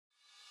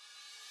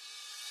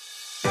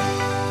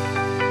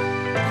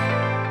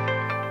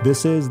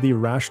This is the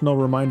Rational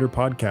Reminder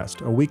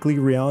Podcast, a weekly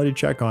reality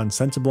check on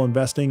sensible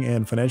investing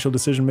and financial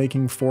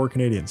decision-making for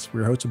Canadians.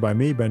 We're hosted by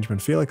me, Benjamin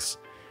Felix,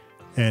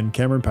 and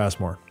Cameron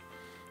Passmore.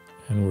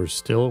 And we're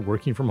still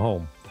working from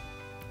home.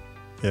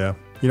 Yeah.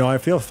 You know, I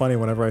feel funny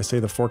whenever I say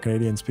the for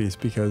Canadians piece,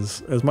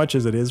 because as much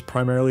as it is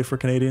primarily for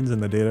Canadians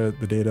and the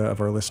data of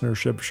our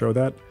listenership show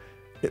that,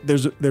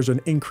 there's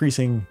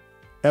an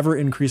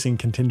ever-increasing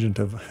contingent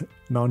of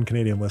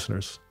non-Canadian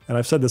listeners. And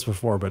I've said this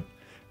before, but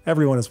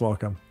everyone is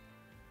welcome.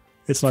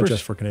 It's not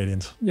just for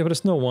Canadians. Yeah, but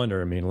it's no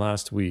wonder. I mean,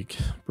 last week,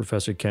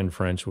 Professor Ken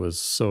French was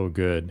so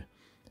good.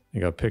 It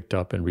got picked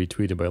up and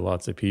retweeted by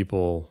lots of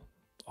people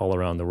all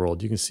around the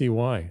world. You can see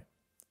why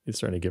it's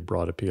starting to get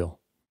broad appeal.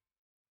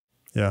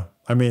 Yeah.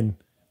 I mean,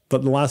 the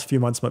last few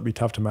months might be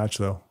tough to match,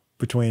 though,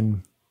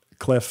 between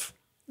Cliff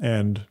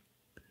and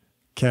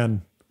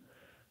Ken.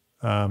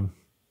 But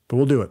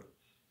we'll do it.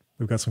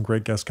 We've got some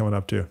great guests coming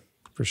up, too.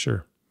 For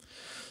sure.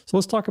 So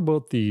let's talk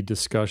about the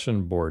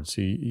discussion board.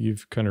 So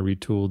you've kind of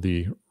retooled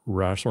the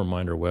Rational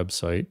Reminder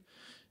website,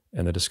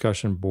 and the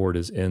discussion board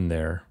is in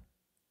there.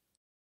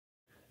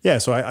 Yeah,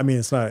 so I mean,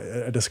 it's not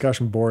a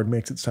discussion board,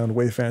 makes it sound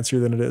way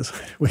fancier than it is.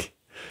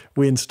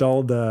 We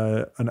installed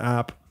an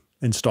app.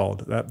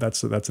 Installed.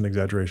 That's an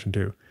exaggeration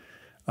too.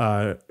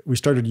 We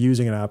started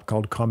using an app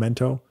called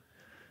Commento,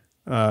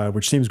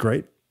 which seems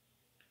great,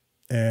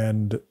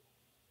 and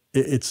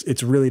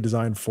it's really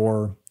designed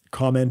for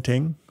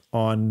commenting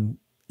on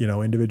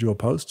individual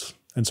posts.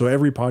 And so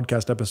every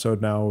podcast episode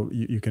now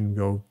you can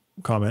go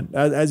comment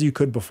as you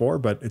could before,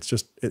 but it's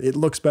just it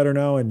looks better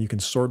now, and you can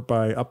sort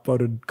by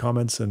upvoted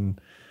comments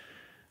and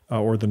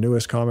or the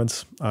newest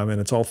comments, and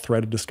it's all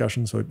threaded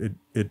discussion. So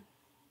it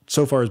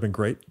so far has been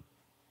great.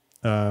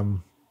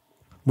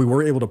 We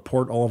were able to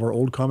port all of our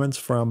old comments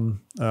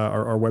from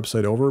our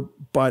website over,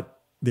 but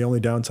the only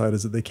downside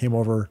is that they came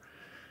over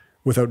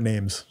without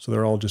names. So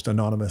they're all just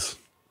anonymous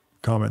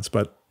comments,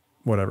 but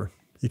whatever.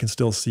 You can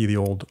still see the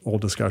old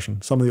discussion.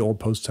 Some of the old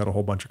posts had a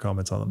whole bunch of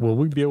comments on them. Will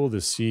we be able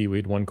to see, we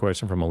had one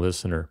question from a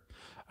listener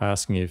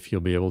asking if you'll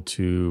be able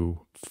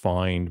to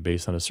find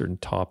based on a certain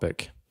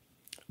topic.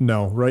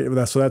 No, right?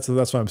 That's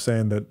why I'm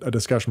saying that a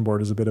discussion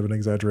board is a bit of an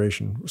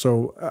exaggeration.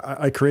 So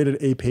I created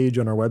a page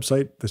on our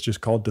website that's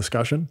just called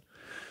Discussion.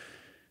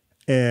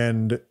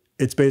 And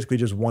it's basically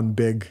just one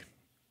big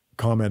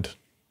comment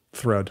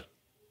thread.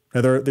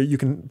 Now you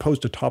can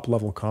post a top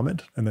level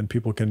comment, and then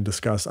people can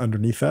discuss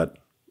underneath that.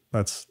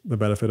 That's the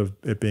benefit of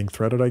it being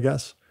threaded, I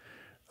guess.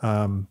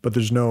 But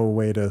there's no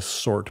way to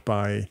sort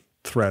by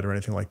thread or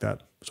anything like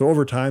that. So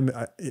over time,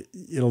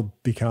 it'll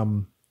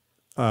become,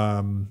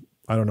 I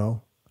don't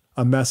know,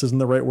 a mess isn't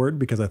the right word,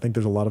 because I think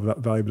there's a lot of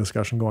valuable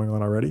discussion going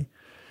on already,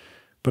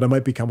 but it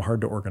might become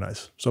hard to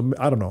organize. So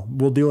I don't know.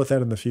 We'll deal with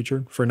that in the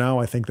future. For now,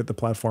 I think that the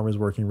platform is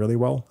working really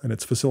well, and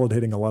it's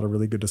facilitating a lot of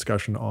really good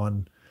discussion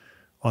on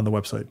the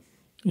website.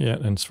 Yeah,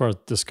 and as far as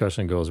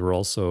discussion goes, we're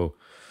also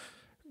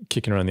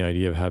kicking around the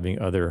idea of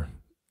having other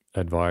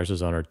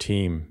advisors on our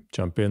team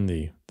jump in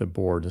the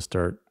board and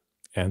start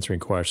answering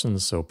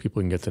questions so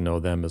people can get to know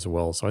them as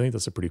well. So I think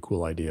that's a pretty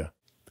cool idea.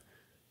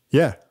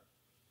 Yeah.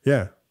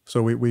 Yeah.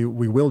 So we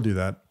will do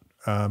that.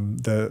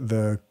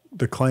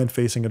 The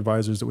client-facing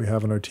advisors that we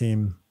have on our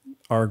team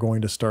are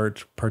going to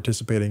start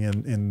participating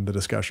in the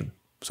discussion.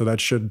 So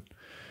that should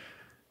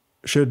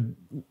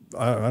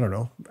I don't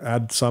know,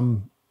 add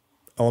some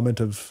element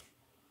of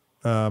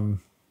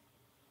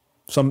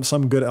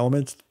some good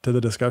elements to the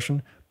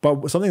discussion.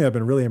 But something that I've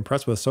been really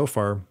impressed with so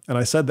far, and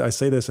I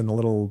say this in the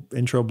little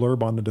intro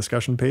blurb on the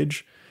discussion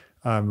page,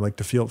 like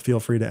to feel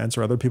free to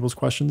answer other people's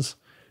questions.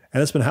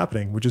 And it's been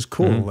happening, which is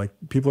cool. Mm-hmm. Like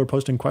people are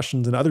posting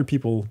questions and other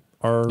people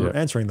are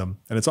answering them,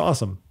 and it's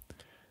awesome.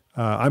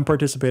 I'm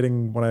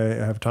participating when I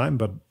have time,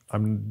 but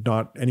I'm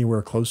not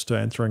anywhere close to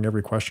answering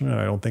every question. And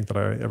I don't think that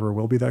I ever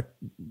will be that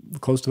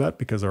close to that,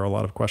 because there are a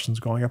lot of questions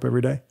going up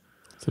every day.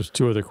 So there's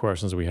two other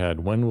questions we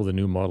had. When will the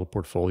new model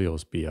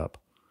portfolios be up?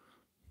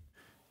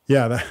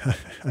 Yeah,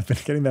 I've been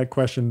getting that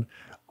question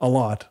a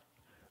lot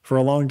for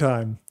a long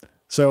time.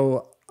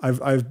 So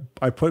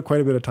I put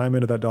quite a bit of time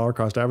into that dollar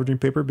cost averaging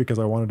paper because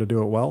I wanted to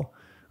do it well,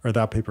 or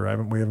that paper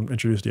we haven't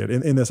introduced yet.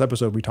 In this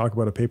episode, we talk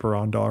about a paper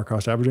on dollar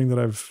cost averaging that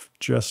I've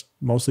just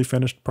mostly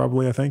finished,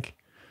 probably, I think.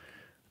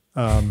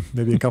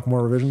 Maybe a couple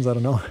more revisions, I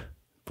don't know.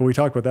 But we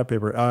talked about that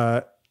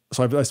paper.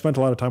 So I spent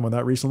a lot of time on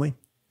that recently.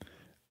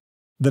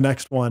 The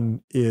next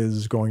one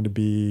is going to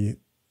be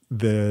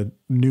the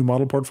new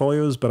model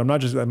portfolios, but I'm not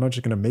just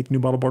going to make new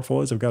model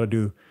portfolios. I've got to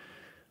do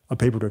a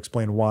paper to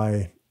explain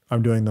why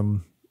I'm doing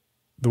them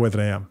the way that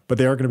I am. But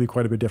they are going to be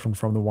quite a bit different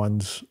from the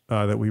ones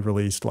that we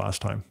released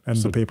last time. And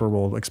so the paper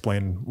will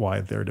explain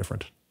why they're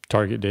different.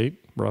 Target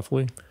date,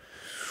 roughly?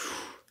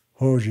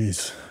 Oh,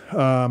 geez.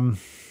 I'm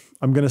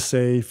going to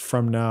say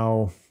from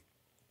now,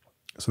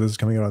 so this is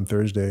coming out on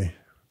Thursday.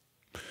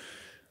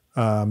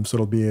 So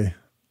it'll be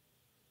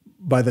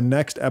by the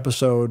next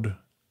episode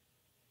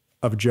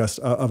of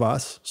of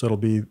us. So it'll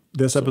be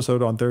this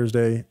episode on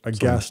Thursday, a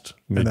guest,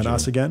 and then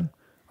us again.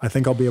 I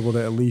think I'll be able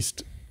to at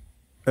least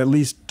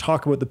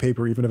talk about the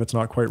paper, even if it's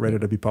not quite ready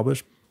to be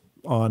published,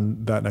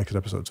 on that next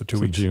episode. So 2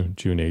 weeks. June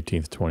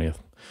 18th, 20th.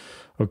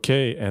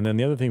 Okay. And then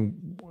the other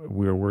thing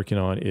we're working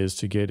on is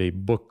to get a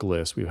book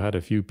list. We've had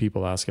a few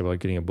people ask about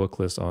getting a book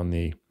list on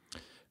the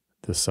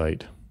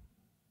site.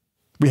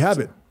 We have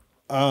it.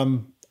 I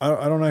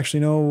don't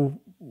actually know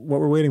what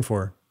we're waiting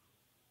for.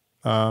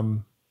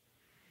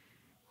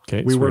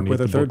 Okay. We work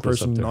with a third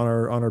person on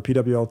our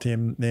PWL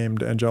team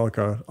named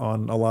Angelica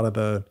on a lot of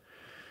the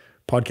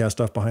podcast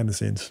stuff behind the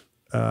scenes.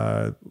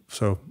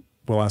 So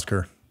we'll ask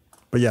her.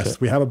 But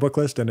yes, we have a book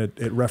list, and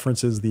it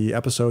references the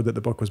episode that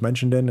the book was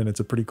mentioned in, and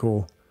it's a pretty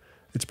cool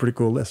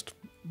list.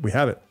 We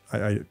have it.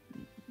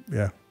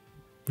 Yeah,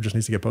 it just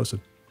needs to get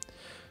posted.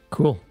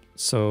 Cool.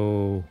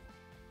 So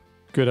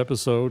good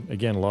episode.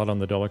 Again, a lot on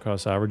the dollar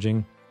cost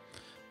averaging.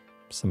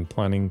 Some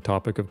planning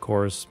topic, of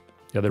course.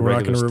 The other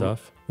regular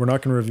stuff. We're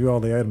not going to review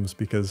all the items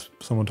because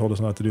someone told us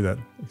not to do that.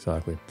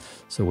 Exactly.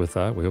 So with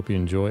that, we hope you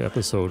enjoy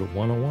episode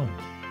 101.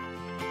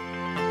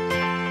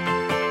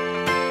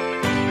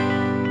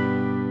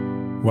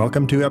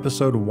 Welcome to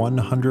episode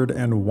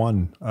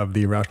 101 of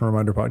the Rational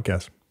Reminder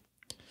podcast.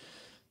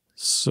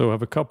 So I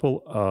have a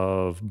couple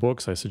of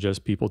books I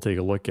suggest people take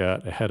a look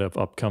at ahead of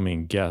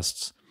upcoming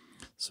guests.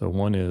 So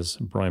one is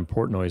Brian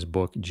Portnoy's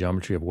book,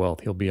 Geometry of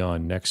Wealth. He'll be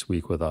on next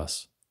week with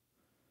us.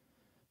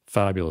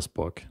 Fabulous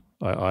book.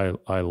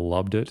 I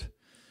loved it,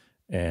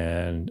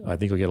 and I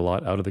think you'll get a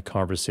lot out of the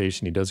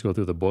conversation. He does go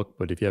through the book,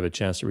 but if you have a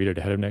chance to read it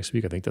ahead of next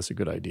week, I think that's a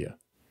good idea.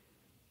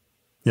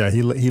 Yeah,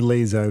 he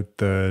lays out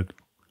the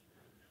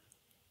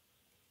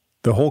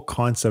whole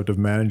concept of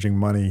managing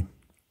money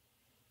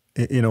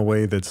in a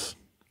way that's,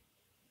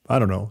 I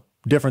don't know,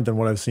 different than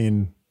what I've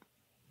seen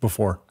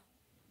before.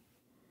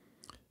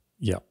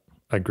 Yeah,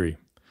 I agree.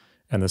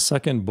 And the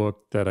second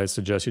book that I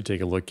suggest you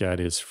take a look at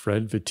is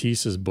Fred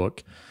Vitise's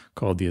book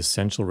called The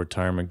Essential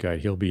Retirement Guide.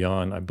 He'll be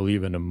on, I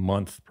believe, in a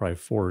month, probably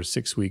 4 or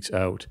 6 weeks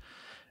out.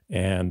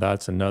 And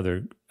that's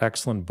another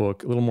excellent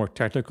book, a little more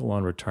technical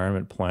on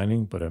retirement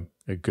planning, but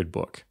a good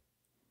book.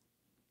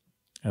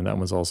 And that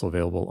one's also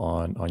available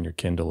on your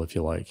Kindle if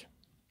you like.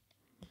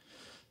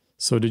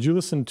 So did you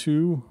listen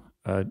to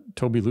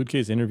Toby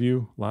Lutke's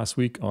interview last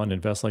week on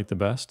Invest Like the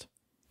Best?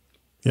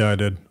 Yeah, I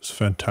did. It was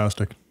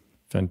fantastic.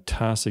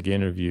 Fantastic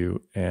interview.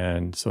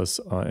 And so it's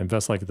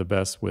Invest Like the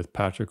Best with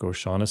Patrick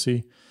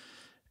O'Shaughnessy.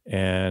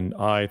 And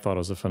I thought it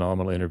was a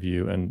phenomenal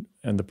interview. And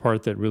the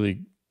part that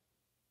really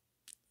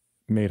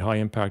made high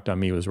impact on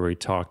me was where he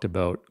talked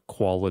about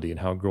quality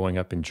and how growing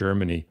up in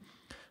Germany,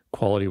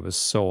 quality was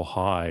so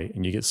high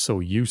and you get so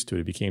used to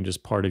it. It became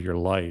just part of your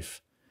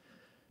life.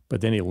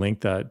 But then he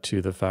linked that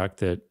to the fact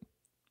that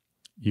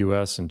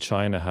US and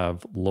China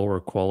have lower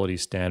quality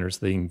standards.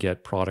 They can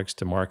get products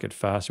to market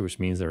faster, which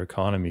means their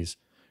economies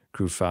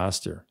grew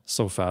faster.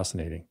 So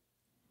fascinating.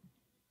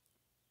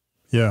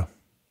 Yeah.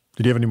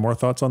 Did you have any more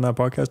thoughts on that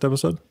podcast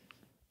episode?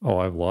 Oh,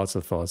 I have lots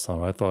of thoughts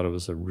on it. I thought it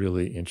was a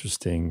really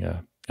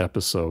interesting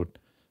episode.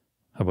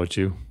 How about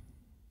you?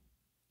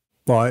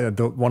 Well,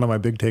 one of my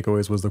big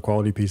takeaways was the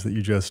quality piece that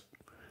you just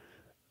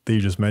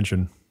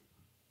mentioned.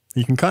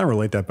 You can kind of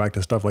relate that back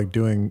to stuff like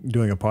doing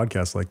a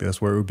podcast like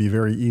this, where it would be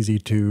very easy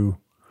to,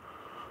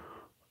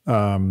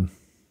 to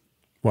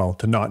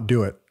not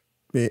do it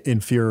in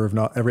fear of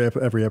not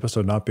every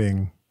episode not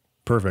being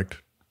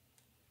perfect.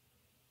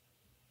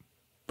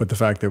 But the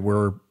fact that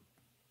we're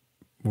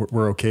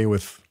okay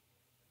with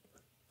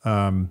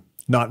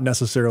not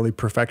necessarily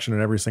perfection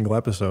in every single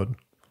episode.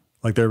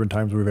 Like there have been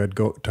times we've had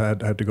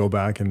to go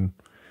back and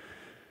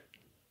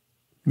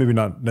maybe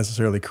not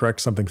necessarily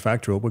correct something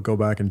factual, but go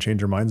back and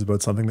change our minds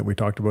about something that we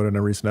talked about in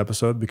a recent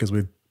episode because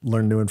we've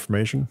learned new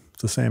information.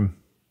 It's the same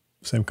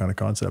kind of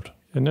concept.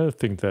 Another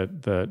thing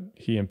that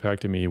he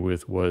impacted me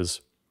with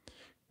was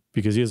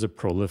because he is a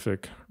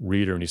prolific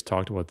reader and he's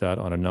talked about that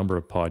on a number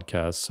of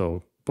podcasts.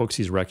 So books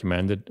he's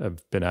recommended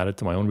have been added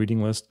to my own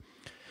reading list.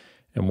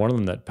 And one of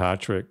them that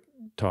Patrick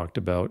talked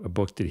about, a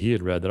book that he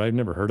had read that I'd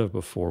never heard of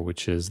before,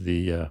 which is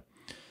the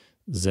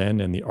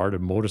Zen and the Art of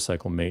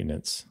Motorcycle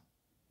Maintenance.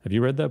 Have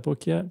you read that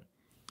book yet?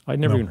 I'd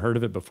never even heard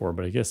of it before,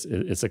 but I guess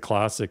it's a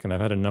classic. And I've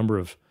had a number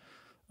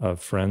of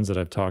friends that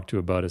I've talked to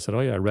about it said,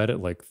 oh yeah, I read it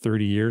like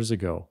 30 years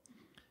ago.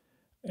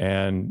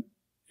 And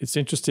it's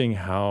interesting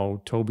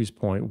how Toby's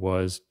point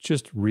was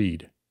just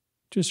read.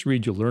 Just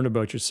read. You'll learn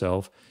about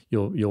yourself.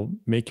 You'll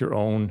make your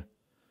own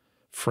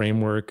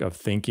framework of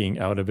thinking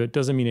out of it.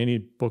 Doesn't mean any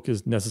book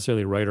is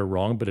necessarily right or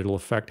wrong, but it'll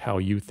affect how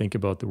you think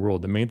about the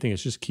world. The main thing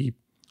is just keep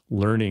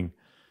learning,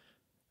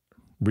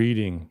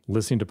 reading,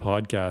 listening to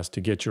podcasts to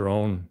get your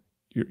own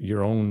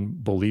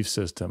belief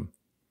system.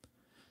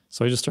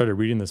 So I just started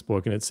reading this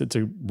book, and it's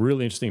a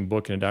really interesting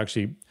book, and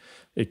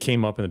it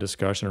came up in the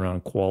discussion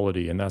around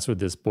quality, and that's what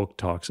this book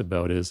talks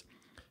about is,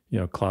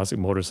 classic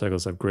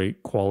motorcycles have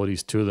great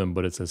qualities to them,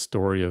 but it's a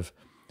story of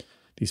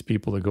these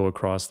people that go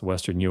across the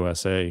Western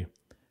USA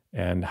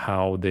and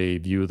how they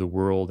view the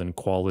world and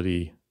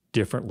quality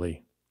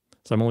differently.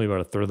 So I'm only about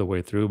a third of the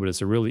way through, but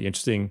it's a really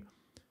interesting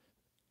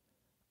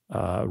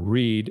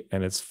read,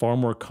 and it's far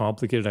more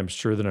complicated, I'm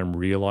sure, than I'm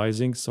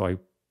realizing. So I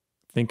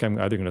think I'm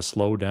either going to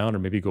slow down or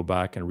maybe go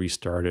back and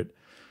restart it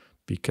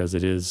because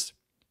it is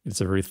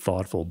It's a very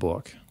thoughtful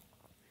book.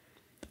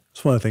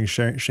 It's one of the things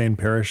Shane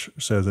Parrish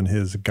says in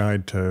his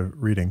guide to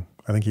reading.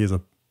 I think he has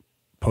a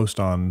post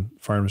on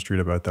Farnham Street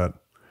about that.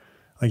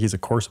 I think he has a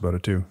course about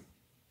it too.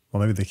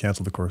 Well, maybe they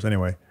canceled the course.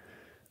 Anyway,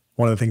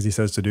 one of the things he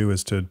says to do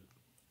is to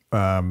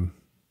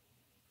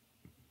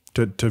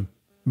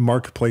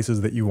mark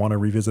places that you want to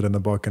revisit in the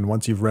book. And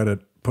once you've read it,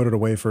 put it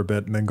away for a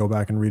bit and then go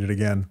back and read it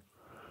again.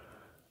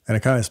 And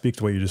it kind of speaks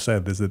to what you just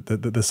said, is that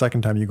the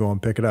second time you go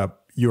and pick it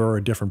up, you are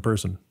a different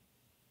person,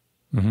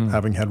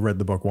 having had read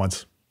the book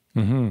once.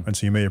 And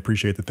so you may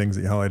appreciate the things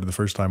that you highlighted the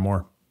first time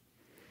more.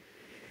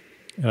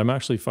 And I'm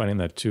actually finding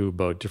that too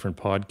about different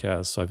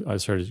podcasts. So I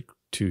started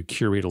to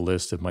curate a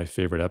list of my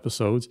favorite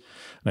episodes,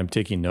 and I'm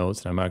taking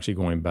notes, and I'm actually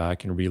going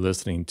back and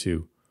re-listening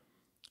to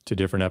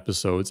different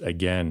episodes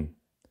again,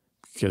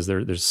 because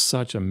there's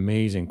such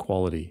amazing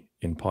quality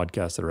in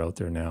podcasts that are out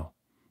there now,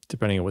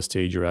 depending on what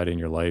stage you're at in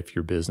your life,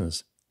 your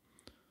business.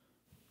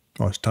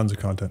 Oh, there's tons of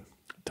content.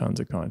 Tons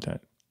of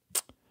content.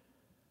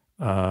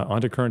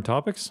 On to current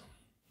topics.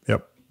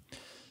 Yep.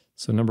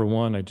 So number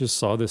one, I just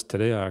saw this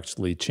today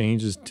actually,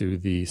 changes to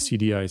the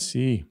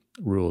CDIC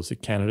rules, the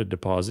Canada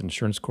Deposit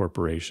Insurance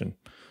Corporation.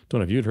 Don't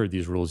know if you'd heard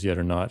these rules yet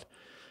or not,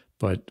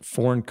 but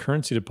foreign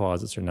currency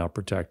deposits are now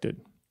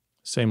protected.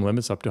 Same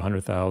limits up to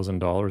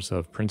 $100,000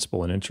 of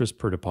principal and interest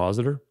per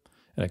depositor,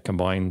 and it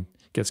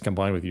gets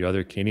combined with your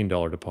other Canadian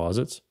dollar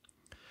deposits.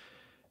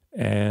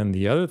 And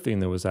the other thing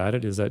that was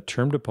added is that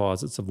term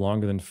deposits of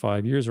longer than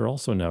 5 years are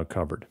also now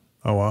covered.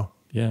 Oh, wow.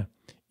 Yeah,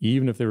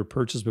 even if they were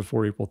purchased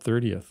before April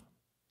 30th.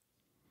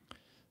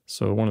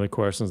 So one of the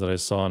questions that I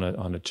saw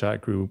on a chat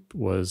group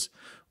was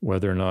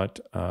whether or not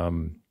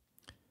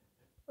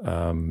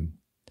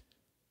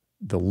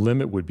the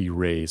limit would be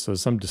raised. So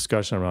some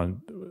discussion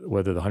around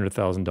whether the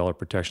 $100,000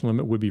 protection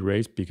limit would be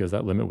raised, because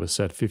that limit was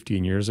set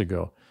 15 years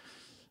ago.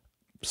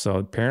 So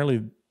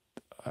apparently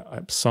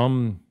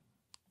some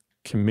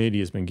committee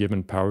has been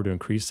given power to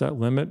increase that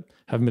limit.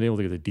 Haven't been able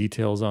to get the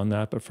details on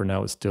that, but for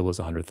now it still is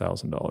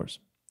 $100,000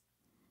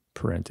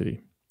 per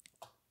entity.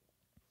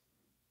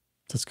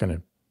 That's kind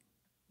of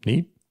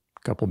neat.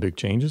 A couple big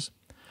changes.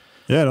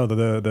 Yeah, no,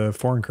 the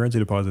foreign currency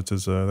deposits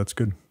is that's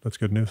good. That's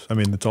good news. I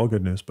mean, it's all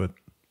good news, but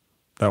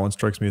that one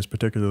strikes me as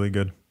particularly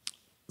good.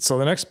 So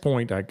the next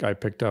point I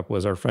picked up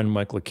was our friend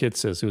Michael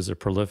Kitsis, who's a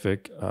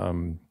prolific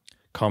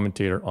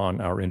commentator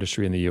on our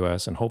industry in the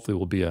U.S. and hopefully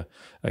will be a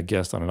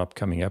guest on an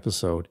upcoming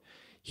episode.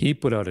 He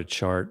put out a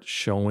chart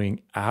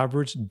showing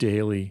average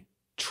daily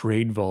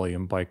trade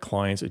volume by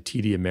clients at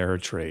TD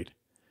Ameritrade.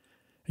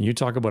 And you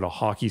talk about a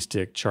hockey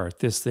stick chart.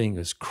 This thing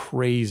is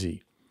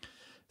crazy.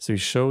 So he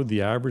showed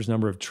the average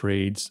number of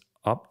trades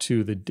up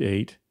to the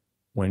date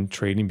when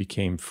trading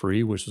became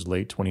free, which was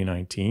late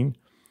 2019.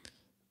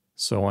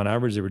 So on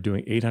average, they were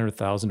doing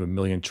 800,000 to 1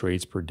 million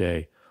trades per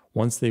day.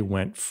 Once they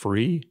went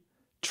free,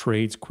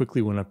 trades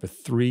quickly went up to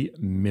 3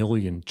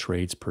 million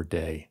trades per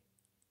day.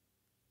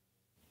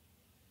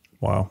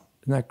 Wow.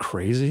 Isn't that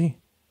crazy?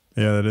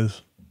 Yeah, that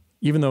is.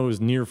 Even though it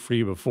was near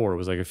free before, it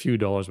was like a few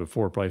dollars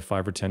before, probably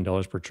 $5 or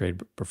 $10 per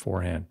trade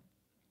beforehand.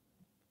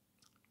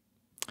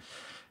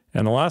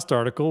 And the last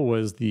article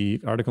was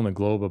the article in the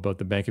Globe about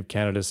the Bank of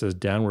Canada says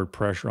downward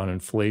pressure on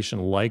inflation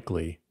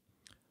likely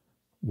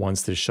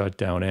once this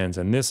shutdown ends.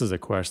 And this is a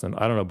question,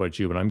 I don't know about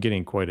you, but I'm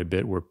getting quite a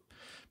bit where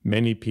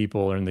many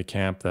people are in the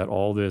camp that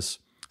all this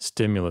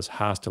stimulus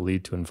has to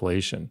lead to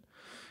inflation.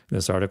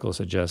 This article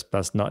suggests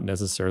that's not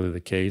necessarily the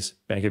case.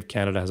 Bank of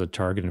Canada has a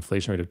target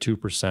inflation rate of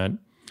 2%,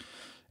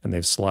 and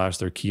they've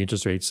slashed their key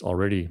interest rates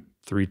already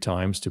 3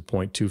 times to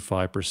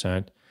 0.25%.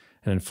 And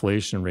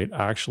inflation rate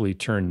actually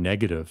turned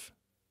negative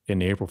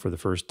in April for the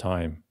first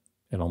time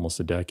in almost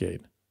a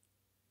decade.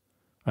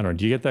 I don't know,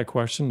 do you get that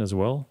question as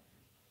well?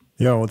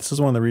 Yeah, well, this is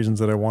one of the reasons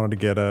that I wanted to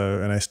get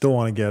and I still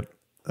want to get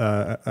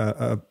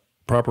a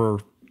proper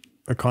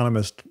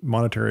economist,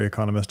 monetary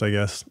economist, I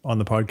guess, on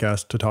the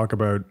podcast to talk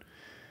about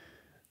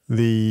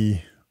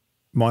the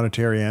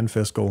monetary and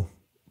fiscal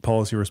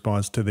policy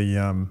response to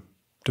the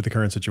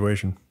current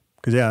situation.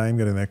 Because yeah, I am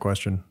getting that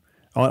question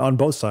on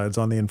both sides.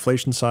 On the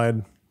inflation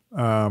side,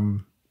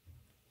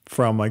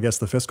 from I guess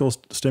the fiscal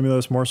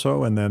stimulus more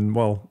so, and then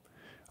well,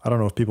 I don't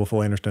know if people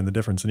fully understand the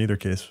difference in either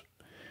case.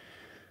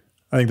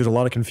 I think there's a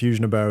lot of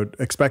confusion about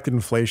expected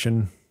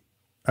inflation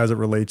as it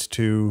relates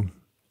to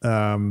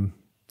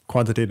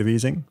quantitative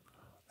easing,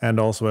 and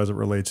also as it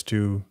relates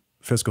to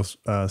fiscal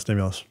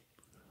stimulus,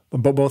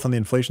 but both on the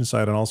inflation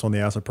side and also on the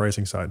asset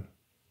pricing side.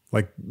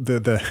 Like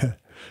the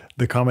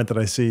comment that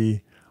I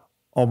see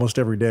almost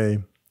every day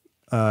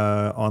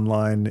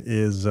online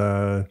is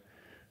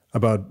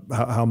about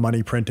how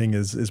money printing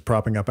is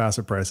propping up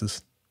asset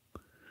prices.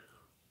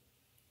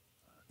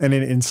 And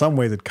in some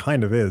ways it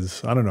kind of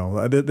is. I don't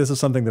know. This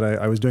is something that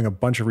I was doing a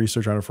bunch of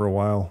research on it for a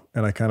while,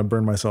 and I kind of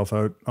burned myself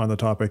out on the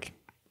topic.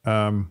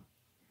 But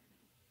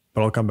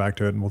I'll come back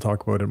to it and we'll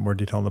talk about it in more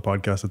detail in the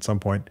podcast at some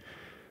point.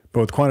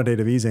 But with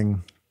quantitative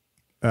easing,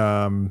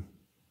 the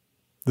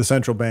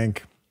central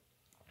bank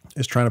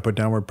is trying to put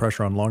downward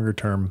pressure on longer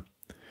term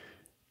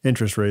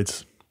interest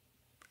rates.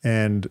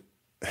 And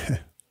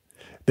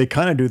they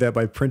kind of do that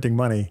by printing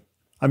money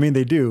I mean,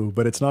 they do,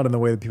 but it's not in the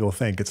way that people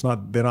think.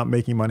 They're not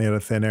making money out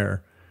of thin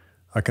air.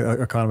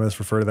 Economists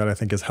refer to that, I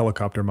think, as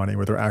helicopter money,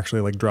 where they're actually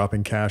like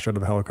dropping cash out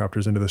of the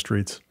helicopters into the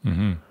streets.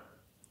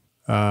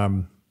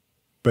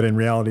 But in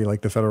reality,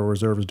 like the Federal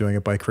Reserve is doing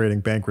it by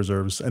creating bank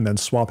reserves and then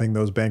swapping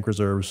those bank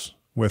reserves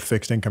with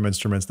fixed income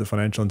instruments that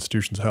financial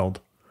institutions held.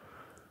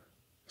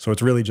 So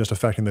it's really just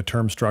affecting the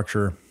term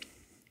structure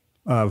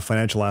of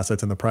financial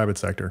assets in the private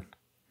sector.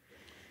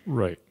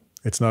 Right.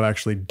 It's not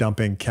actually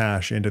dumping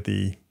cash into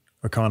the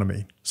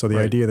economy. So the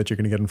idea that you're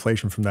going to get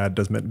inflation from that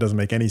doesn't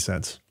make any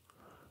sense.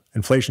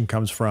 Inflation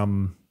comes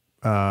from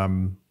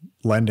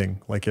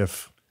lending.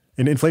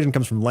 Inflation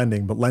comes from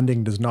lending, but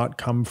lending does not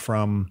come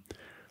from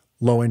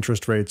low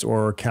interest rates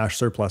or cash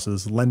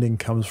surpluses. Lending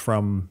comes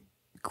from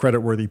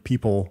creditworthy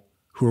people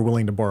who are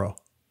willing to borrow.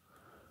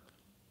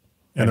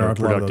 And there are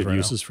productive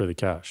uses for the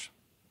cash.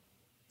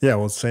 Yeah,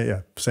 well,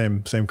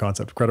 same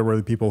concept.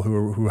 Creditworthy people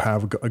who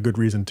have a good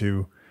reason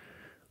to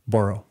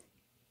borrow.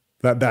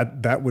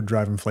 That would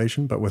drive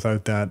inflation, but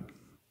without that,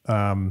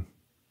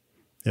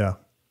 yeah.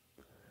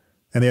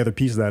 And the other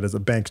piece of that is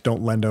that banks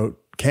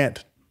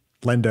can't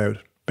lend out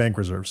bank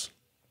reserves.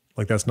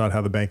 Like that's not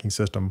how the banking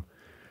system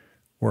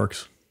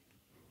works.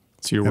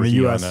 So you're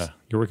working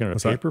on a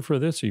paper for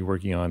this, or you're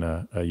working on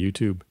a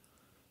YouTube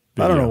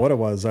video? I don't know what it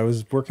was. I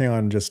was working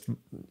on just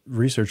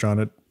research on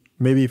it,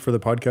 maybe for the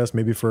podcast,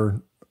 maybe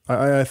for,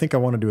 I think I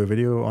want to do a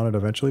video on it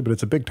eventually, but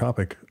it's a big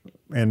topic.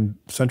 And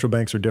central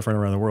banks are different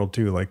around the world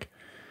too. Like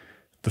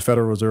the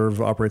Federal Reserve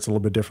operates a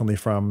little bit differently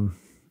from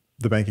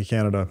the Bank of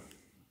Canada.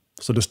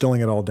 So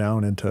distilling it all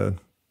down into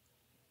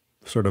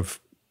sort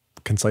of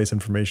concise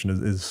information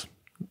is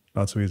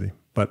not so easy,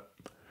 but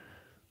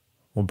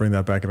we'll bring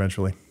that back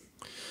eventually.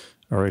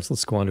 All right, so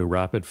let's go on to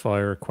rapid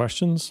fire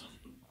questions.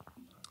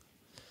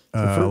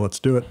 Let's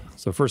do it.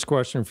 So first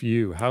question for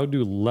you, how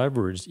do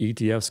leveraged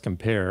ETFs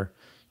compare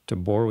to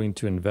borrowing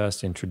to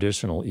invest in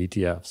traditional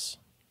ETFs?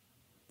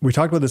 We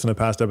talked about this in a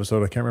past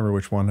episode. I can't remember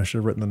which one. I should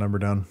have written the number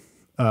down.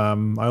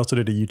 I also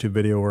did a YouTube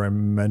video where I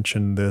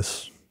mentioned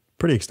this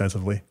pretty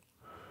extensively.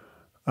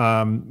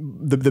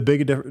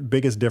 The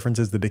biggest difference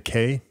is the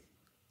decay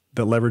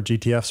that leveraged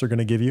ETFs are going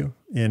to give you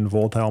in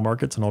volatile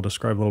markets, and I'll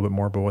describe a little bit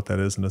more about what that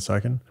is in a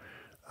second.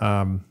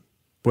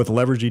 With a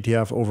leveraged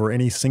ETF over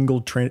any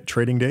single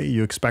trading day,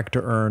 you expect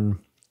to earn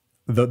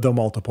the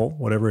multiple,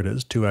 whatever it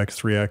is, 2x,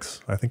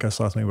 3x. I think I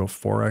saw something about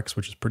 4x,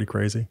 which is pretty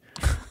crazy,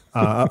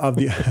 of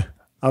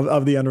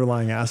the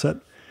underlying asset.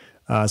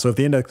 So if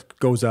the index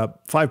goes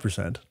up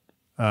 5%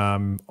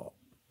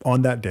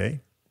 on that day,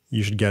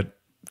 you should get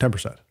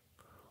 10%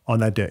 on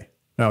that day.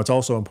 Now, it's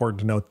also important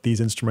to note these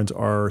instruments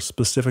are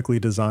specifically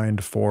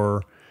designed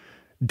for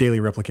daily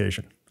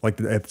replication. Like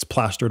it's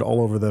plastered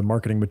all over the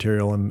marketing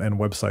material and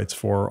websites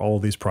for all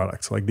of these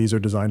products. Like these are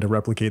designed to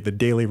replicate the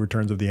daily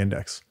returns of the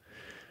index,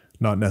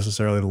 not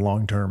necessarily the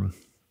long-term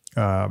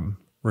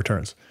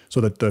returns.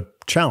 So that the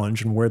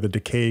challenge and where the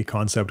decay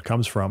concept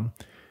comes from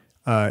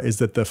is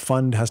that the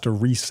fund has to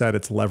reset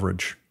its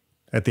leverage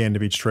at the end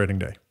of each trading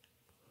day.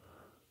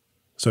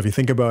 So if you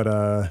think about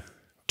a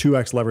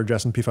 2x leverage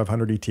S&P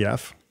 500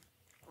 ETF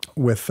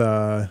with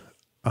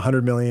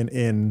 100 million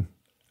in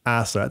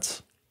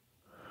assets,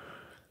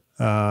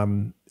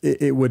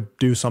 it would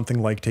do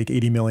something like take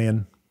 80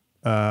 million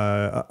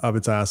of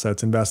its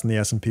assets, invest in the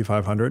S&P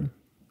 500,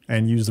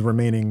 and use the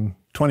remaining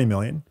 20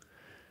 million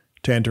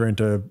to enter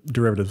into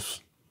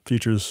derivatives,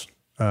 futures,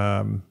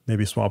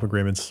 maybe swap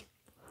agreements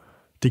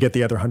to get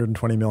the other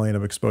 120 million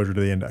of exposure to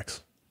the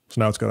index.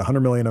 So now it's got 100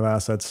 million of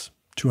assets,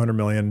 200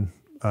 million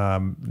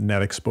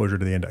net exposure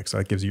to the index.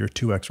 That gives you your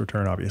 2x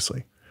return,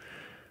 obviously.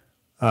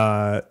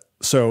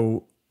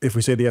 So if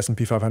we say the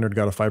S&P 500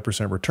 got a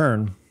 5%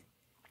 return,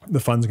 the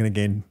fund's going to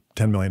gain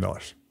 $10 million.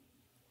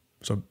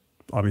 So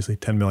obviously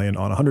 10 million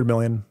on 100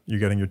 million, you're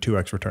getting your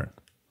 2x return,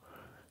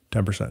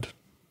 10%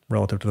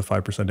 relative to the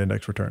 5%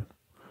 index return.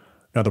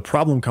 Now the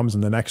problem comes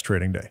in the next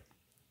trading day.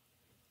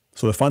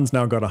 So the fund's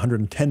now got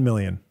 110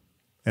 million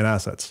in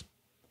assets,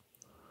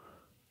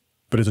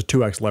 but it's a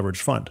 2x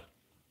leveraged fund.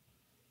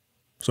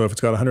 So if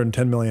it's got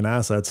 110 million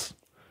assets,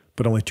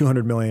 but only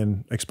 200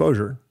 million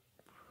exposure,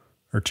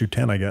 or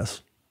 210, I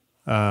guess,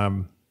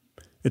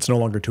 it's no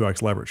longer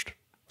 2x leveraged.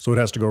 So it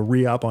has to go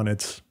re-up on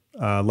its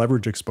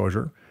leverage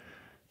exposure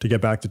to get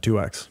back to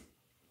 2x.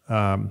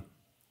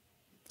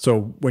 So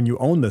when you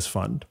own this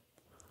fund,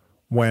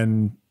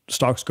 when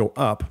stocks go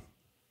up,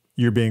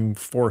 you're being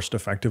forced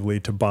effectively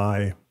to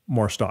buy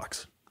more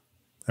stocks.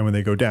 And when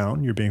they go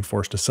down, you're being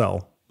forced to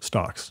sell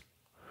stocks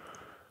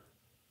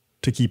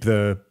to keep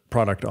the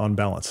product on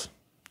balance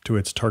to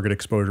its target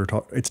exposure,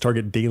 its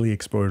target daily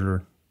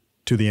exposure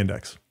to the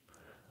index.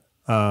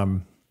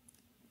 When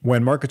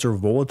markets are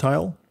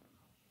volatile,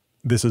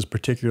 this is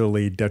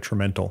particularly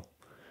detrimental.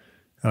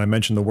 And I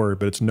mentioned the word,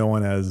 but it's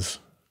known as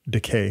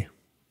decay.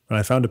 And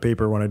I found a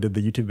paper when I did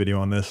the YouTube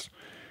video on this.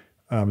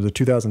 It was a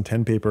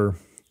 2010 paper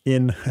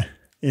in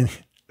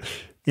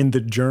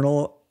the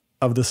Journal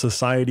of the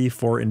Society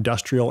for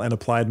Industrial and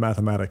Applied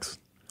Mathematics.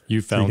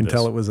 You found this. You can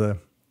tell it was a,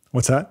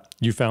 what's that?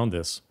 You found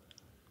this.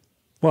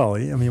 Well, I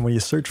mean, when you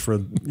search for,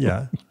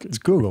 it's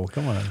Google.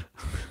 Come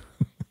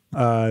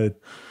on.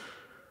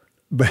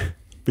 But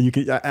you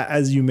could,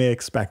 as you may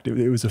expect,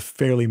 it was a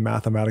fairly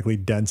mathematically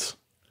dense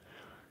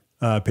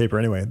paper.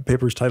 Anyway, the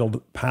paper is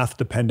titled "Path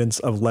Dependence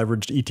of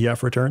Leveraged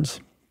ETF Returns,"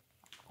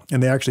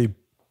 and they actually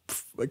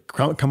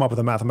come up with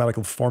a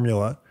mathematical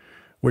formula,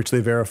 which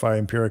they verify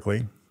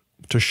empirically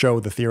to show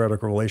the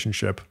theoretical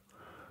relationship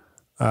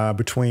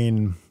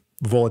between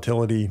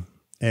volatility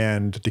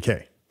and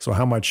decay. So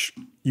how much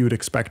you would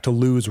expect to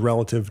lose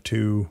relative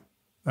to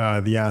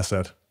the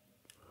asset,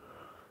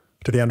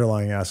 to the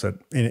underlying asset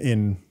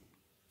in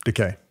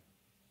decay.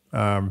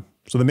 So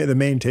the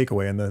main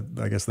takeaway, and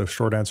I guess the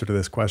short answer to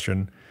this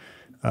question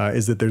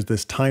is that there's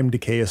this time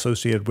decay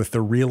associated with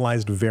the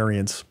realized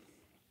variance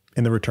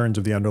in the returns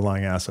of the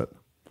underlying asset.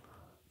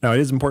 Now, it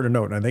is important to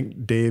note, and I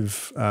think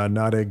Dave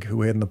Nadig, who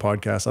we had in the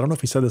podcast, I don't know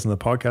if he said this in the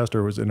podcast or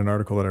it was in an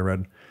article that I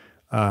read,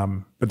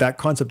 but that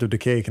concept of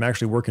decay can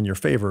actually work in your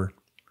favor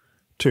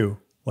too.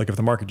 Like if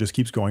the market just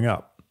keeps going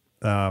up,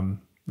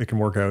 it can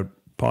work out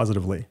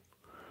positively.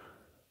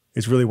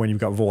 It's really when you've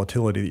got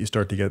volatility that you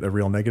start to get a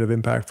real negative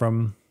impact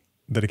from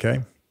the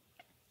decay.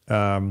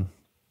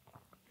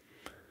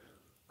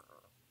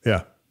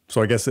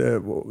 So I guess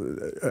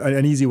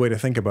an easy way to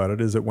think about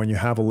it is that when you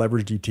have a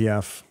leveraged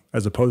ETF,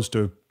 as opposed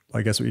to,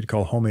 I guess what you'd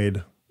call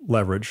homemade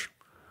leverage,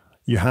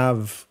 you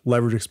have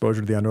leverage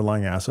exposure to the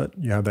underlying asset.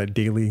 You have that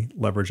daily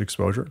leverage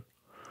exposure.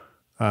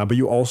 But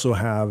you also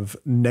have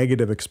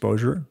negative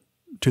exposure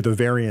to the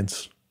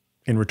variance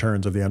in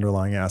returns of the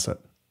underlying asset.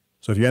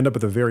 So if you end up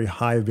with a very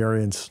high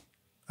variance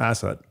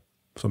asset,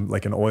 so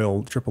like an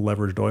oil, triple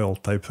leveraged oil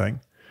type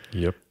thing,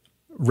 yep,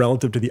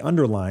 relative to the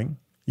underlying,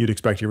 you'd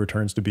expect your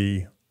returns to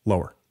be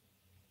lower.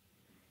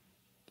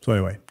 So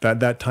anyway,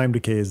 that time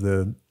decay is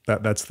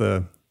that's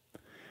the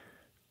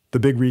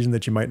big reason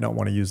that you might not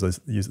want to use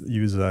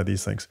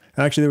these things.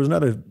 And actually, there was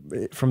another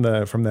from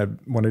that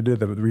when I did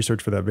the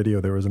research for that video.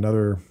 There was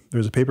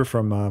a paper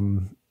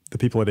from the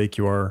people at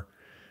AQR,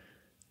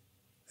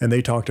 and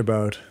they talked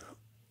about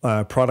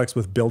products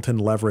with built-in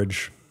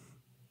leverage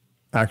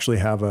actually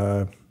have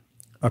a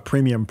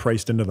premium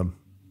priced into them,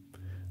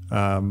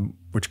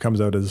 which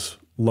comes out as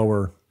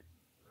lower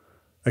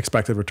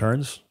expected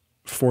returns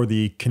for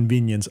the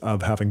convenience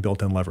of having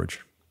built-in leverage.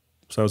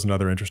 So that was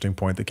another interesting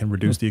point that can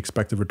reduce the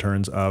expected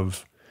returns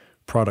of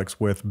products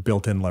with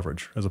built-in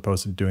leverage as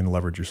opposed to doing the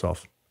leverage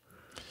yourself.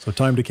 So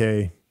time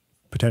decay,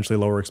 potentially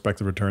lower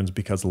expected returns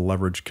because of the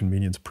leverage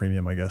convenience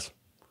premium, I guess.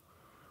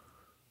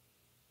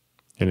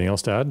 Anything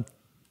else to add?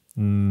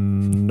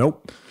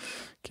 Nope.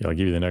 Okay, I'll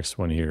give you the next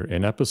one here.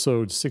 In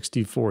episode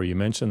 64, you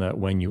mentioned that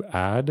when you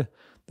add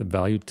the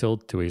value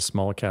tilt to a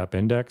small cap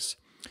index,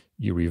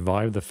 you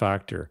revive the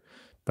factor.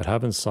 But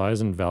haven't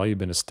size and value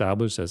been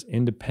established as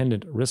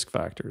independent risk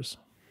factors?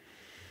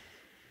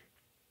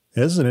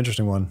 Yeah, this is an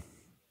interesting one.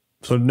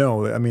 So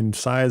no, I mean,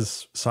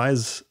 size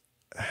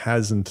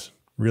hasn't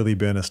really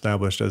been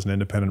established as an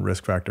independent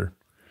risk factor,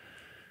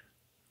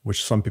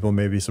 which some people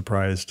may be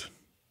surprised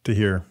to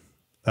hear.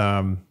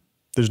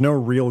 There's no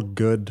real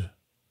good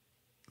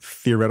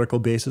theoretical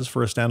basis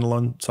for a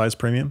standalone size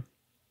premium.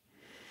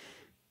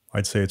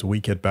 I'd say it's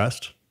weak at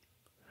best.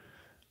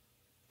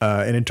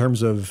 And in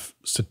terms of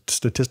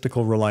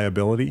statistical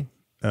reliability,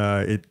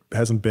 it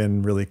hasn't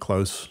been really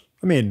close.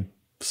 I mean,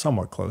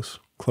 somewhat close,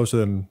 closer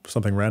than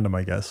something random,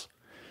 I guess.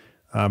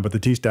 But the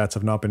T-stats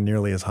have not been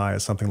nearly as high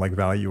as something like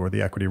value or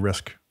the equity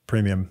risk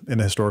premium in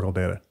the historical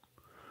data.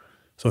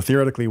 So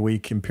theoretically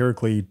weak,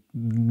 empirically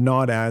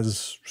not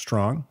as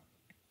strong,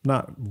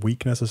 not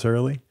weak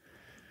necessarily,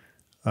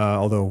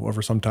 although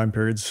over some time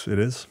periods it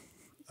is.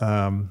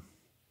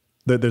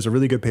 There's a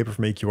really good paper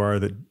from AQR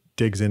that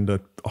digs into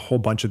a whole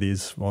bunch of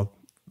these,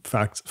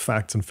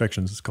 facts and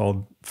fictions. It's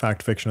called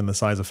Fact, Fiction, and the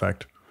Size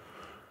Effect.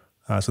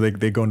 So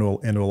they go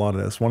into a lot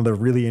of this. One of the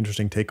really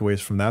interesting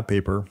takeaways from that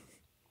paper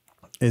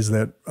is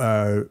that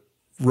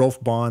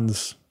Rolf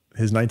Bond's,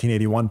 his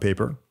 1981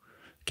 paper,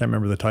 can't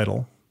remember the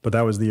title, but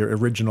that was the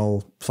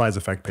original size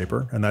effect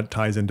paper, and that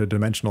ties into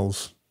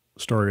Dimensional's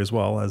story as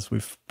well, as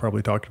we've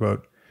probably talked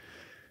about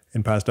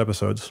in past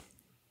episodes.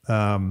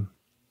 When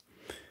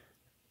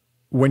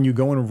you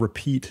go and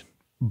repeat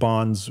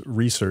Bond's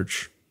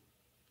research,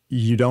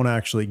 you don't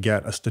actually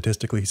get a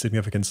statistically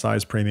significant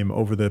size premium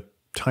over the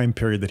time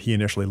period that he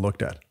initially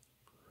looked at,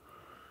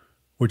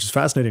 which is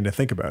fascinating to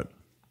think about.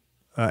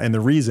 And the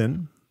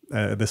reason,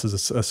 this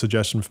is a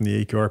suggestion from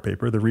the AQR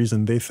paper, the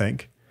reason they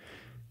think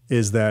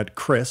is that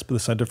CRISP, the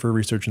Center for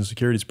Research in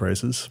Securities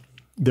Prices,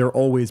 they're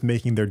always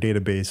making their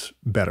database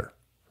better.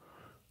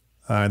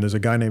 And there's a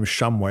guy named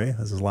Shumway,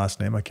 that's his last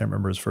name, I can't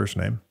remember his first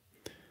name.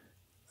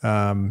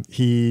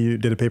 He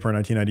did a paper in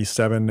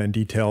 1997 and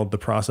detailed the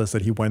process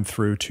that he went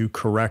through to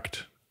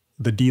correct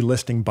the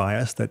delisting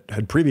bias that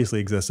had previously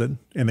existed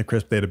in the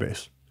CRISP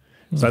database.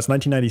 So that's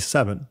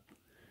 1997,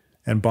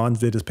 and Bonds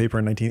did his paper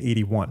in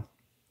 1981.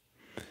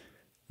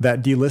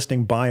 That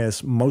delisting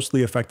bias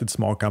mostly affected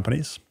small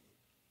companies,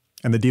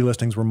 and the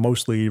delistings were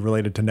mostly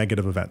related to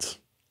negative events.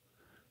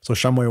 So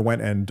Shumway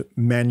went and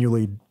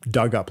manually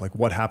dug up, like,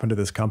 what happened to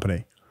this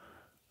company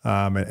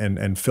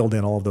and filled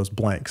in all of those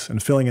blanks.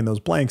 And filling in those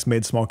blanks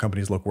made small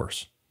companies look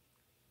worse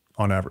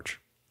on average.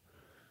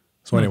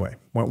 So anyway,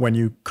 when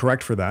you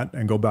correct for that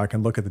and go back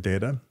and look at the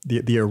data,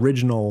 the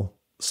original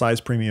size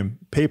premium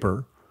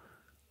paper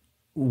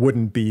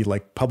wouldn't be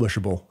like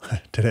publishable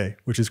today,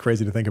 which is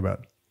crazy to think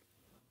about.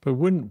 But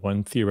wouldn't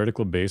one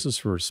theoretical basis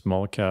for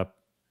small cap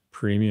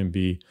premium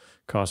be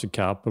cost of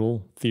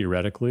capital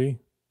theoretically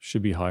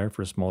should be higher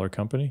for a smaller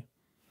company?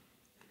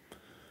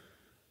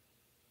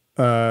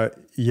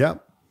 Yeah.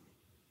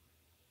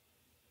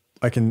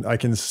 I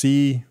can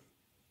see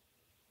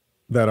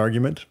that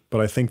argument, but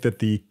I think that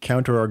the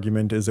counter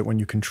argument is that when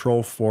you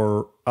control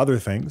for other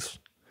things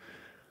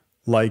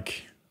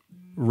like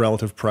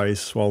relative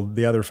price, well,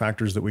 the other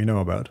factors that we know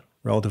about,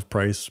 relative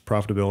price,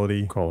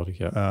 profitability, Quality,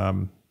 yeah.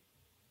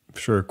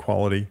 sure,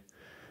 quality.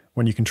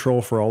 When you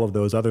control for all of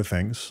those other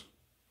things,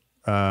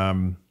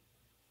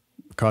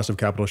 cost of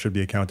capital should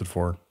be accounted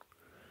for.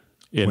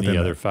 In the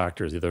other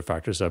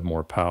factors have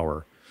more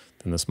power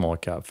than the small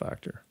cap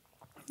factor.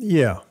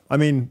 Yeah. I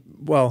mean,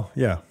 well,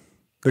 yeah.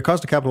 The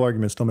cost of capital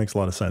argument still makes a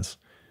lot of sense.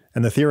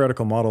 And the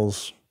theoretical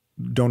models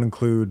don't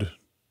include,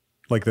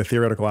 like the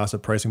theoretical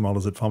asset pricing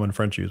models that Fromm and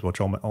French use, which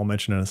I'll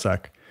mention in a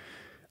sec.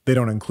 They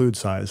don't include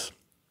size.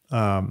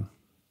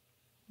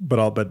 But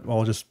I'll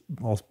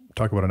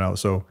talk about it now.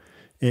 So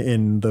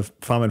in the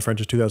Fromm and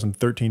French's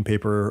 2013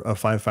 paper, a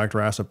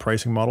 5-factor asset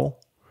pricing model,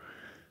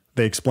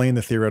 they explain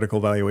the theoretical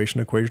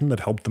valuation equation that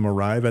helped them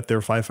arrive at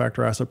their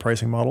 5-factor asset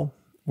pricing model,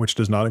 which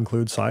does not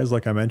include size,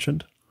 like I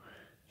mentioned.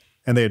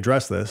 And they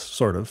address this,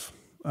 sort of.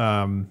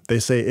 They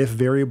say if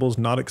variables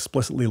not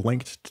explicitly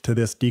linked to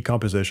this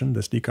decomposition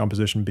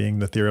being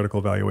the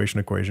theoretical valuation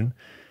equation,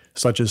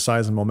 such as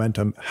size and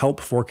momentum, help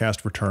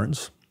forecast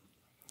returns,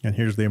 and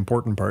here's the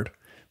important part,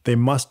 they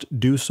must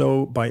do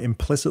so by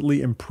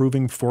implicitly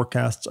improving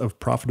forecasts of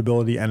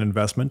profitability and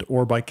investment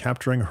or by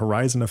capturing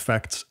horizon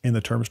effects in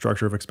the term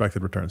structure of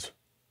expected returns.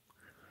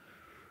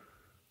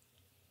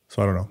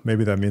 So I don't know,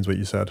 maybe that means what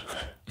you said.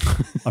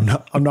 I'm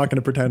not going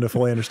to pretend to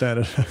fully understand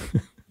it.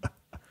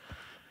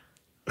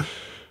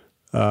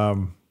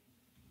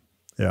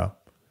 Yeah.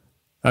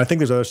 And I think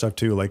there's other stuff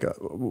too. Like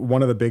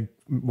one of the big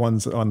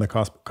ones on the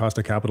cost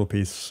of capital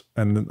piece,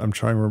 and I'm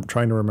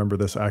trying to remember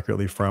this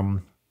accurately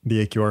from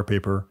the AQR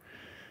paper,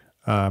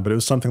 but it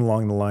was something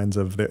along the lines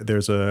of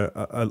there's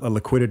a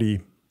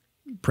liquidity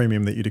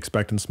premium that you'd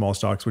expect in small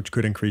stocks, which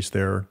could increase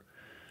their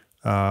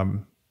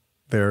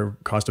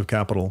cost of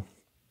capital.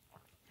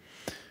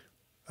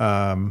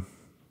 But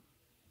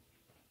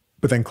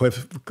then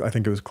Cliff, I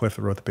think it was Cliff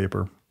that wrote the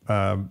paper,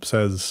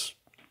 says,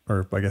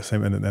 or I guess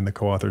him and the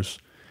co-authors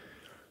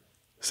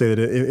say that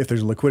if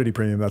there's a liquidity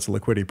premium, that's a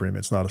liquidity premium.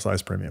 It's not a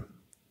size premium.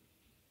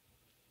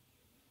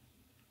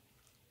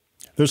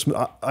 There's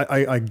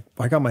I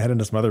got my head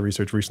into some other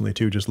research recently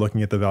too, just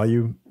looking at the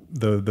value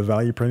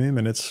premium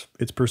and its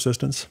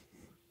persistence.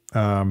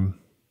 And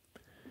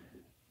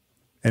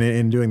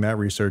in doing that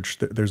research,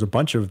 there's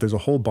a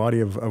whole body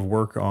of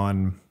work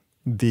on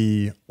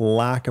the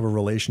lack of a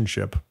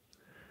relationship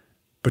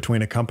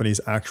between a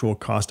company's actual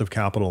cost of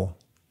capital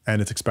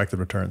and its expected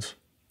returns.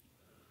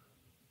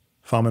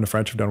 Fromm and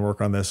French have done work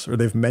on this, or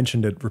they've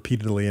mentioned it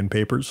repeatedly in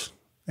papers,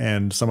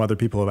 and some other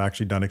people have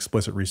actually done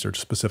explicit research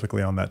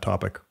specifically on that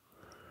topic.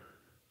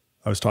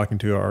 I was talking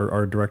to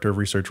our director of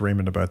research,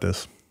 Raymond, about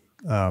this,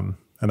 and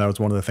that was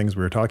one of the things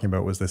we were talking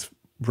about, was this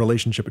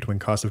relationship between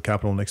cost of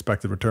capital and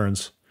expected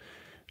returns.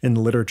 In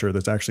the literature,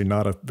 there's actually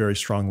not a very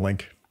strong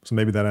link. So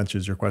maybe that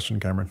answers your question,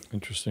 Cameron.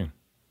 Interesting.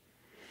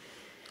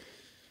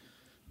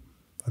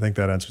 I think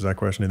that answers that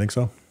question. Do you think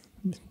so?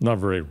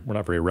 We're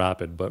not very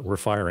rapid, but we're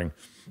firing.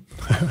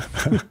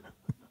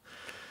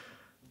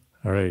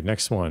 All right,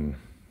 next one.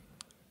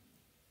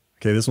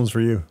 Okay, this one's for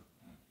you.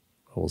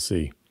 We'll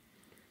see.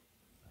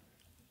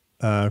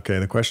 Okay,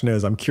 the question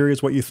is, I'm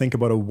curious what you think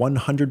about a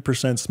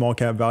 100% small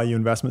cap value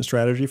investment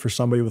strategy for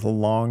somebody with a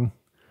long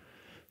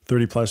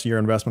 30+ year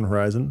investment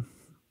horizon.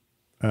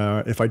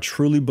 If I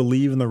truly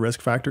believe in the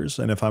risk factors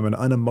and if I'm an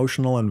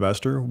unemotional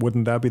investor,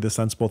 wouldn't that be the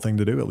sensible thing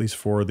to do, at least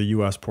for the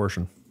US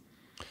portion?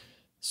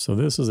 So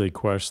this is a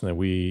question that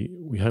we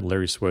had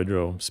Larry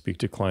Swedroe speak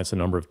to clients a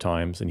number of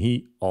times, and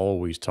he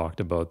always talked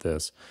about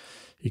this.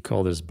 He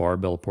called his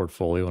barbell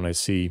portfolio, and I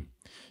see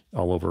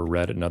all over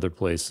Reddit and other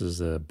places,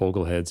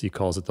 Bogleheads, he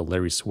calls it the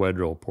Larry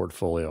Swedroe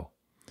portfolio.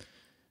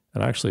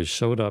 And actually it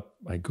showed up,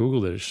 I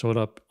Googled it showed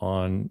up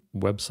on a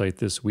website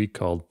this week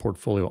called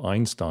Portfolio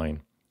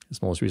Einstein,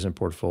 his most recent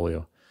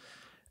portfolio.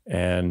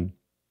 And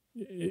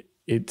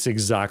it's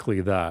exactly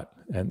that.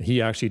 And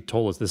he actually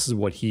told us this is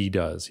what he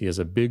does. He has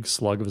a big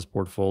slug of his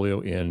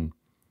portfolio in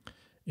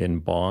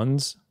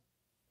bonds,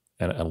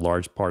 and a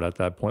large part at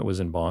that point was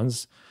in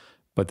bonds.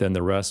 But then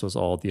the rest was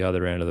all at the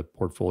other end of the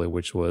portfolio,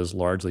 which was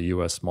largely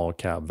US small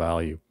cap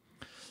value.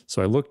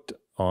 So I looked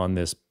on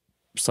this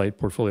site,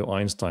 Portfolio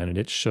Einstein, and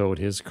it showed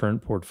his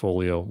current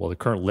portfolio, well, the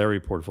current Larry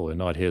portfolio,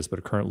 not his, but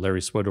a current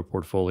Larry Swedroe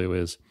portfolio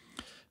is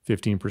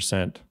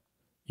 15%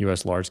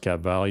 US large cap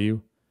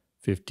value,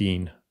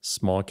 15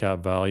 small cap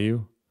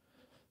value,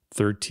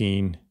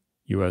 13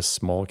 US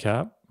small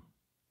cap,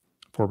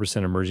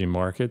 4% emerging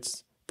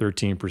markets,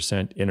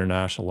 13%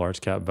 international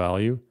large cap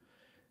value,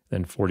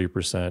 then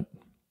 40%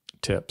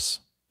 tips.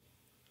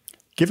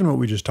 Given what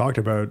we just talked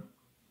about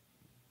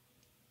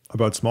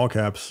small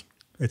caps,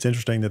 it's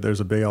interesting that there's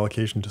a big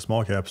allocation to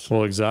small caps.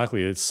 Well,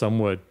 exactly. It's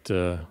somewhat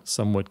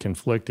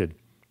conflicted,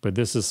 but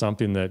this is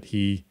something that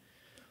he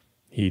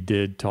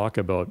did talk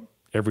about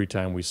every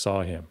time we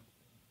saw him.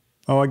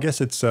 Oh, I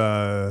guess it's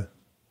as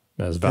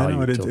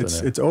value.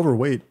 It's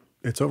overweight.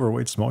 It's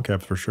overweight small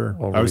caps for sure.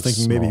 Overweight I was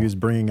thinking maybe small. he was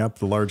bringing up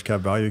the large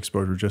cap value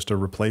exposure just to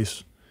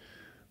replace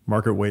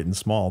market weight and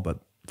small, but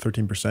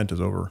 13%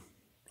 is over.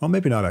 Well,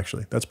 maybe not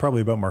actually. That's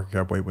probably about market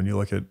cap weight when you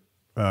look at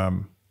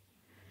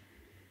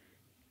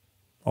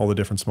all the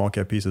different small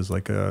cap pieces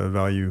like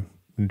value,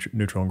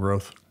 neutral, and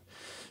growth.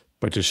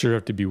 But you sure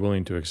have to be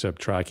willing to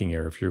accept tracking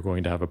error if you're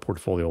going to have a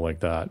portfolio like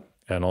that,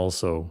 and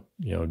also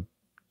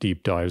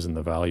deep dives in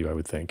the value. I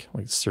would think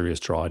like serious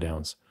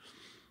drawdowns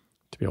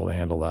to be able to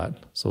handle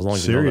that. So as long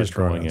as you know that's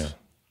going in,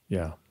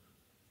 yeah,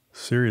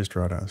 serious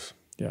drawdowns.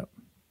 Yeah.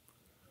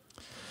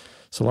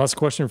 So last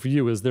question for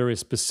you. Is there a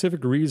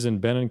specific reason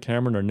Ben and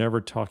Cameron are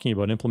never talking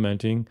about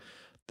implementing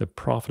the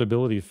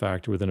profitability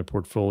factor within a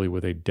portfolio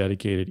with a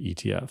dedicated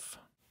ETF?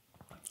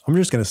 I'm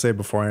just going to say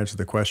before I answer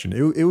the question,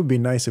 it would be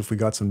nice if we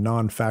got some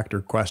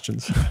non-factor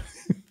questions.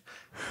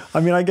 I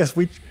mean, I guess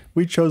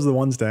we chose the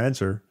ones to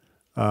answer.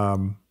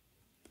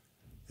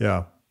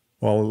 Yeah.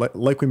 Well,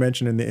 like we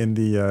mentioned in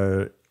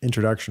the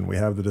introduction, we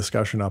have the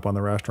discussion up on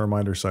the Rational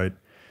Reminder site,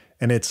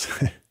 and it's,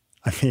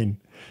 I mean,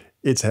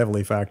 it's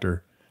heavily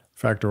factor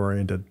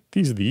oriented.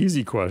 These are the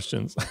easy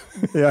questions.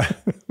 Yeah.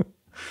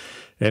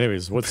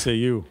 Anyways, what say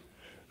you?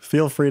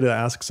 Feel free to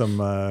ask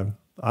some,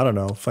 I don't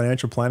know,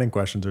 financial planning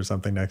questions or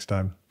something next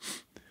time.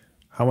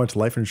 How much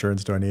life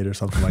insurance do I need or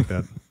something like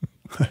that?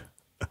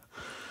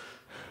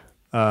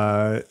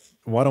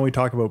 Why don't we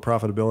talk about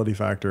profitability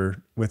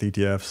factor with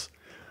ETFs?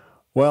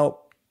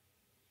 Well,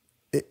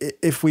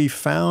 if we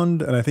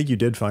found, and I think you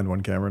did find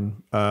one,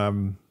 Cameron, I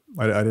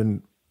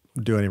didn't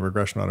do any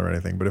regression on it or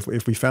anything, but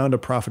if we found a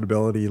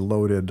profitability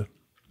loaded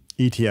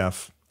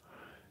ETF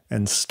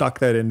and stuck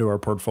that into our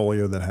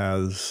portfolio that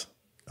has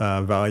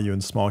value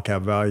and small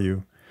cap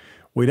value,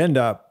 we'd end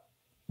up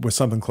with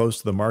something close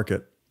to the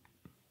market.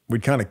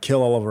 We'd kind of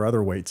kill all of our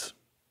other weights.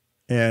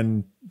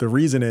 And the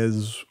reason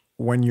is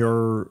when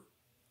you're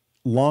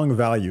long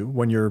value,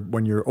 when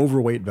you're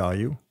overweight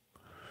value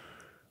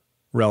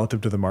relative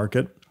to the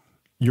market,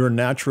 you're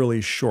naturally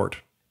short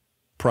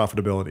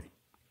profitability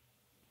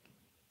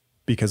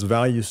because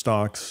value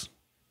stocks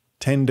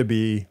tend to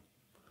be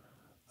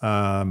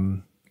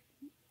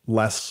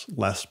less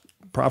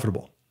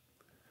profitable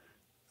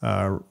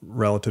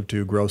relative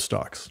to growth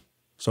stocks.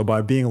 So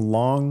by being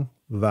long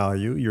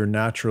value, you're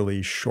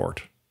naturally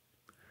short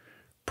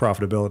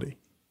profitability.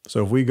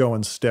 So if we go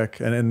and stick,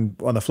 and then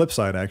on the flip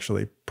side,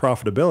 actually,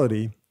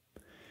 profitability,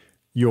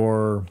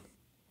 you're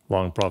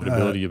long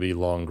profitability, you'll be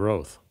long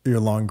growth. You're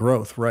long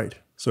growth, right.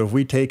 So if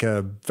we take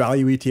a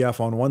value ETF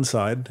on one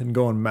side and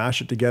go and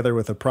mash it together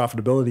with a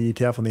profitability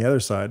ETF on the other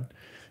side,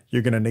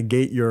 you're going to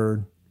negate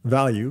your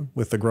value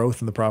with the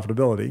growth and the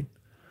profitability.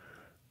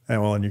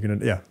 And well, and you're going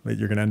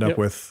to end up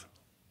with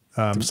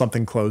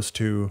something close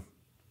to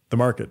the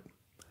market.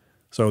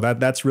 So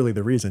that's really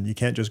the reason. You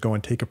can't just go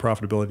and take a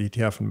profitability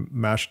ETF and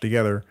mash it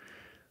together.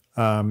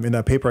 In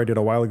that paper I did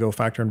a while ago,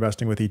 Factor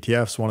Investing with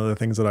ETFs, one of the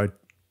things that I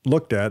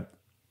looked at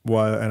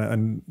was,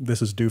 and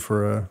this is due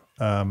for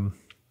a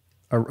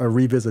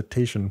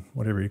revisitation,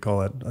 whatever you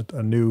call it,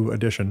 a new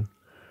edition,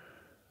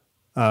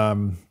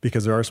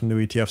 because there are some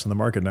new ETFs in the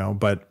market now.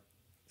 But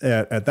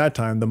at that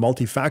time, the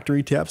multi-factor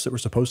ETFs that were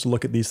supposed to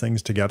look at these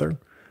things together,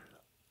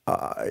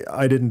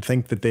 I didn't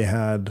think that they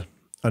had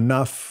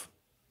enough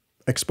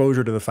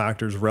exposure to the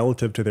factors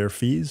relative to their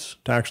fees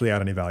to actually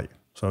add any value.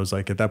 So I was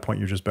like, at that point,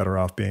 you're just better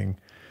off being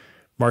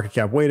market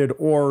cap weighted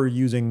or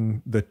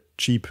using the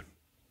cheap,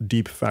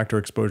 deep factor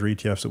exposure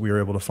ETFs that we were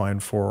able to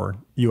find for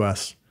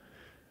US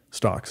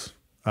stocks.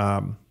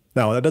 Now,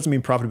 that doesn't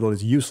mean profitability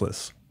is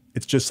useless.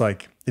 It's just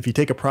like if you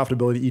take a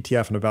profitability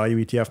ETF and a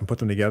value ETF and put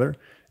them together,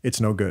 it's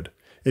no good.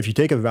 If you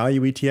take a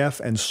value ETF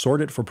and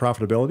sort it for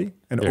profitability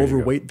and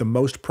overweight the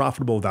most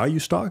profitable value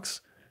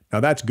stocks,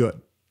 now that's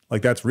good.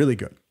 Like that's really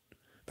good.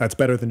 That's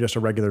better than just a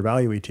regular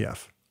value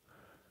ETF.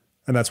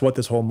 And that's what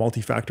this whole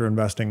multi-factor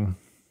investing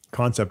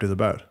concept is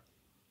about.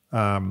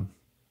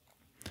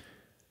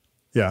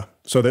 Yeah.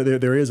 So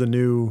there is a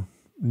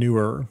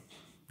newer,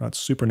 not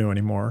super new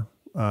anymore,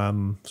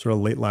 sort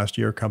of late last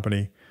year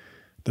company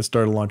that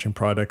started launching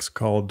products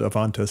called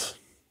Avantis.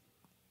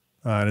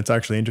 And it's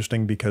actually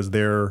interesting because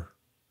their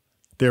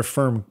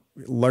firm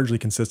largely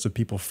consists of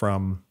people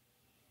from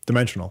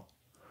Dimensional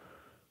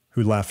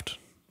who left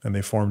and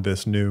they formed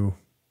this new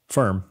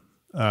firm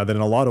that in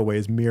a lot of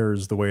ways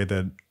mirrors the way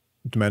that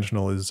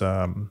Dimensional is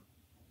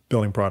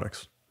building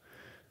products.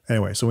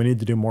 Anyway, so we need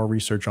to do more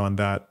research on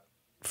that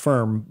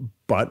firm.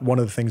 But one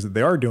of the things that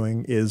they are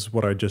doing is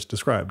what I just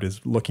described,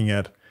 is looking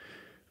at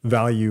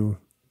value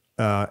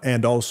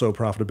and also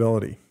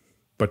profitability,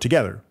 but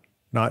together,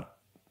 not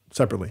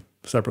separately.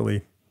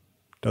 Separately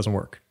doesn't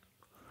work.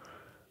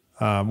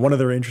 One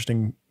other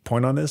interesting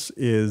point on this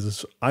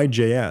is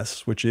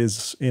IJS, which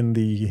is in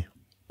the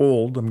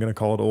old, I'm going to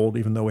call it old,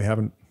 even though we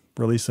haven't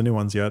released the new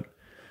ones yet,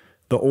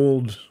 the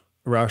old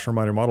rational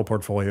reminder model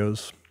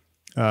portfolios.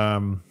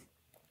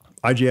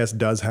 IJS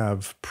does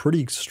have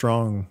pretty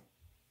strong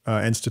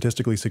and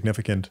statistically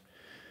significant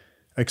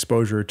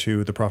exposure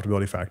to the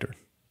profitability factor.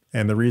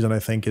 And the reason I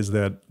think is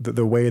that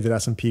the way that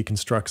S&P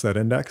constructs that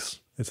index,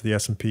 it's the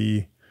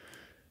S&P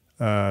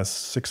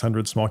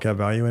 600 small cap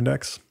value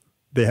index.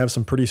 They have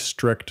some pretty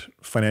strict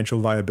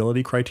financial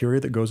viability criteria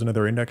that goes into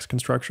their index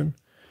construction.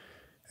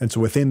 And so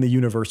within the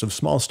universe of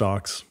small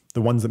stocks,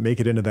 the ones that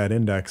make it into that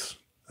index,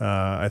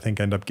 I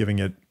think end up giving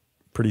it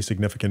pretty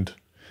significant,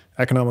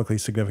 economically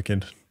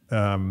significant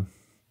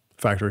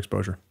factor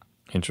exposure.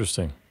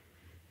 Interesting.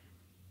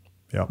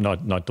 Yeah.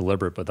 Not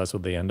deliberate, but that's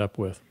what they end up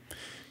with.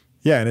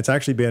 Yeah, and it's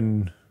actually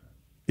been,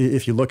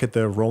 if you look at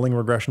the rolling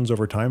regressions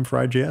over time for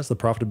IJS, the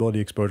profitability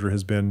exposure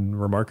has been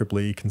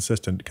remarkably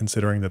consistent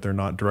considering that they're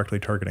not directly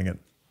targeting it.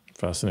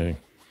 Fascinating.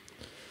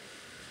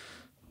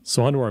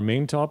 So on to our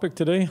main topic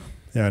today.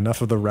 Yeah,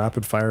 enough of the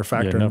rapid fire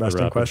factor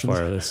investing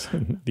questions.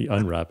 The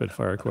unrapid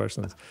fire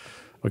questions.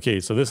 Okay,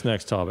 so this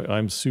next topic,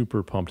 I'm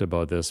super pumped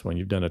about this one.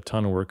 You've done a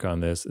ton of work on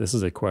this. This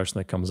is a question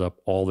that comes up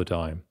all the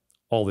time.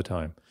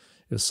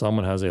 If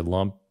someone has a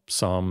lump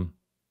sum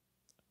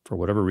for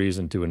whatever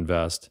reason to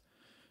invest,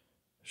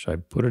 should I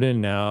put it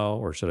in now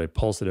or should I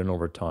pulse it in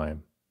over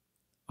time?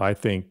 I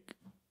think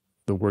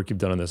the work you've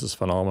done on this is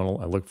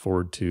phenomenal. I look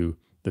forward to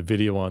the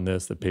video on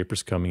this. The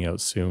paper's coming out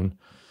soon,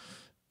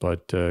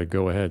 but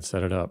go ahead,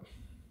 set it up.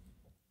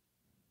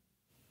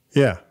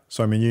 Yeah.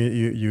 So, I mean,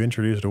 you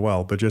introduced it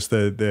well, but just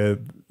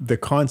the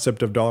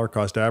concept of dollar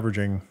cost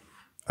averaging,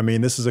 I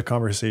mean, this is a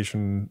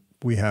conversation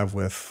we have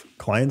with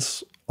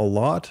clients a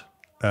lot,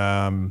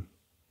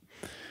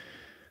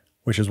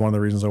 which is one of the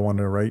reasons I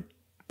wanted to write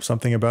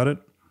something about it.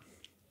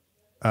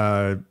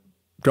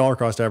 Dollar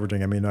cost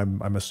averaging, I mean,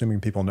 I'm assuming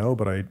people know,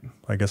 but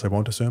I guess I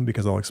won't assume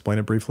because I'll explain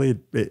it briefly.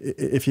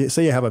 If you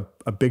say you have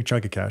a big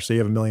chunk of cash, say you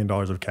have $1 million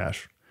of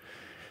cash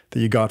that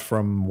you got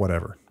from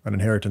whatever, an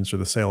inheritance or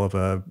the sale of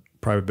a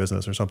private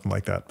business or something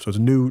like that. So it's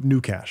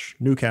new cash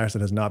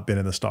that has not been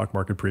in the stock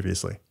market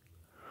previously.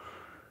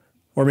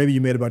 Or maybe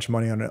you made a bunch of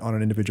money on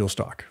an individual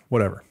stock,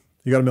 whatever.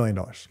 You got $1 million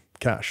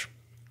cash.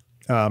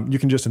 You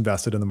can just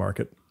invest it in the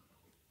market.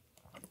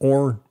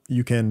 Or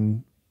you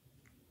can,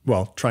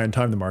 well, try and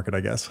time the market, I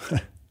guess.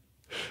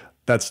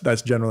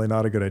 That's generally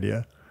not a good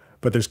idea.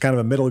 But there's kind of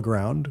a middle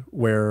ground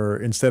where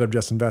instead of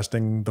just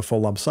investing the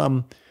full lump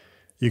sum,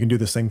 you can do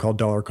this thing called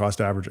dollar cost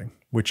averaging,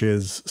 which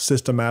is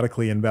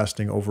systematically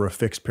investing over a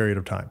fixed period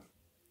of time.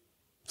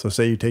 So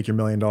say you take your $1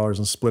 million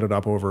and split it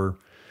up over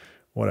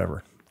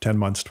whatever, 10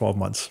 months, 12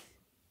 months,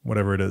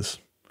 whatever it is.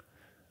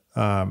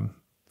 And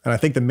I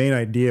think the main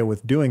idea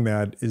with doing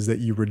that is that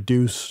you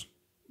reduce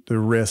the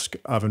risk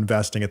of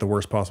investing at the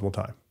worst possible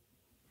time.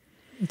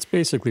 It's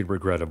basically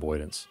regret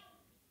avoidance.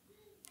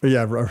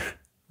 Yeah,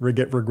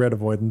 regret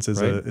avoidance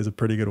is right? is a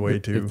pretty good way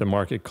to. If the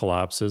market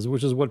collapses,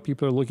 which is what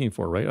people are looking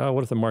for, right? Oh,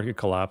 what if the market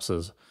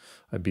collapses?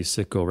 I'd be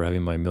sick over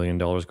having my $1 million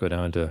go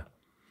down to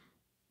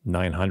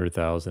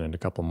 900,000 in a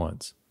couple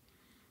months,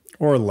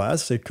 or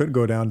less. It could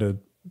go down to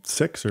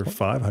 600 or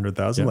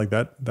 500,000. Yeah. Like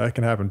that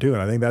can happen too.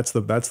 And I think that's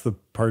the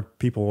part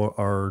people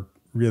are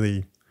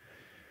really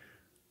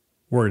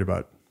worried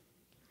about.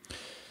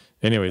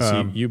 Anyway,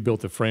 so you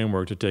built the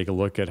framework to take a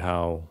look at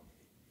how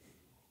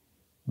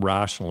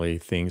rationally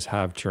things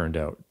have turned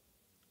out.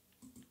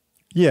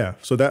 Yeah.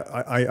 So that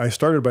I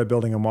started by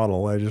building a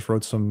model. I just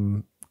wrote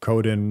some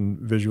code in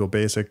Visual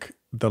Basic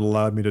that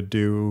allowed me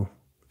to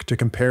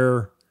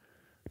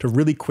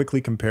really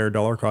quickly compare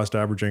dollar cost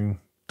averaging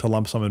to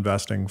lump sum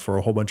investing for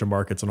a whole bunch of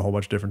markets and a whole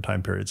bunch of different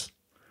time periods.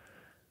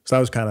 So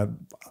that was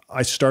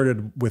I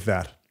started with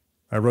that.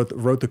 I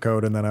wrote the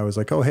code and then I was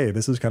like, oh, hey,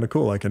 this is kind of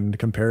cool. I can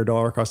compare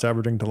dollar cost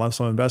averaging to lump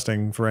sum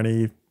investing for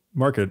any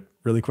market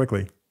really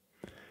quickly.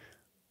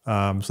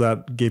 So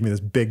that gave me this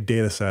big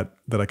data set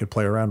that I could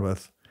play around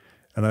with.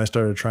 And then I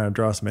started trying to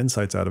draw some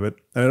insights out of it.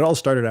 And it all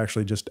started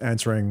actually just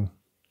answering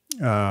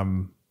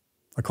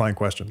a client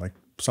question, like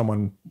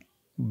someone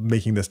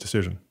making this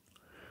decision.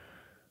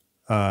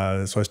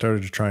 So I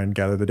started to try and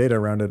gather the data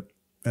around it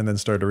and then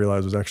started to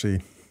realize it was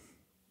actually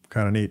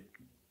kind of neat.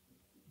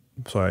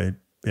 So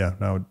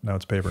now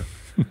it's paper.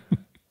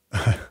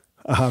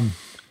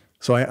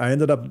 So I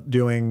ended up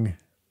doing,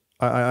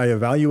 I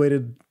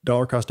evaluated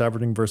dollar cost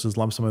averaging versus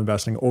lump sum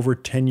investing over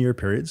 10-year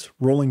periods,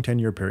 rolling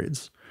 10-year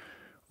periods.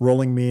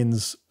 Rolling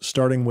means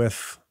starting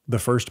with the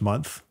first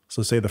month.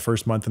 So say the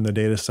first month in the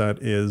data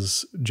set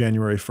is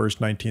January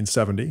 1st,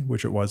 1970,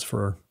 which it was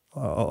for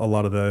a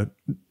lot of the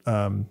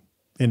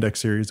index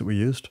series that we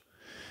used.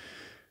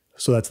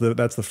 So that's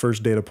the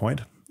first data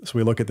point. So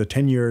we look at the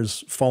 10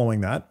 years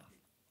following that.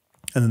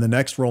 And then the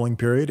next rolling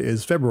period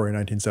is February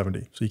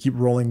 1970. So you keep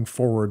rolling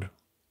forward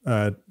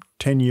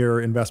 10-year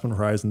investment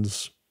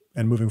horizons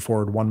and moving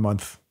forward 1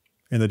 month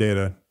in the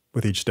data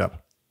with each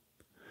step.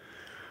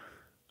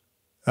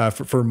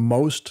 For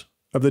most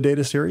of the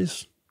data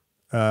series,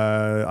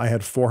 I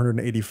had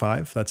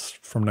 485. That's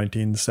from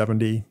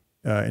 1970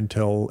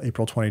 until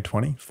April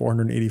 2020,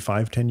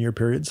 485 10-year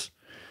periods.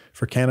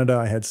 For Canada,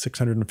 I had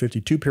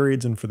 652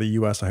 periods, and for the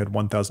US, I had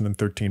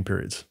 1,013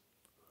 periods.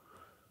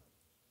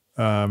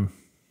 And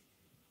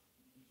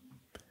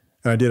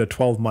I did a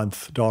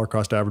 12-month dollar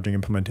cost averaging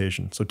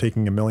implementation. So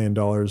taking $1 million,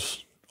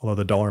 although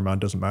the dollar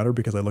amount doesn't matter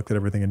because I looked at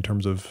everything in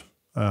terms of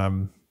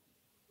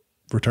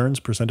returns,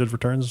 percentage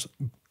returns,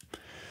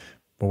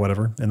 but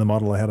whatever. In the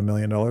model, I had $1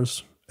 million,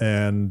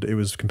 and it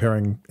was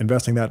comparing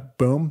investing that,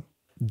 boom,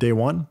 day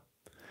one,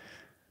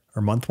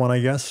 or month one, I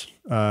guess,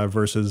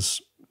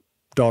 versus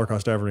dollar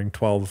cost averaging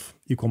 12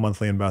 equal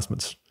monthly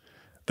investments.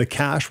 The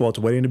cash, while it's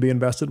waiting to be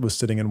invested, was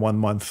sitting in 1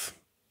 month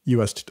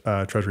US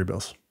Treasury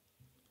bills.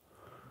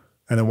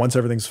 And then once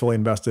everything's fully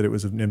invested, it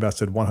was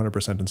invested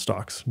 100% in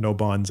stocks, no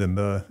bonds in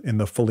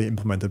the fully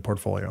implemented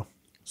portfolio.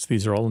 So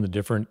these are all in the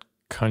different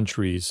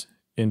countries'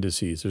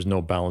 indices. There's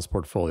no balanced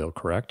portfolio,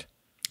 correct?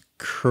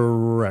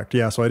 Correct.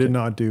 Yeah. So I did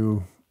not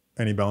do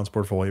any balanced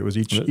portfolio. It was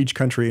each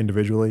country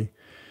individually.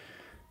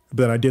 But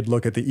then I did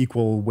look at the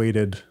equal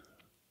weighted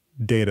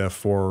data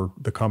for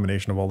the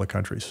combination of all the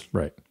countries.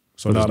 Right.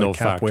 So there's not no a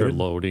cap factor weighted.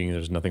 loading.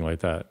 There's nothing like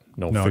that.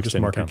 No fixed just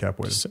income. market cap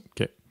weighted.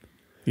 Okay.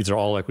 These are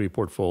all equity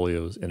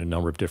portfolios in a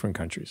number of different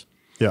countries.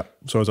 Yeah.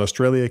 So it was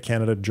Australia,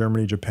 Canada,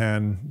 Germany,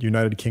 Japan,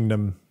 United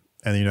Kingdom,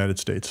 and the United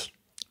States.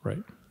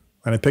 Right.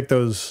 And I picked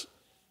those,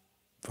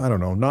 I don't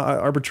know, not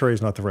arbitrary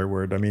is not the right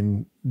word. I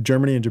mean,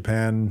 Germany and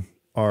Japan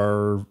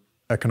are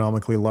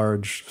economically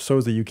large. So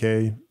is the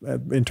UK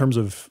in terms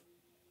of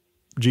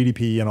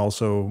GDP and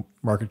also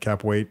market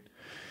cap weight.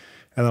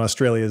 And then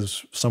Australia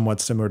is somewhat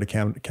similar to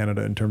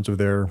Canada in terms of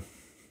their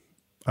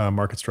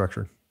market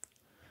structure.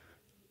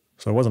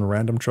 So it wasn't a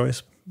random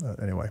choice.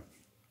 Anyway,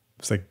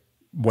 it's like,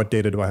 what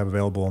data do I have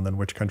available? And then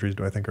which countries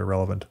do I think are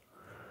relevant?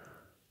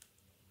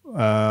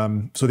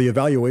 So the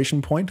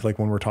evaluation point, like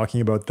when we're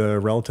talking about the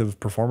relative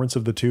performance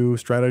of the two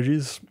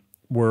strategies,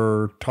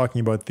 we're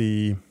talking about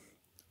the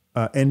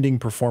ending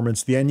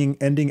performance, the ending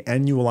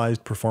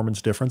annualized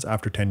performance difference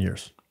after 10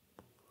 years.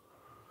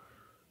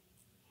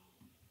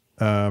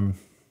 Yeah.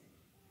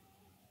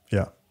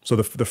 So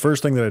the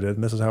first thing that I did,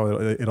 and this is how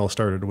it all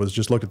started, was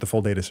just looked at the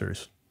full data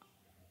series.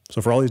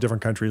 So for all these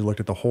different countries,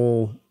 looked at the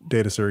whole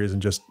data series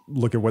and just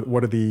look at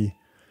what are the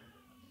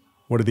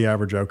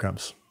average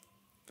outcomes.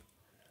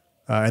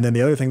 And then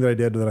the other thing that I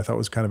did that I thought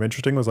was kind of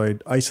interesting was I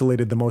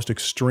isolated the most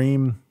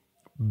extreme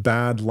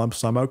bad lump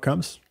sum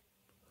outcomes.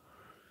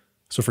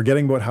 So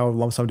forgetting about how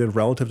lump sum did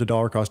relative to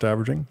dollar cost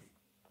averaging,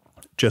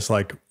 just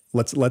like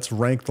let's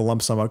rank the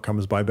lump sum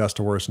outcomes by best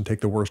to worst and take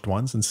the worst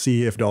ones and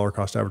see if dollar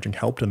cost averaging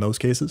helped in those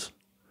cases.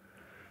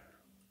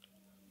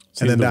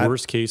 So and then the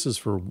worst cases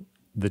for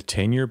the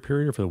 10-year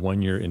period or for the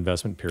 1-year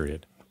investment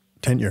period?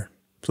 10-year.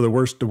 So the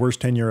worst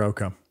 10-year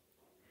outcome.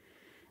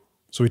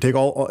 So we take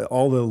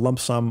all the lump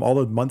sum, all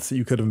the months that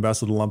you could have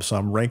invested in lump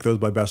sum, rank those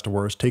by best to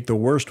worst, take the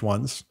worst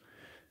ones,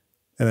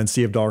 and then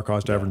see if dollar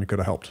cost averaging could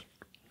have helped.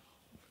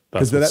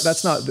 Because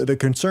that's not, the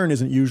concern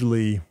isn't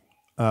usually,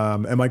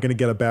 am I going to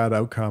get a bad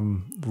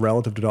outcome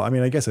relative to dollar? I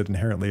mean, I guess it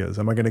inherently is.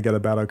 Am I going to get a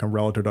bad outcome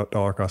relative to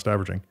dollar cost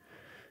averaging?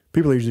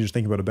 People are usually just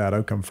thinking about a bad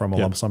outcome from a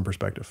lump sum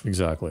perspective.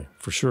 Exactly,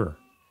 for sure.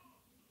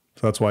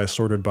 So that's why I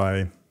sorted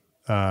by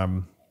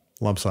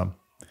lump sum.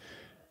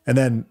 And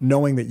then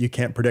knowing that you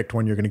can't predict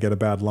when you're going to get a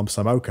bad lump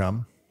sum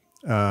outcome,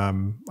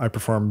 I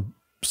performed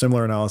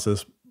similar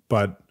analysis,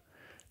 but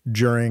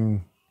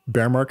during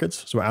bear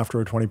markets, so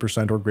after a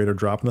 20% or greater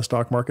drop in the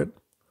stock market.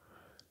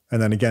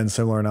 And then again,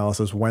 similar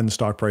analysis when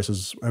stock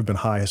prices have been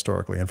high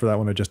historically. And for that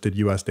one, I just did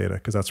US data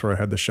because that's where I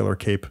had the Shiller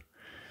Cape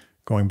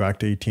going back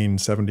to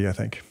 1870, I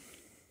think.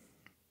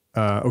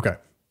 Okay,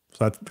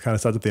 so that kind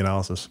of sets up the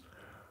analysis.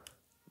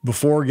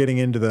 Before getting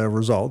into the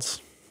results,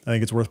 I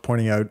think it's worth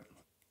pointing out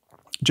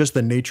just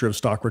the nature of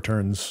stock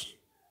returns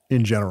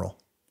in general.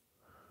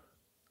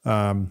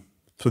 So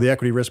the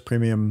equity risk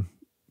premium,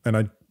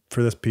 and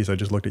for this piece, I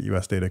just looked at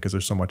US data because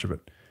there's so much of it.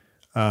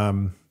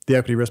 The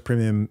equity risk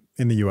premium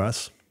in the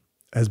US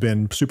has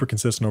been super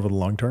consistent over the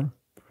long term.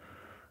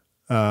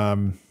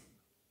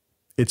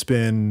 It's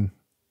been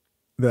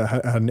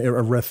an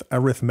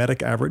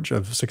arithmetic average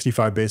of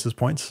 65 basis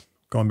points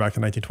going back to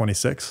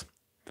 1926.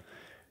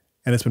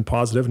 And it's been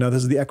positive. Now,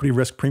 this is the equity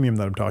risk premium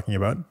that I'm talking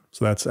about.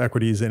 So that's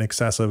equities in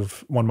excess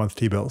of 1 month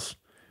T-bills.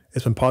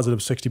 It's been positive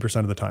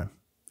 60% of the time.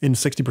 In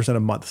 60%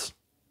 of months,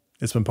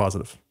 it's been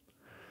positive.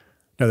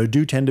 Now, there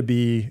do tend to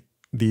be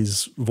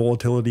these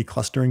volatility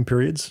clustering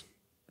periods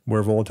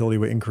where volatility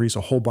will increase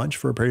a whole bunch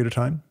for a period of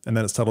time, and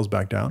then it settles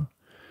back down.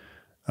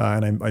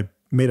 And I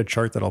made a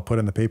chart that I'll put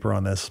in the paper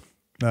on this.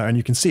 And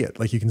you can see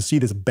it. Like you can see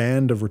this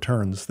band of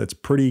returns that's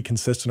pretty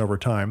consistent over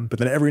time. But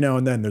then every now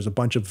and then there's a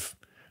bunch of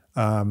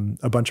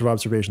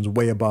observations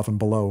way above and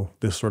below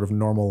this sort of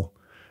normal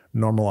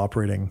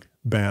operating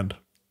band.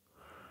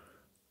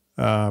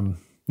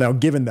 Now,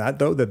 given that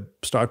though, that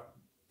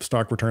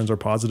stock returns are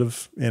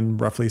positive in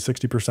roughly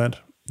 60%,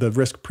 the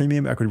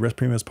equity risk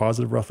premium is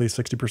positive roughly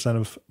 60%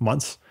 of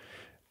months.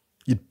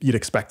 You'd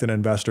expect an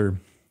investor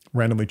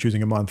randomly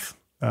choosing a month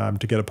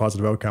to get a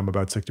positive outcome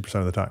about 60%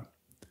 of the time.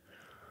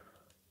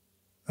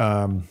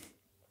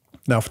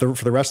 Now,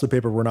 for the rest of the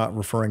paper, we're not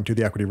referring to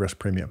the equity risk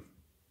premium.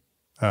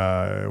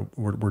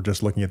 We're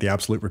just looking at the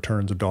absolute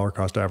returns of dollar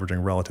cost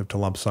averaging relative to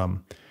lump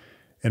sum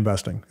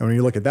investing. And when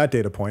you look at that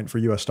data point for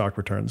U.S. stock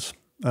returns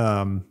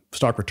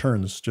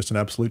just in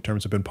absolute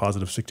terms have been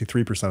positive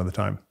 63% of the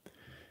time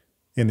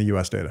in the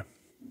U.S. data.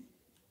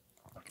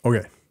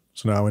 Okay,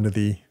 so now into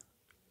the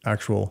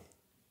actual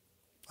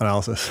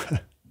analysis.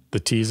 The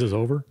tease is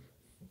over?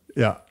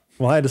 Yeah.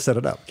 Well, I had to set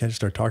it up. Can't just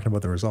start talking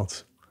about the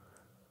results.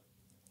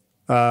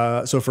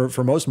 So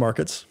for most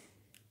markets,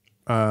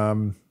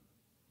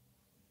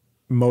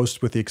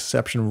 most with the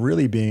exception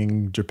really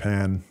being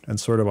Japan and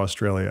sort of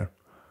Australia,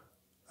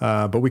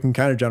 but we can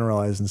kind of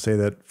generalize and say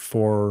that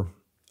for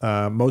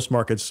most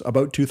markets,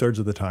 about 2/3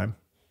 of the time,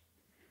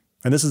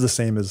 and this is the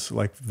same as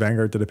like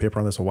Vanguard did a paper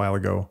on this a while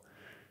ago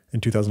in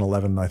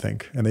 2011, I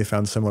think, and they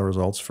found similar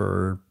results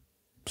for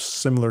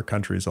similar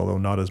countries, although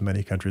not as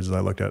many countries as I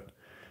looked at.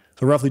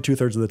 So roughly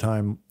 2/3 of the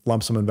time,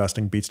 lump sum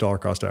investing beats dollar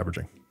cost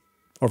averaging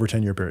over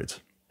 10-year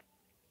periods.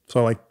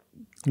 So like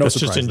no That's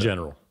surprise just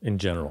there. in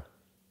general.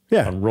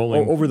 Yeah, On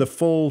rolling. over the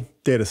full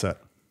data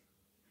set.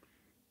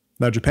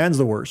 Now, Japan's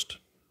the worst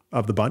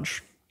of the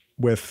bunch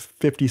with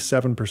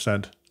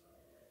 57%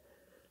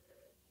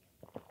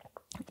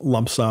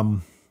 lump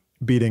sum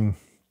beating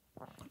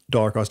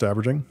dollar cost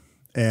averaging.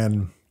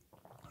 And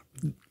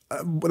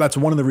that's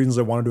one of the reasons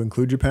I wanted to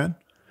include Japan,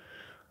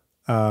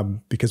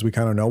 because we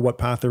kind of know what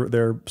path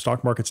their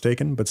stock market's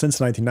taken. But since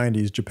the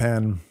 1990s,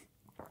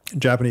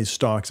 Japanese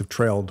stocks have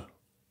trailed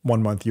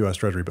 1-month U.S.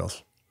 Treasury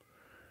bills.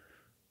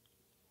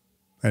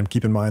 And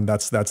keep in mind,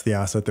 that's the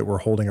asset that we're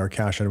holding our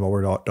cash in while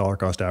we're dollar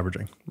cost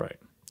averaging. Right.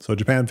 So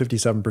Japan,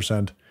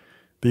 57%.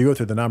 But you go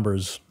through the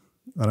numbers,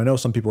 and I know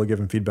some people are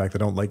giving feedback that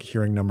don't like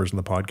hearing numbers in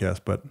the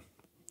podcast, but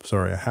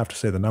sorry, I have to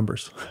say the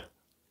numbers.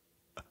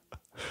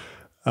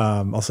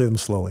 I'll say them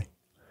slowly.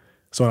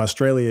 So in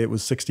Australia, it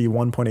was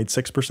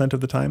 61.86% of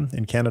the time.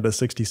 In Canada,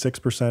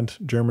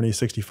 66%. Germany,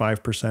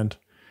 65%.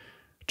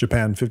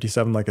 Japan,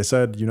 57%, like I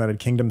said. United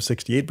Kingdom,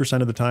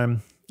 68% of the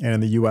time. And in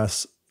the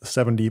U.S.,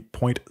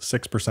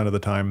 70.6% of the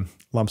time,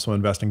 lump sum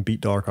investing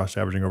beat dollar cost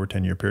averaging over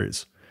 10-year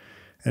periods.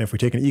 And if we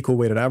take an equal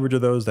weighted average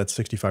of those, that's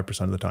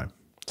 65% of the time.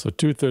 So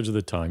 2/3 of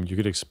the time, you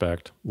could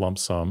expect lump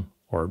sum,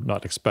 or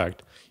not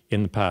expect,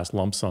 in the past,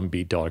 lump sum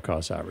beat dollar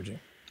cost averaging.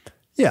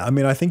 Yeah, I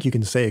mean, I think you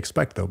can say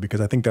expect, though,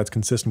 because I think that's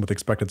consistent with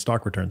expected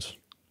stock returns.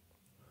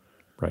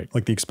 Right.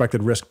 Like the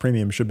expected risk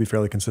premium should be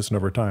fairly consistent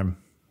over time,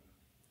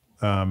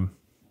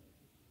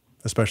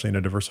 especially in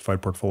a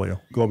diversified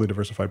portfolio, globally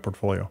diversified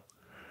portfolio.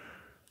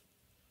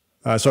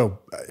 So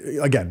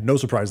again, no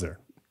surprise there.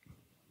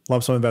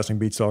 Lump sum investing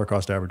beats dollar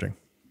cost averaging.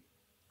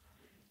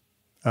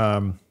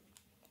 But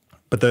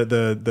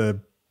the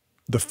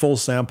full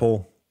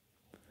sample,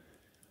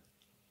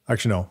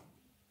 actually no,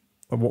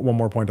 one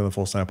more point on the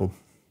full sample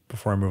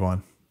before I move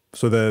on.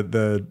 So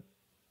to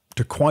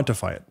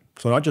quantify it,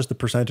 so not just the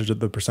percent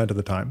of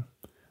the time,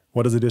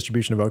 what does the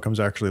distribution of outcomes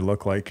actually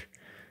look like?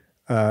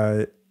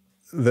 The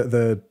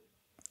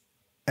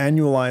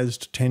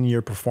annualized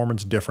 10-year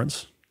performance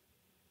difference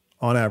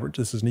on average,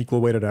 this is an equal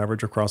weighted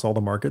average across all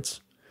the markets,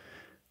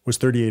 was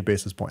 38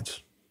 basis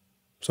points.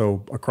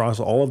 So across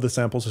all of the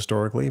samples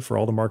historically, for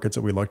all the markets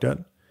that we looked at,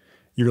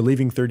 you're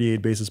leaving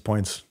 38 basis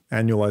points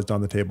annualized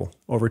on the table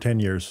over 10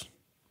 years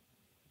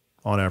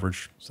on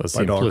average. So that's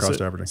by dollar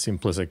cost averaging. The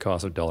implicit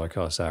cost of dollar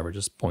cost average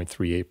is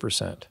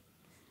 0.38%.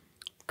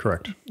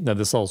 Correct. Now,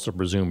 this also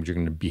presumes you're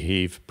going to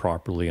behave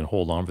properly and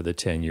hold on for the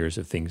 10 years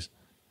if things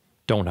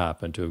don't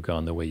happen to have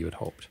gone the way you had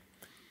hoped.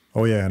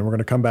 Oh yeah, and we're going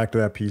to come back to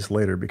that piece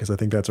later because I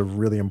think that's a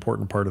really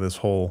important part of this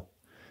whole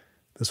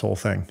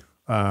thing.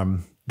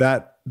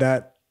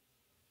 That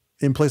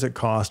implicit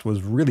cost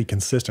was really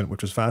consistent,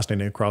 which was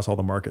fascinating across all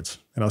the markets.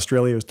 In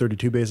Australia, it was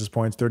 32 basis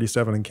points,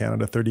 37 in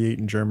Canada, 38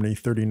 in Germany,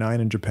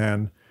 39 in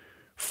Japan,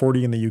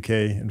 40 in the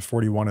UK, and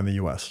 41 in the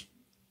US.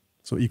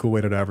 So equal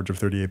weighted average of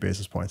 38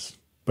 basis points.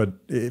 But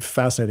it's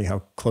fascinating how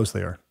close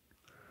they are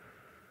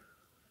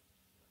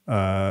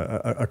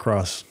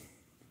across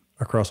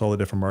all the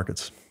different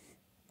markets.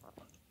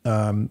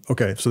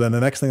 Okay, so then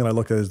the next thing that I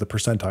looked at is the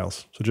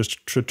percentiles. So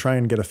just to try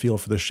and get a feel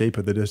for the shape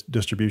of the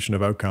distribution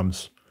of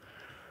outcomes.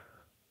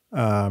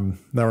 Now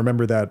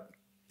remember that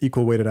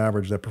equal weighted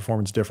average, that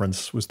performance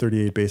difference was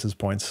 38 basis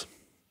points.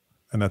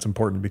 And that's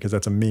important because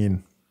that's a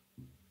mean.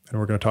 And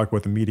we're going to talk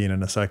about the median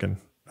in a second,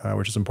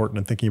 which is important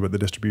in thinking about the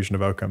distribution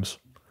of outcomes.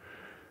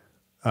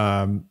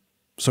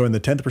 So in the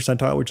 10th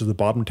percentile, which is the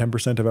bottom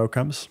 10% of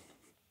outcomes,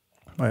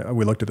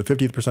 we looked at the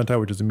 50th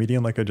percentile, which is the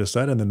median, like I just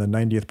said, and then the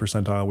 90th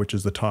percentile, which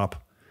is the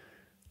top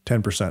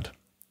 10%.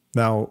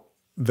 Now,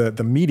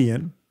 the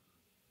median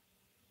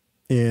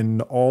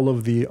in all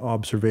of the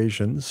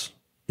observations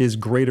is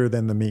greater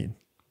than the mean,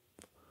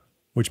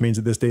 which means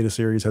that this data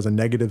series has a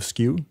negative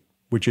skew,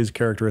 which is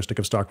characteristic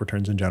of stock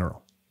returns in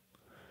general.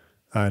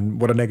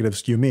 And what a negative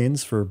skew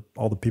means for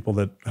all the people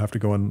that have to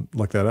go and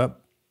look that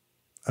up,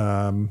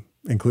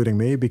 including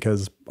me,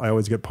 because I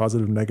always get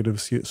positive and negative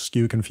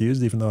skew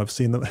confused, even though I've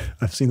seen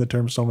the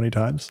term so many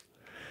times.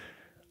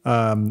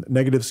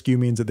 Negative skew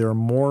means that there are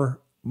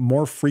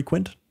more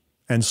frequent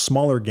and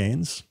smaller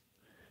gains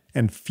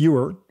and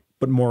fewer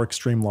but more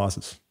extreme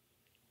losses.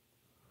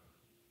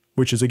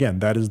 Which is, again,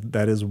 that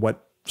is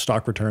what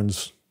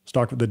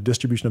the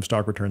distribution of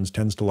stock returns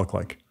tends to look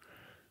like.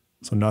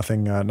 So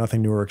nothing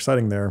new or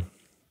exciting there.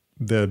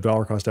 The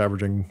dollar cost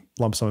averaging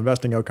lump sum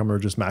investing outcome are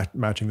just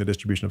matching the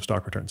distribution of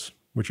stock returns,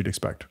 which you'd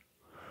expect.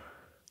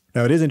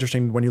 Now, it is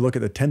interesting when you look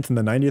at the 10th and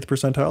the 90th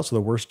percentile, so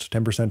the worst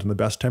 10% and the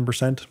best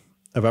 10%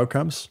 of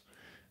outcomes,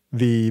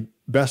 the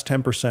best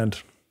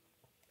 10%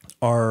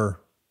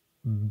 are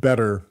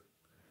better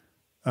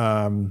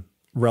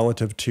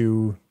relative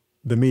to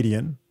the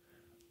median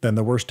than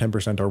the worst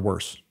 10% are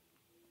worse.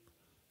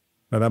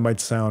 Now, that might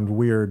sound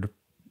weird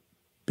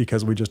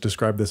because we just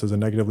described this as a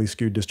negatively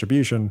skewed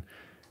distribution.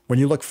 When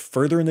you look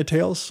further in the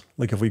tails,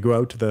 like if we go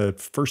out to the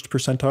first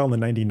percentile and the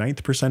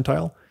 99th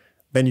percentile,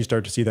 then you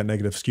start to see that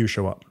negative skew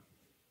show up.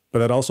 But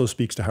that also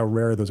speaks to how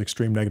rare those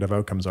extreme negative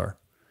outcomes are.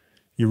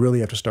 You really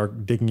have to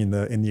start digging in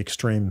the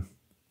extreme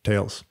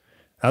tails.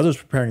 As I was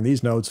preparing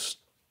these notes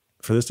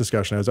for this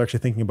discussion, I was actually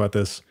thinking about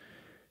this.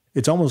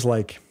 It's almost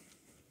like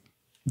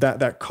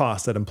that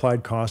cost, that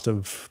implied cost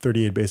of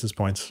 38 basis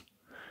points.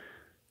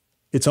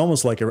 It's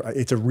almost like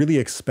it's a really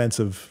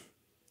expensive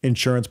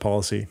insurance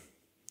policy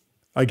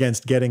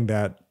against getting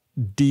that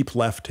deep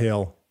left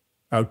tail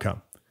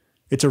outcome.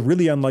 It's a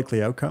really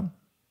unlikely outcome,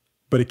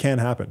 but it can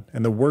happen.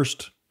 And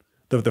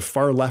the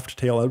far left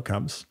tail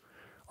outcomes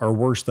are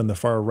worse than the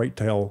far right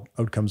tail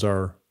outcomes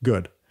are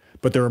good.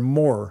 But there are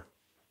more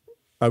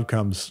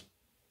outcomes,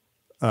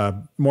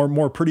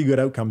 more pretty good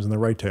outcomes in the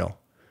right tail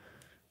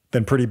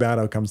than pretty bad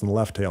outcomes in the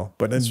left tail.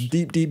 But in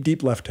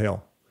deep left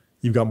tail,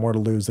 you've got more to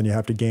lose than you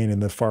have to gain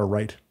in the far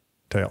right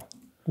tail.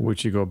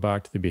 Which you go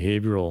back to the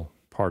behavioral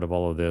part of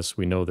all of this.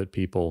 We know that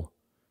people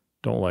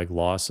don't like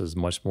losses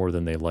much more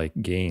than they like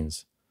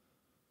gains.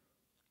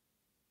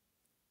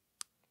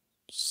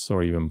 So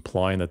are you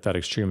implying that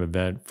extreme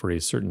event for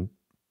a certain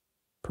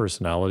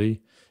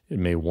personality, it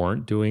may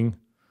warrant doing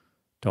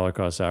dollar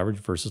cost average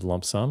versus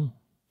lump sum?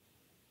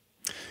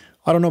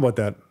 I don't know about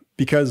that,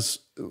 because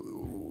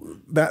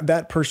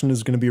that person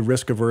is going to be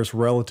risk averse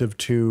relative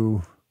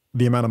to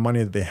the amount of money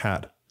that they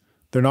had.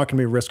 They're not going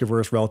to be risk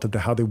averse relative to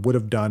how they would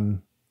have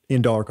done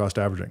in dollar cost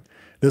averaging.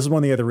 This is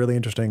one of the other really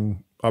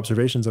interesting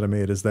observations that I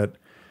made, is that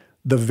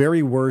the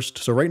very worst,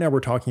 so right now we're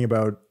talking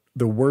about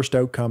the worst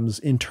outcomes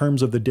in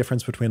terms of the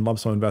difference between lump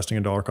sum investing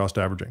and dollar cost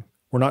averaging.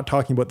 We're not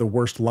talking about the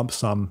worst lump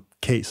sum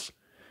case.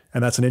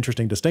 And that's an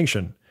interesting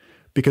distinction,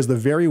 because the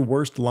very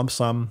worst lump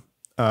sum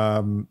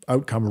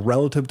outcome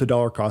relative to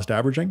dollar cost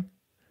averaging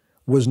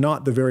was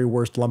not the very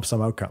worst lump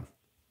sum outcome.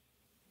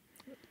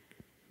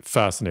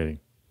 Fascinating.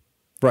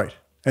 Right.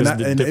 And this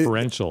is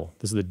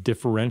the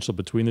differential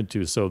between the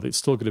two. So it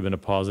still could have been a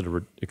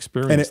positive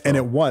experience. And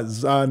it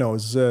was. No,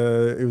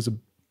 it was in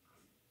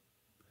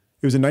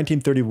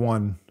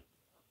 1931.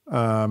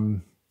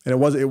 And it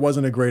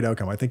wasn't a great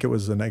outcome. I think it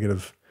was a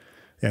negative.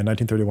 Yeah,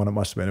 1931 it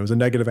must have been. It was a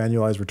negative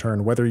annualized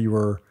return, whether you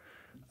were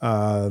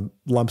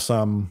lump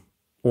sum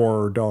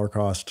or dollar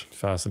cost.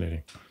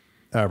 Fascinating.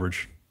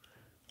 Average.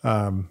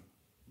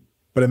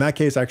 But in that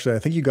case, actually, I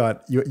think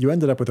you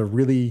ended up with a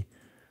really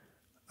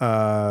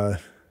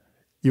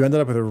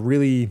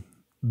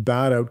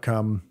bad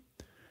outcome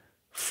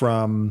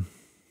from.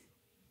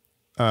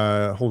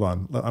 Hold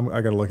on,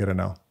 I got to look at it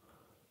now.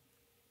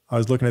 I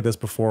was looking at this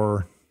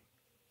before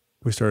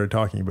we started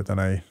talking, but then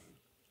I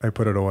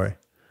put it away.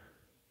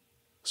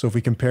 So if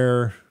we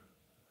compare,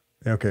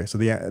 okay, so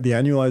the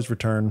annualized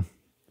return,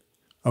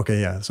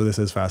 okay, yeah, so this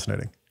is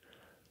fascinating.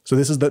 So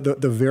this is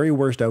the very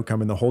worst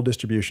outcome in the whole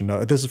distribution.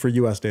 Now, this is for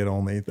US data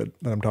only that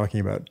I'm talking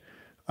about.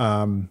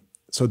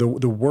 So the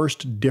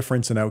worst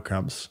difference in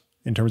outcomes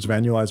in terms of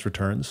annualized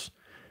returns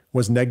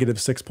was negative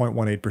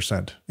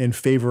 6.18% in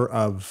favor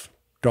of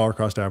dollar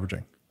cost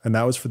averaging. And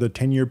that was for the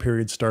 10-year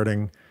period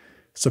starting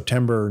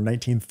September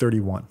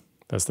 1931.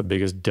 That's the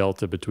biggest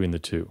delta between the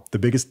two. The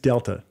biggest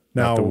delta.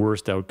 Now, not the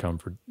worst outcome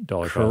for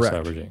dollar cost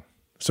averaging.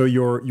 So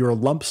your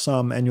lump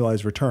sum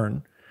annualized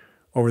return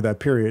over that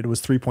period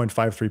was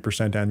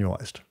 3.53%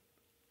 annualized.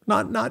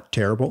 Not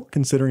terrible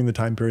considering the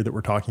time period that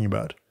we're talking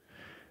about.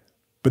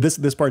 But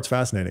this part's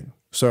fascinating.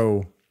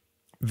 So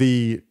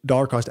the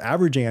dollar cost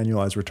averaging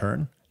annualized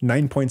return,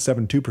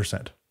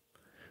 9.72%.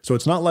 So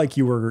it's not like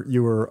you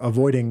were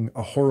avoiding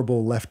a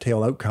horrible left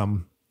tail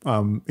outcome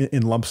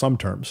in lump sum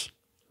terms.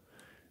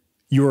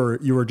 You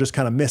were just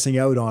kind of missing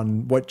out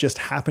on what just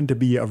happened to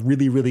be a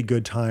really, really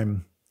good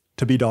time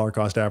to be dollar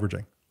cost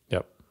averaging.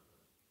 Yep.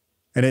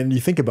 And then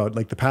you think about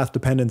like the path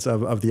dependence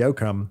of the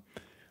outcome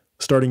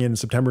starting in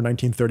September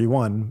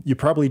 1931, you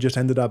probably just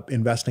ended up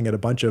investing at a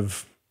bunch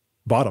of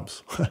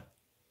bottoms,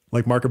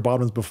 like market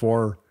bottoms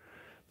before,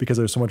 because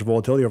there's so much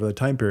volatility over the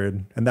time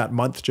period. And that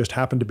month just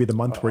happened to be the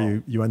month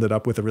where you ended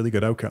up with a really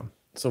good outcome.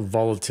 So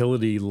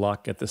volatility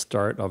luck at the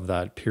start of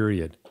that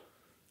period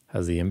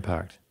has the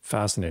impact.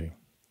 Fascinating.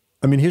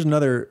 I mean, here's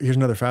another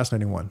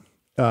fascinating one.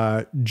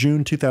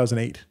 June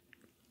 2008.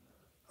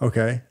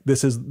 Okay.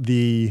 This is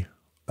the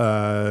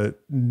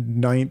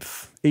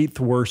eighth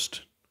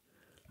worst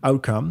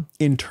outcome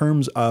in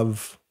terms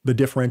of the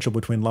differential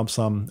between lump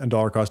sum and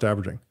dollar cost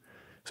averaging.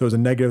 So it was a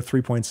negative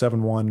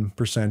 3.71%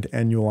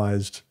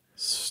 annualized.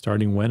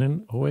 Starting when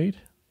in 08?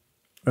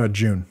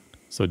 June.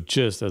 So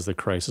just as the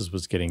crisis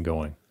was getting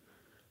going.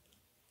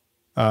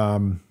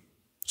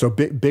 So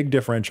big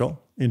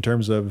differential in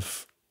terms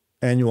of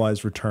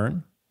annualized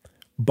return.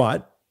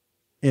 But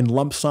in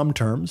lump sum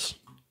terms,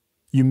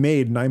 you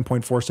made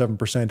 9.47%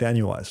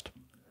 annualized.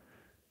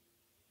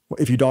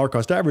 If you dollar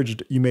cost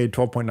averaged, you made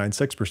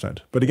 12.96%.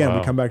 But again,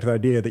 we come back to the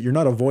idea that you're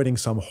not avoiding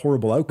some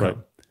horrible outcome. Right.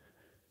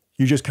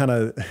 You just kind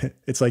of,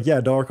 it's like,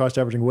 yeah, dollar cost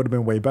averaging would have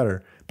been way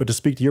better. But to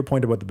speak to your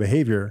point about the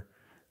behavior,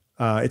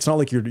 it's not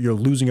like you're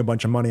losing a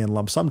bunch of money in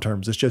lump sum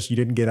terms. It's just you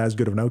didn't get as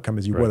good of an outcome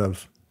as you would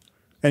have.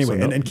 Anyway,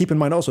 So and keep in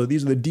mind also,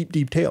 these are the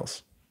deep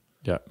tails.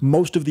 Yeah.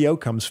 Most of the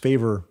outcomes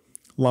favor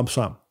lump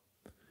sum.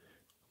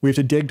 We have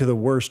to dig to the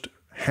worst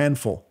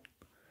handful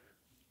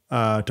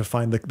to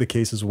find the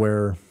cases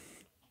where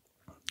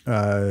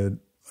dollar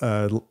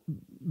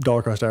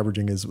cost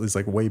averaging is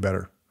like way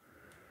better.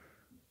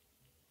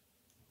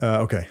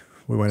 Okay,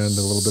 we went into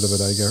a little bit of a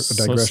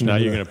digression. So now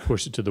you're going to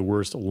push it to the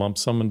worst lump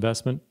sum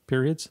investment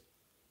periods?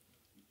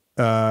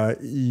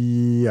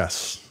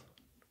 Yes.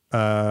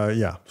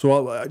 Yeah.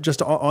 So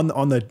just on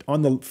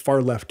the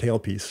far left tail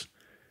piece,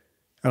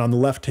 and on the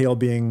left tail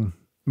being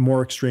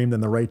more extreme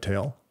than the right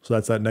tail. So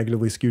that's that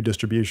negatively skewed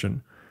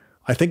distribution.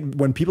 I think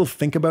when people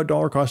think about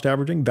dollar cost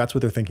averaging, that's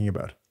what they're thinking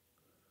about.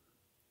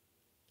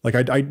 Like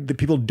the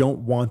people don't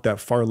want that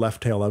far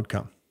left tail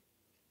outcome.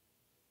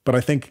 But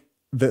I think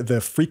the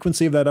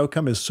frequency of that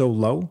outcome is so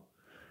low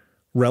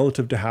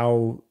relative to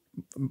how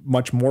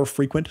much more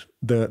frequent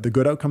the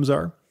good outcomes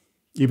are,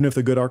 even if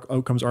the good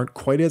outcomes aren't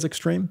quite as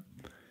extreme.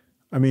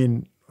 I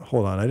mean,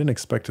 hold on. I didn't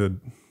expect to,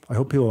 I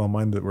hope people don't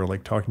mind that we're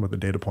like talking about the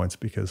data points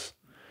because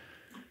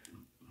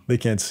they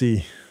can't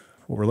see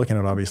what we're looking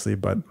at, obviously.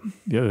 But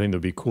the other thing that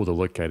would be cool to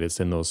look at is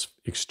in those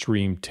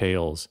extreme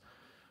tails,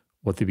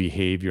 what the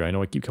behavior, I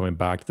know I keep coming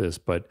back to this,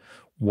 but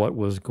what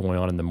was going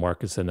on in the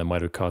markets then that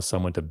might have caused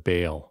someone to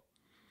bail?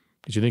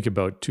 Did you think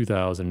about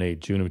 2008,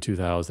 June of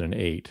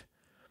 2008?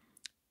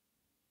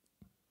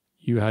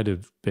 You had to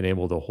have been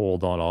able to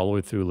hold on all the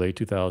way through late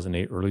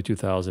 2008, early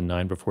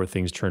 2009 before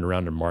things turned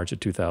around in March of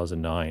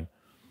 2009.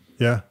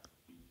 Yeah.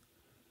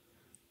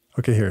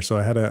 Okay, here. So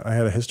I had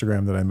a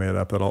histogram that I made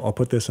up that I'll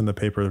put this in the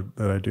paper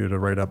that I do to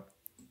write up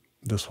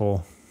this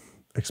whole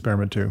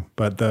experiment too.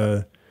 But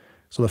the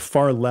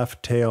far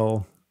left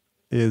tail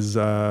is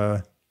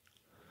a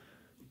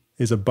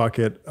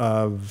bucket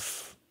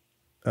of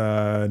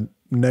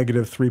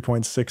negative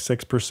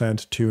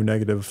 3.66% to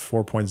negative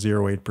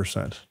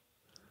 4.08%.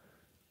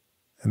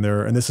 And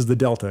this is the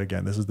delta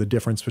again. This is the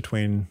difference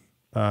between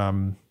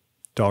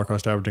dollar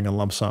cost averaging and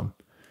lump sum.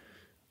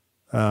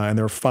 And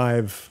there are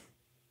five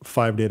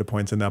data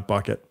points in that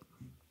bucket.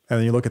 And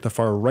then you look at the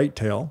far right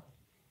tail,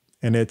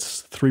 and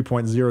it's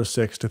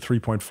 3.06 to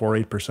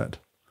 3.48%.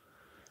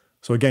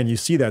 So again, you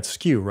see that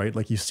skew, right?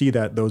 Like you see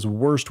that those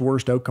worst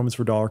outcomes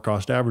for dollar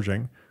cost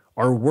averaging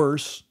are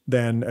worse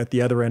than at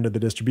the other end of the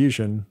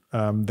distribution,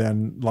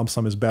 then lump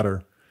sum is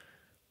better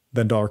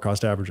than dollar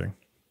cost averaging.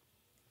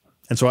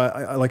 And so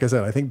I like I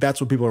said, I think that's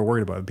what people are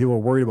worried about. People are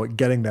worried about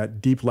getting that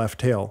deep left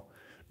tail,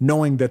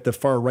 knowing that the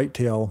far right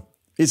tail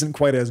isn't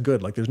quite as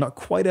good. Like there's not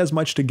quite as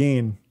much to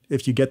gain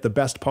if you get the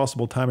best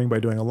possible timing by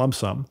doing a lump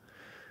sum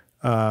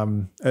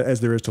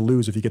as there is to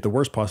lose if you get the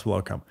worst possible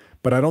outcome.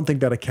 But I don't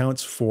think that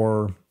accounts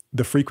for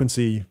the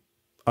frequency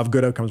of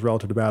good outcomes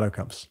relative to bad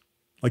outcomes.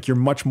 Like you're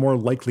much more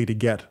likely to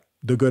get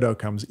the good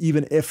outcomes,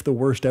 even if the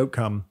worst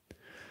outcome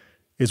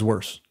is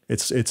worse.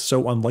 It's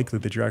so unlikely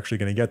that you're actually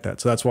going to get that.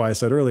 So that's why I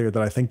said earlier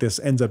that I think this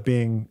ends up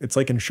being, it's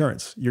like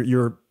insurance.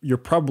 You're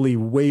probably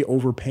way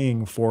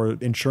overpaying for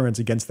insurance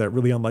against that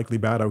really unlikely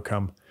bad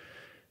outcome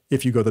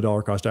if you go the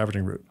dollar cost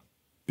averaging route,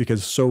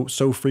 because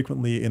so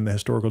frequently in the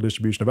historical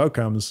distribution of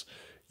outcomes,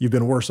 you've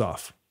been worse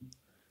off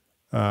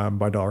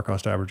by dollar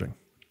cost averaging.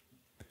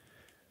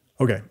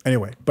 Okay.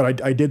 Anyway,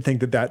 but I did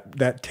think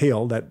that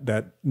tail,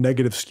 that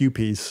negative skew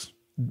piece,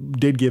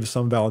 did give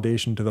some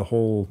validation to the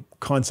whole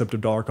concept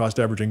of dollar cost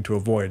averaging to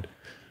avoid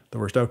the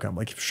worst outcome.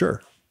 Like,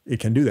 sure,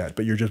 it can do that,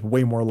 but you're just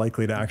way more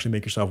likely to actually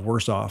make yourself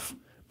worse off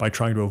by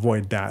trying to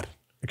avoid that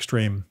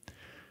extreme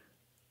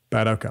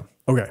bad outcome.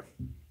 Okay.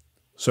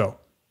 So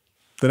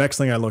the next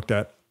thing I looked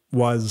at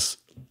was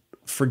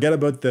forget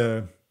about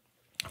the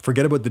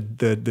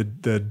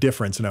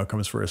difference in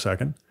outcomes for a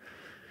second.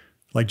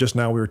 Like just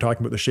now we were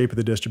talking about the shape of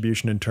the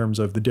distribution in terms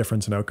of the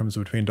difference in outcomes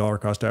between dollar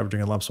cost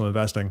averaging and lump sum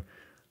investing.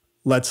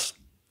 Let's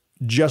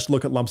just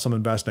look at lump sum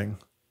investing,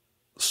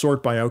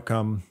 sort by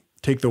outcome,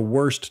 take the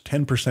worst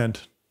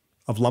 10%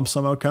 of lump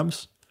sum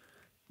outcomes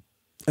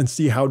and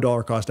see how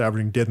dollar cost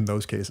averaging did in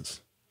those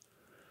cases.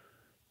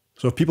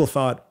 So if people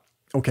thought,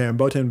 okay, I'm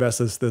about to invest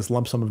this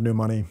lump sum of new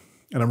money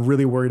and I'm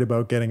really worried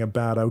about getting a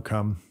bad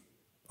outcome,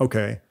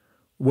 okay,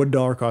 would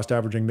dollar cost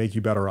averaging make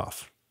you better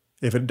off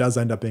if it does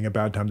end up being a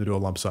bad time to do a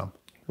lump sum?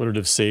 Would it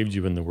have saved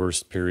you in the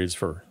worst periods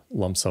for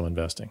lump sum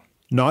investing?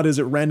 Not is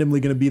it randomly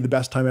going to be the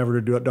best time ever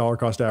to do dollar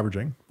cost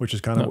averaging, which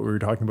is kind of what we were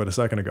talking about a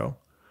second ago.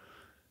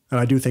 And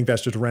I do think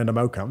that's just random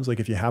outcomes.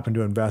 Like if you happen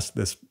to invest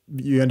this,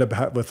 you end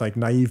up with like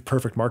naive,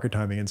 perfect market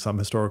timing in some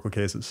historical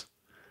cases.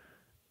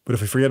 But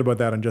if we forget about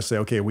that and just say,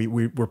 okay,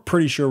 we're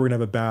pretty sure we're going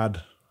to have a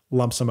bad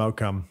lump sum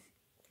outcome,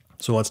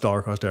 so let's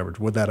dollar cost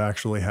average, would that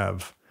actually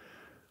have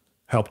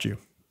helped you?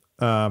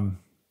 And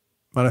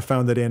I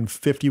found that in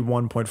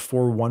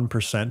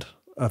 51.41%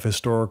 of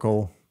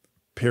historical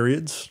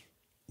periods,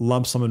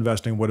 lump sum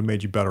investing would have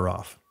made you better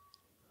off.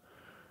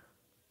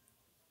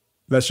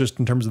 That's just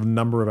in terms of the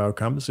number of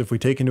outcomes. If we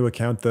take into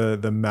account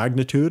the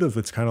magnitude of,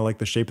 it's kind of like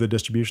the shape of the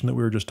distribution that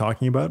we were just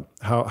talking about,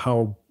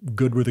 how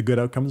good were the good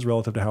outcomes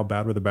relative to how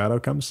bad were the bad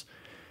outcomes,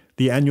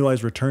 the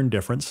annualized return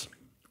difference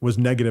was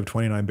negative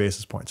 29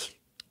 basis points.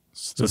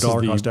 So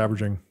dollar cost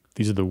averaging.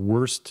 These are the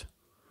worst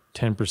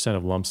 10%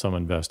 of lump sum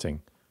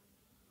investing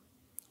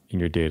in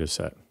your data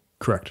set.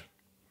 Correct.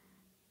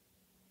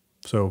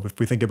 So if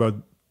we think about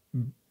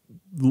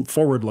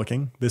forward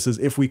looking, this is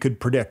if we could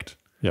predict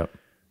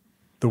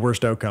the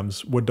worst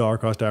outcomes, would dollar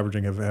cost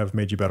averaging have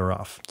made you better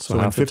off? So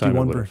in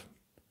 51%.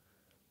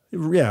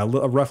 Yeah,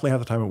 roughly half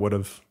the time it would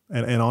have.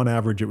 And on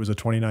average, it was a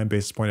 29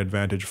 basis point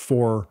advantage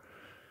for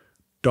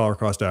dollar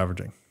cost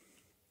averaging.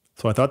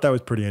 So I thought that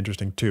was pretty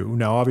interesting too.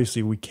 Now,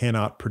 obviously, we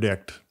cannot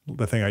predict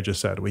the thing I just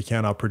said. We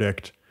cannot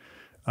predict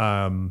what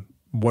are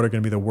going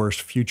to be the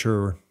worst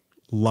future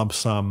lump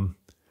sum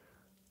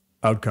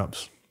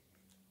outcomes.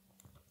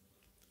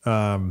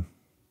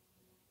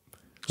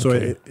 So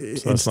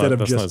instead of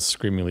that's just not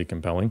screamingly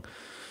compelling.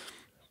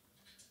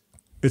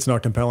 It's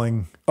not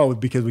compelling. Oh,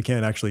 because we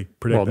can't actually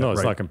predict. Well, no, that, it's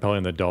right? not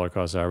compelling that dollar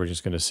cost average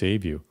is going to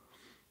save you.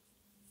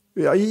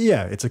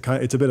 Yeah, it's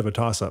a bit of a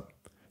toss up.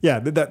 Yeah,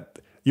 that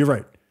you're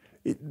right.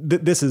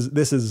 This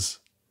is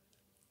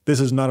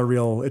not a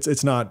real.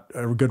 It's not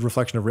a good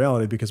reflection of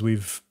reality because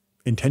we've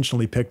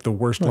intentionally picked the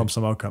worst lump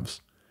sum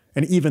outcomes,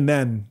 and even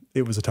then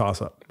it was a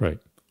toss up, right?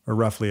 Or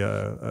roughly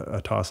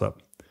a toss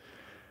up.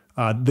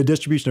 The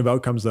distribution of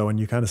outcomes, though, and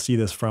you kind of see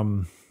this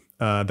from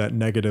that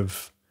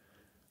negative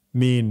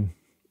mean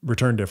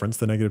return difference,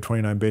 the negative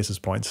 29 basis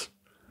points.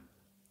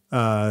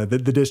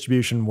 The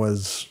distribution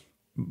was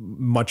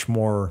much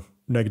more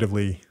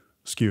negatively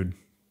skewed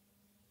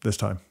this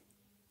time.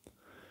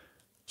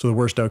 So the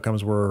worst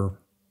outcomes were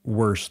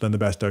worse than the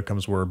best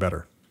outcomes were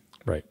better.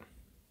 Right.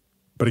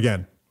 But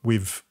again, we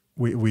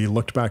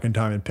looked back in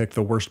time and picked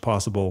the worst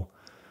possible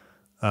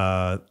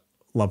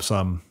lump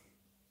sum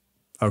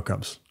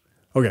outcomes.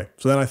 Okay,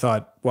 so then I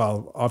thought,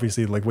 well,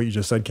 obviously, like what you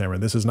just said, Cameron,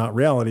 this is not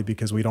reality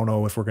because we don't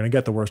know if we're going to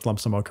get the worst lump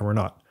sum outcome or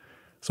not.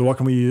 So what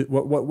can we?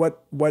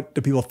 What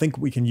do people think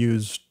we can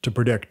use to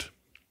predict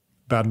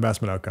bad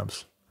investment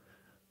outcomes?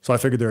 So I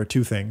figured there are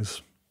two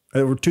things.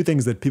 There were two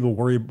things that people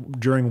worry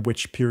during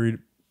which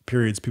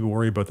periods people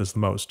worry about this the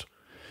most,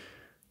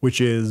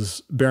 which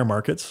is bear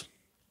markets,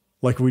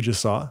 like we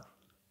just saw,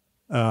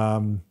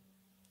 and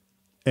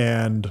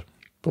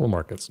bull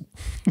markets.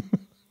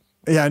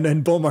 Yeah,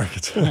 and bull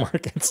markets. Bull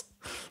markets.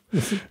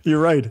 You're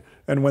right.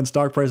 And when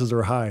stock prices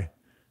are high.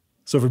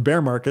 So for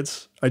bear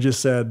markets, I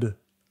just said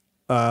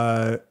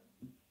we're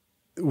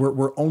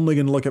only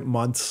going to look at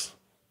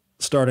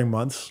starting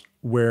months,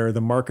 where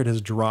the market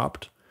has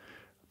dropped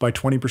by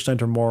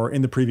 20% or more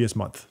in the previous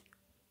month.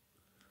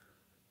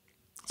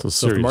 So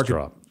serious the market,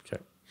 drop.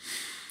 Okay.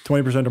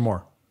 20% or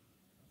more.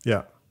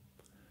 Yeah.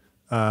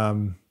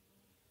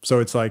 So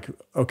it's like,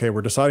 okay,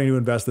 we're deciding to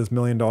invest this $1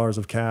 million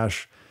of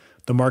cash.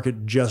 The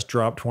market just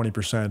dropped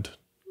 20%.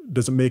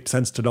 Does it make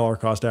sense to dollar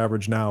cost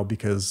average now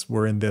because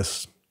we're in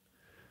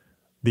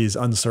these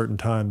uncertain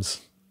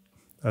times,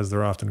 as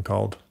they're often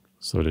called?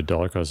 So did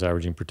dollar cost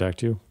averaging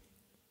protect you?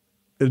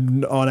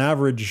 On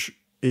average,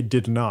 it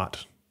did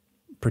not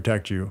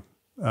protect you,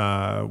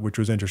 which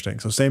was interesting.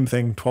 So same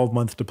thing,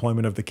 12-month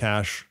deployment of the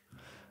cash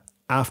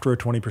after a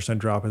 20%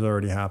 drop has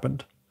already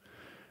happened.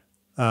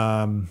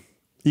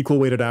 Equal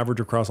weighted average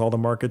across all the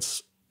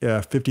markets,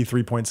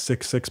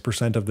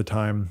 53.66% of the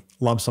time,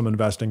 lump sum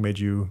investing made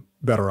you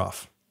better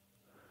off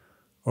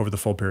over the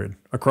full period.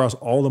 Across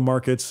all the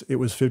markets, it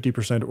was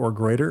 50% or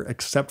greater,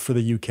 except for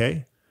the UK.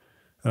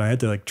 And I had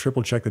to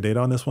triple check the data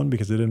on this one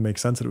because it didn't make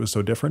sense that it was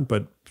so different.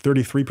 But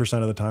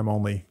 33% of the time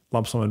only,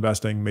 lump sum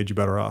investing made you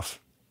better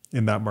off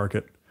in that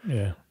market.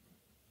 Yeah.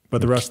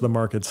 But the rest of the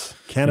markets,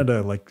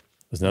 Canada,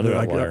 there's another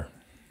outlier.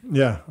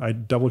 Yeah, I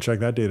double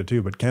checked that data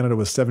too. But Canada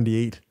was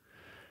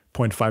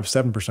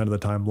 78.57% of the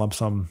time, lump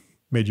sum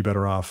made you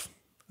better off.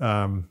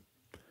 But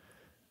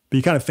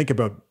you kind of think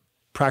about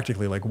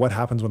practically what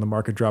happens when the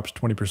market drops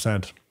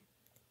 20%.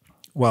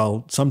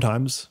 Well,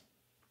 sometimes,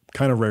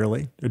 kind of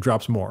rarely, it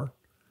drops more.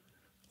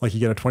 Like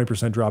you get a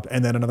 20% drop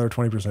and then another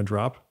 20%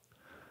 drop.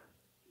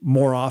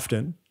 More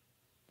often,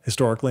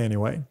 historically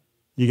anyway,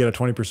 you get a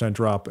 20%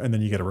 drop and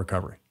then you get a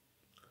recovery.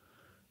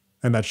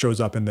 And that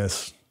shows up in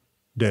this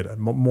data.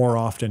 More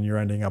often you're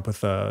ending up with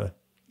the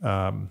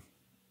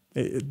negative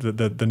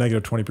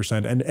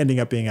 20% and ending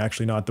up being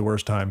actually not the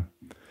worst time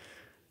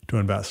to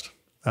invest.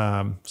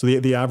 So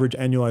the average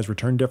annualized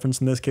return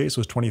difference in this case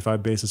was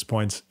 25 basis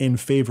points in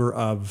favor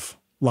of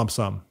lump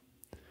sum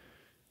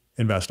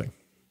investing.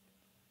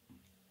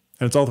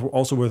 And it's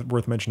also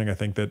worth mentioning, I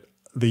think, that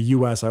the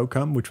US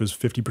outcome, which was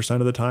 50%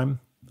 of the time,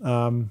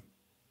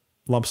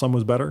 lump sum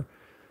was better.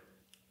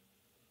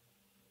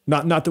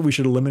 Not that we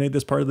should eliminate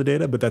this part of the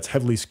data, but that's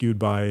heavily skewed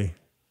by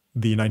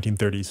the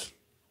 1930s,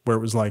 where it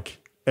was like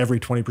every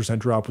 20%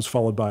 drop was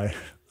followed by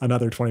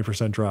another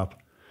 20%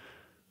 drop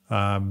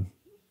for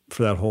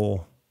that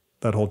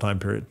whole time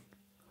period.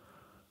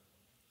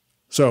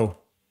 So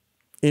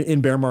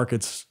in bear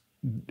markets,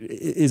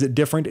 is it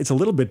different? It's a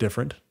little bit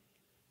different.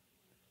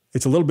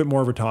 It's a little bit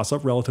more of a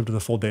toss-up relative to the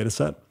full data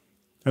set.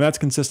 And that's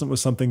consistent with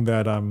something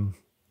that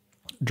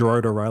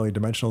Gerard O'Reilly,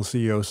 Dimensional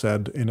CEO,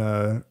 said in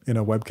a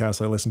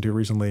webcast I listened to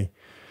recently,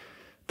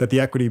 that the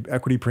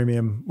equity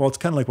premium, well, it's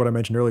kind of like what I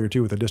mentioned earlier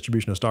too with the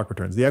distribution of stock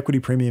returns. The equity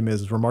premium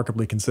is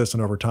remarkably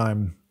consistent over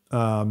time,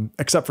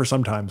 except for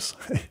sometimes.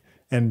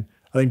 And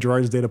I think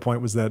Gerard's data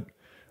point was that,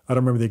 I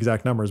don't remember the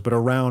exact numbers, but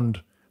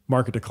around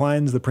market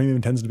declines, the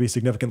premium tends to be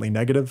significantly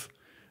negative,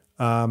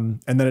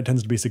 and then it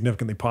tends to be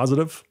significantly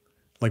positive,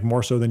 like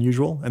more so than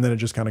usual, and then it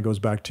just kind of goes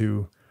back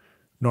to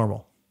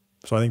normal.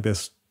 So I think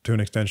this, to an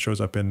extent,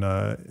 shows up in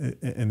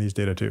these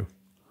data too.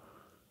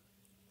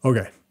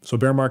 Okay, so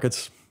bear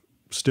markets,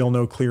 still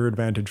no clear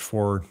advantage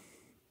for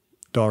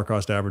dollar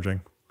cost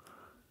averaging.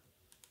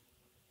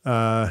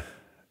 And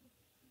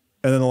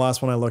then the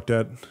last one I looked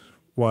at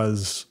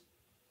was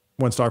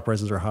when stock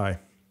prices are high.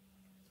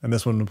 And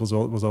this one was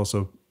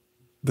also,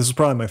 this is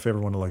probably my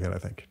favorite one to look at, I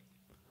think,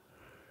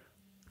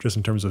 just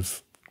in terms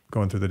of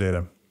going through the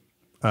data.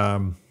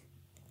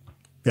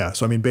 Yeah,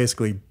 so I mean,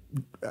 basically,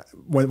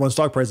 when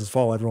stock prices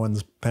fall,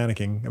 everyone's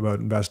panicking about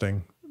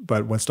investing.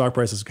 But when stock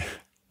prices,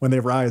 when they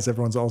rise,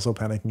 everyone's also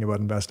panicking about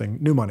investing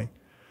new money,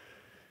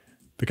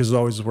 because there's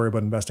always a worry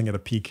about investing at a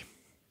peak.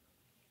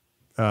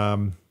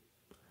 So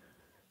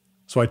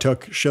I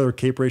took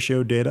Shiller-Cape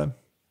ratio data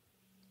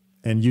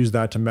and used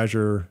that to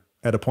measure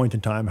at a point in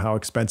time how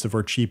expensive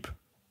or cheap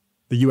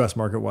the US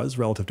market was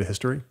relative to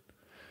history.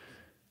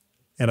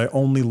 And I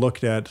only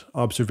looked at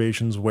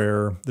observations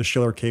where the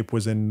Shiller-Cape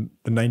was in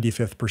the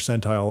 95th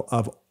percentile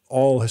of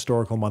all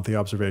historical monthly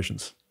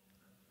observations.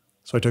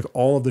 So I took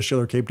all of the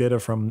Shiller-Cape data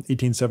from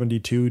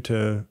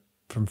February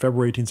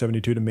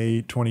 1872 to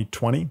May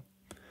 2020.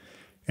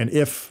 And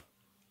if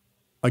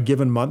a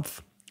given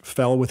month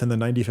fell within the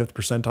 95th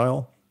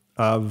percentile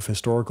of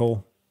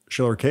historical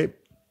Shiller-Cape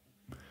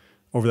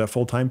over that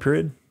full time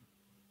period,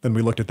 then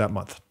we looked at that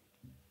month.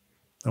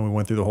 And we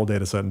went through the whole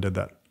data set and did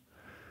that.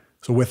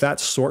 So with that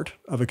sort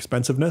of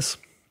expensiveness,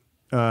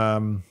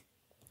 lump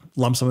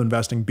sum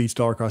investing beats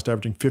dollar cost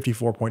averaging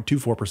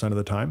 54.24% of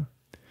the time,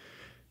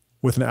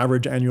 with an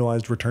average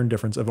annualized return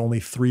difference of only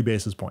 3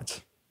 basis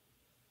points.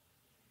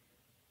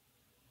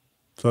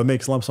 So that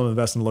makes lump sum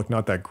investing look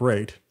not that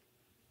great,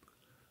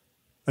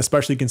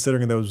 especially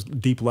considering those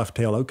deep left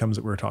tail outcomes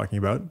that we were talking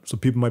about. So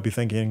people might be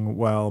thinking,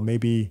 well,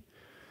 maybe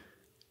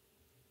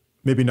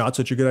not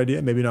such a good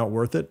idea, maybe not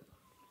worth it.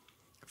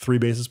 3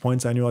 basis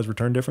points annualized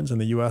return difference in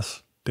the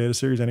US data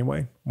series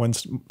anyway, when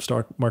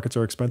stock markets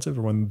are expensive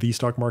or when the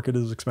stock market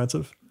is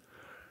expensive.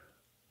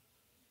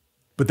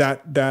 But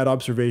that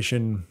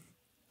observation,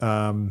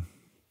 and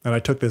I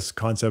took this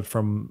concept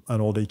from an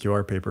old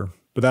AQR paper,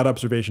 but that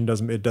observation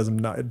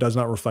does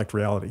not reflect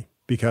reality,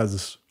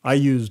 because I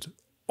used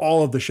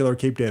all of the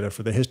Shiller-Cape data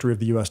for the history of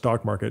the US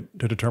stock market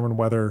to determine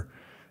whether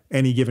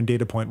any given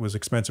data point was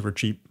expensive or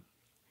cheap.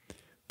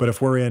 But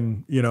if we're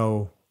in,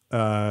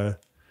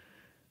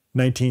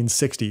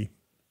 1960,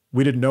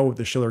 we didn't know what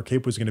the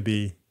Shiller-Cape was going to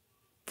be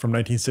from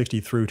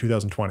 1960 through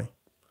 2020.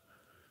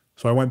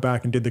 So I went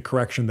back and did the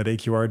correction that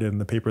AQR did in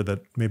the paper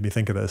that made me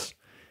think of this,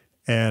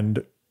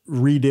 and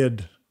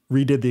redid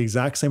the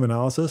exact same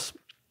analysis,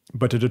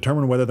 but to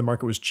determine whether the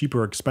market was cheap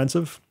or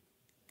expensive,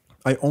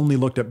 I only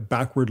looked at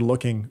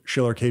backward-looking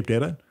Shiller-Cape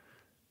data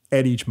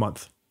at each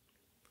month.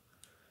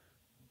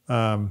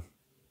 So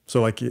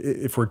like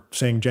if we're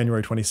saying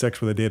January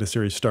 26th, where the data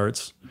series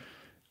starts,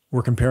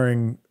 we're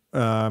comparing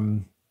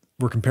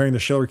the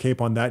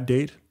Shiller-Cape on that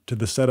date to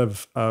the set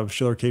of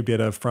Shiller-Cape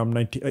data from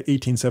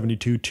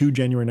 1872 to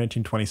January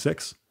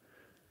 1926,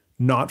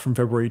 not from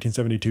February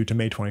 1872 to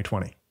May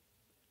 2020.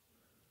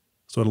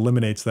 So it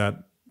eliminates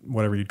that,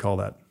 whatever you'd call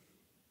that,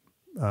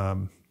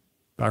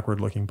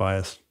 backward-looking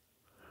bias.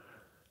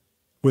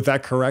 With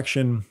that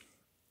correction,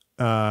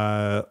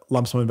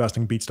 lump sum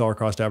investing beats dollar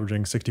cost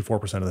averaging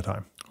 64% of the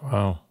time.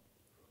 Wow.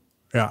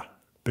 Yeah,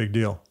 big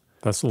deal.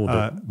 That's a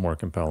little bit more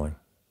compelling.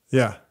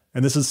 Yeah.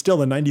 And this is still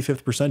the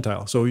 95th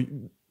percentile. So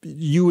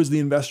you as the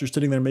investor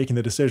sitting there making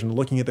the decision,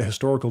 looking at the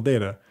historical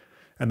data,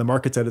 and the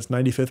market's at its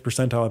 95th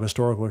percentile of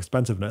historical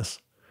expensiveness,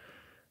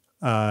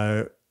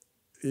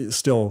 is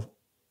still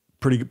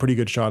pretty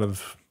good shot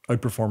of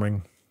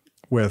outperforming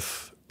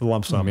with the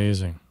lump sum.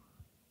 Amazing.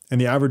 And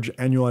the average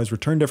annualized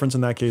return difference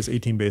in that case,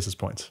 18 basis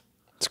points.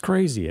 It's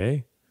crazy,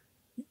 eh?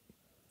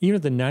 Even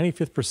at the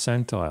 95th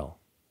percentile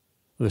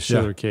of the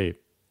Shiller-Cape,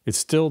 it's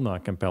still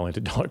not compelling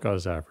to dollar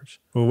cost average.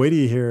 Well, wait till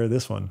you hear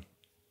this one.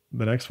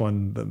 the next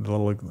one, the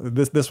little,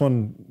 this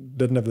one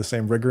didn't have the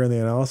same rigor in the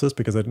analysis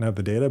because I didn't have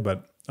the data,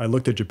 but I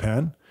looked at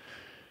Japan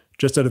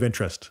just out of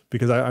interest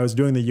because I was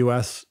doing the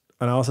US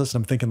analysis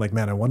and I'm thinking like,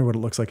 man, I wonder what it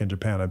looks like in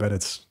Japan. I bet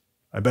it's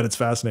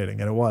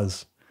fascinating. And it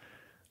was.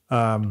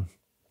 So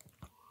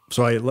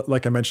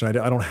like I mentioned,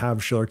 I don't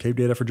have Shiller Cape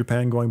data for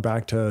Japan going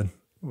back to,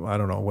 I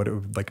don't know what it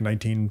was, like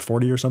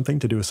 1940 or something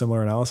to do a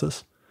similar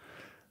analysis.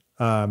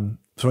 So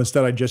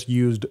instead I just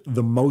used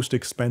the most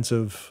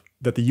expensive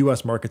that the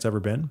US market's ever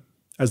been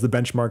as the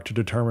benchmark to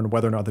determine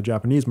whether or not the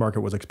Japanese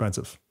market was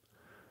expensive.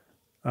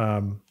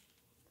 So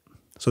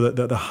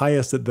the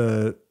highest that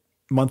the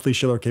monthly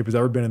Shiller Cape has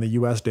ever been in the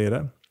US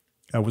data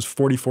was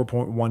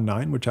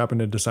 44.19, which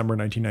happened in December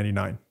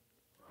 1999.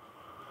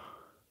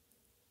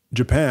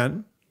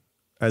 Japan,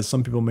 as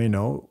some people may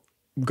know,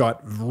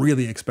 got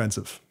really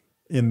expensive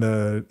in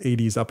the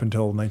 80s up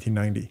until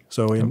 1990.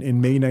 So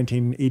in May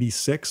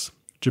 1986,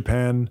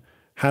 Japan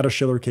had a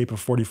Shiller Cape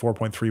of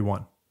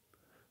 44.31.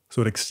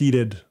 So it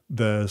exceeded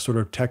the sort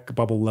of tech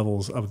bubble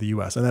levels of the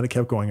US, and then it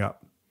kept going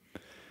up.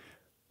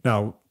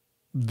 Now,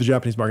 the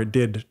Japanese market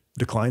did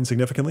decline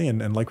significantly,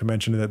 and like we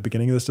mentioned at the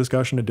beginning of this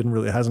discussion, it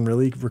hasn't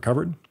really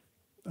recovered,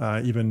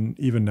 even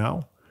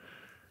now.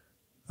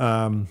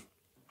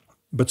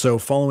 But so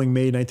following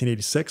May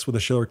 1986 with a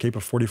Shiller Cape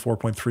of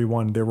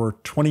 44.31, there were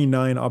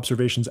 29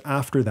 observations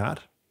after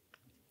that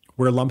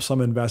where lump sum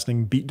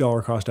investing beat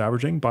dollar cost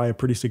averaging by a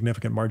pretty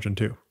significant margin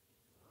too.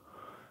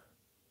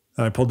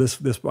 And I pulled this,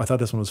 I thought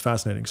this one was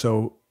fascinating.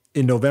 So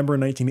in November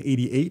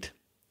 1988,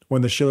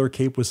 when the Shiller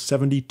Cape was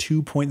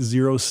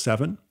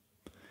 72.07,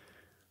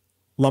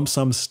 lump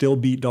sum still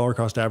beat dollar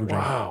cost averaging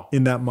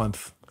in that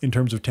month in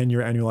terms of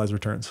 10-year annualized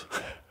returns.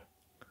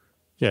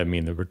 Yeah, I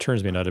mean, the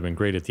returns may not have been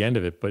great at the end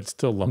of it, but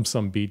still lump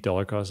sum beat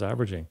dollar cost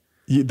averaging.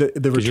 The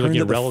return you're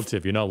looking at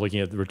relative. You're not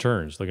looking at the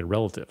returns. Look at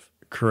relative.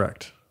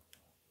 Correct.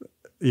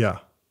 Yeah.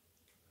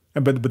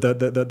 But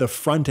the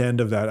front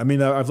end of that, I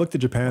mean, I've looked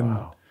at Japan.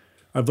 Wow.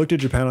 I've looked at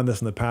Japan on this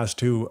in the past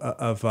too,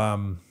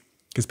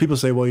 because people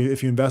say, well,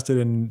 if you invested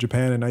in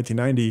Japan in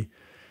 1990,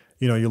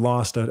 you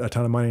lost a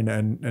ton of money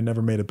and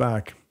never made it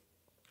back,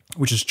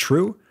 which is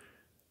true.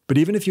 But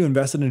even if you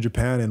invested in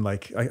Japan in I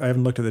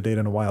haven't looked at the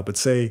data in a while, but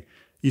say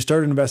you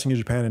started investing in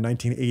Japan in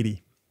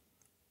 1980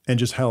 and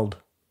just held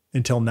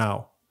until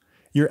now,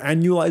 your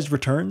annualized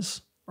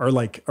returns are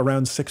like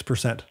around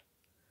 6%.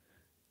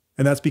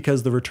 And that's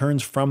because the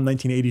returns from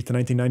 1980 to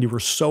 1990 were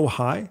so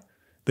high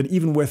that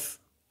even with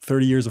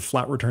 30 years of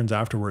flat returns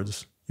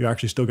afterwards, you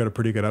actually still got a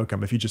pretty good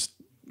outcome if you just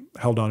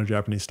held on to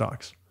Japanese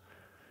stocks.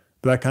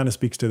 But that kind of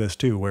speaks to this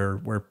too,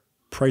 where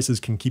prices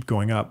can keep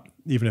going up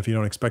even if you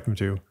don't expect them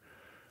to.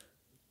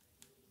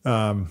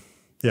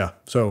 Yeah,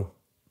 so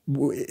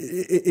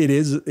it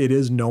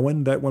is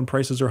known that when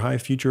prices are high,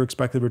 future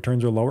expected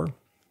returns are lower.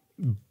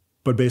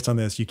 But based on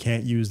this, you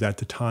can't use that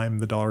to time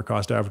the dollar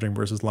cost averaging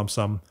versus lump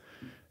sum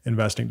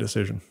investing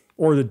decision,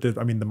 or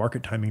the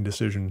market timing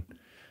decision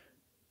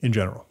in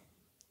general.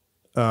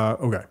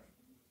 Okay.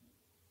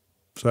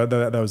 So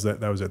that was it.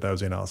 That was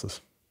the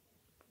analysis.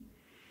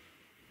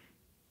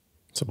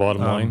 So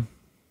bottom line,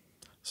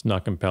 it's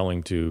not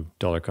compelling to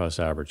dollar cost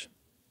average.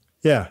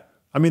 Yeah.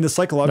 I mean, the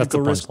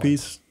psychological risk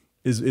piece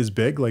is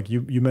big. Like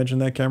you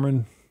mentioned that,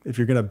 Cameron. If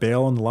you're going to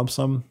bail on the lump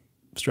sum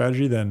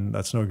strategy, then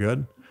that's no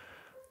good.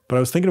 But I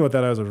was thinking about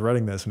that as I was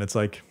writing this, and it's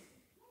like,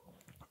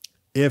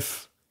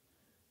 if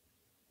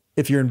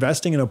you're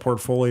investing in a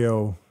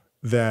portfolio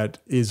that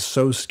is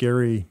so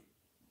scary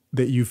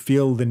that you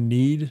feel the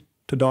need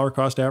to dollar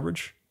cost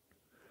average,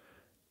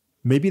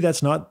 maybe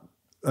that's not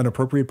an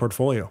appropriate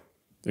portfolio.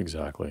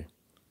 Exactly.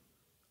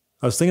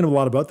 I was thinking a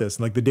lot about this,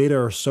 and like the data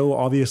are so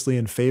obviously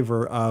in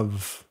favor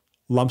of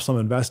lump sum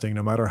investing,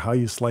 no matter how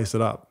you slice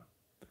it up.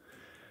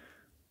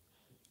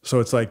 So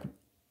it's like,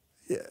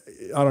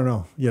 I don't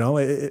know,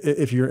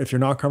 if you're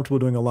not comfortable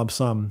doing a lump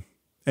sum,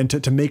 and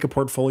to make a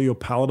portfolio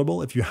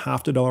palatable, if you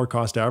have to dollar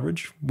cost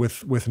average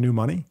with new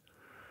money,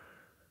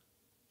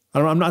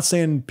 I'm not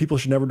saying people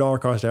should never dollar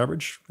cost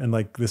average. And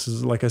like, this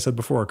is, like I said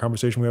before, a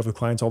conversation we have with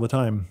clients all the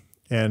time.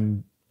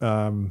 And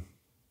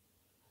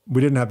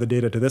we didn't have the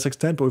data to this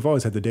extent, but we've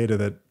always had the data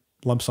that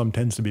lump sum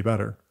tends to be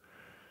better.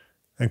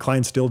 And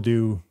clients still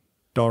do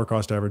dollar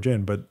cost average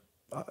in, but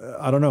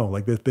I don't know,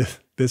 like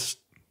this,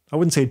 I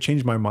wouldn't say it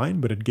changed my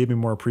mind, but it gave me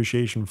more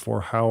appreciation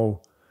for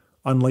how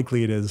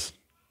unlikely it is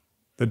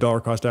that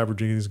dollar cost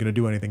averaging is going to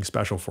do anything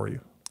special for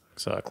you.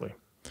 Exactly.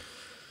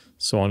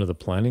 So on to the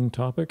planning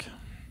topic.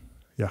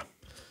 Yeah.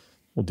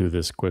 We'll do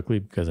this quickly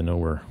because I know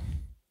we're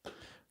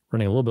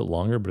running a little bit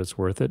longer, but it's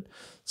worth it.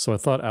 So I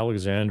thought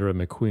Alexandra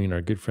McQueen,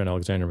 our good friend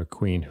Alexandra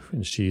McQueen,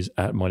 and she's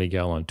at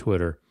MoneyGal on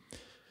Twitter,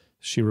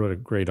 she wrote a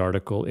great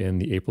article in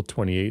the April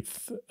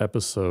 28th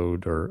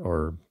episode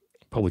or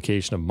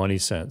publication of Money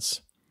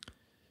Sense,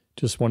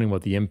 just wondering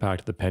what the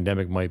impact of the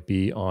pandemic might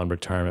be on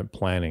retirement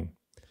planning.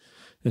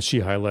 And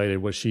she highlighted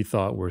what she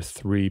thought were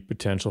 3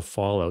 potential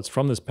fallouts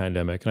from this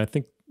pandemic, and I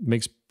think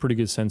makes pretty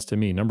good sense to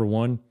me. Number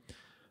one,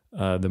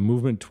 the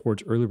movement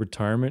towards early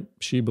retirement,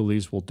 she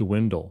believes, will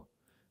dwindle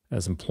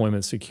as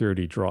employment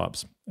security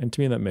drops. And to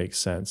me, that makes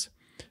sense.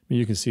 mean,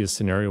 you can see a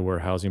scenario where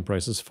housing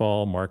prices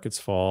fall, markets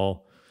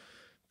fall,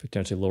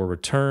 potentially lower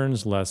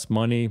returns, less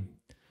money,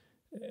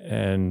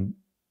 and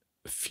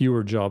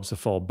fewer jobs to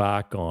fall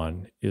back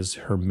on is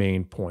her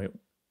main point.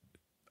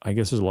 I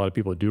guess there's a lot of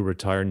people that do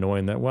retire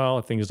knowing that, well,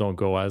 if things don't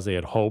go as they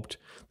had hoped,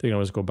 they can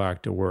always go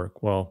back to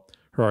work. Well,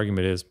 her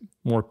argument is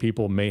more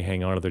people may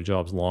hang on to their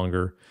jobs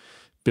longer,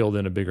 build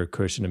in a bigger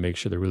cushion to make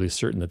sure they're really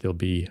certain that they'll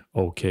be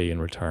okay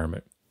in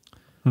retirement.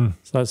 So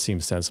that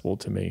seems sensible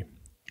to me.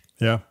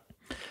 Yeah.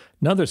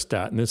 Another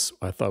stat, and this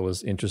I thought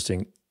was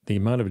interesting, the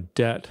amount of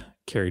debt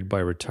carried by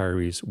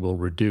retirees will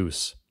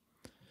reduce.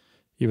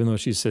 Even though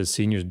she says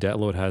seniors' debt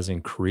load has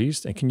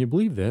increased. And can you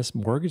believe this?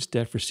 Mortgage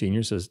debt for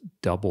seniors has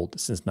doubled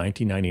since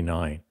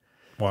 1999.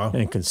 Wow.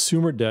 And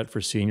consumer debt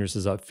for seniors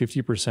is up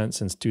 50%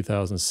 since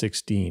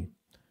 2016.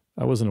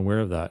 I wasn't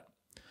aware of that.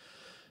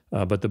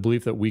 But the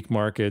belief that weak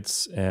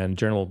markets and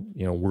general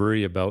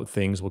worry about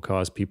things will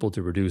cause people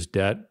to reduce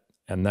debt,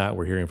 and that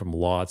we're hearing from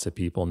lots of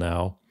people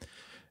now,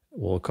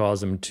 will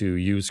cause them to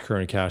use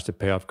current cash to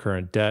pay off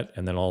current debt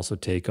and then also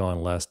take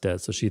on less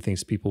debt. So she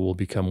thinks people will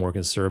become more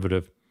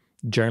conservative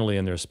generally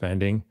in their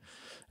spending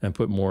and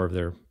put more of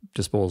their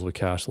disposable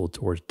cash flow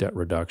towards debt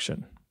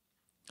reduction.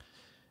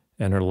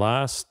 And her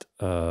last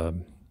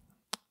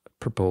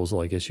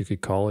proposal, I guess you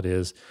could call it,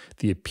 is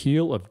the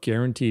appeal of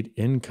guaranteed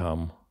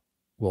income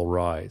will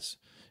rise.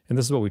 And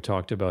this is what we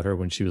talked about her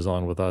when she was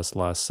on with us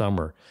last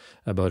summer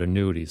about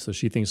annuities. So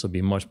she thinks there'll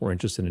be much more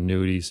interest in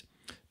annuities,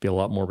 be a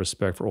lot more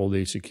respect for old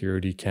age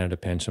security, Canada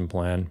Pension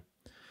Plan.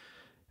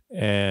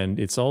 And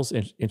it's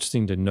also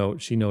interesting to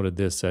note, she noted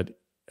this, that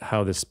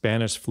how the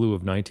Spanish flu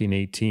of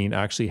 1918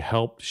 actually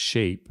helped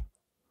shape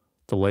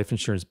the life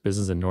insurance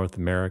business in North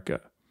America.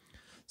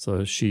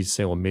 So she's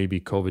saying, well, maybe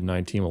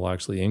COVID-19 will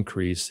actually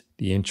increase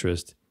the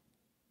interest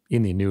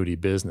in the annuity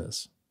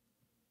business.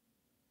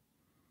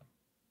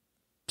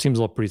 Seems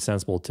all pretty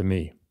sensible to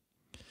me.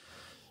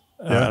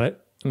 Yeah.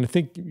 And I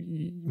think,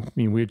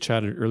 we had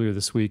chatted earlier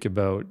this week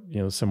about,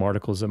 some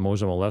articles that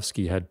Moja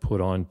Malevsky had put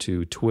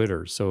onto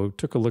Twitter. So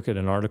took a look at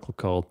an article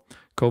called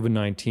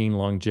COVID-19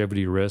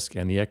 Longevity Risk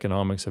and the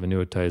Economics of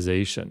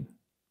Annuitization.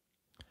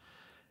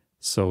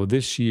 So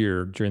this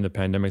year, during the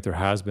pandemic, there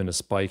has been a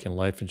spike in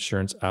life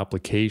insurance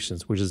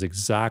applications, which is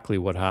exactly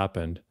what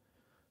happened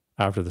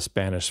after the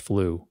Spanish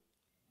flu.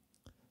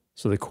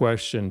 So the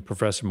question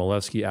Professor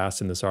Malevsky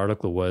asked in this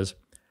article was,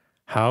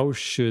 how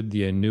should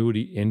the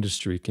annuity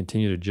industry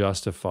continue to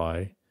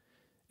justify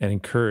and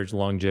encourage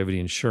longevity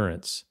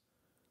insurance?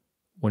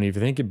 When you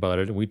think about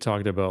it, and we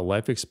talked about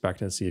life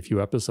expectancy a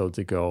few episodes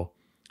ago,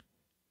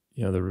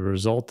 the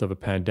result of a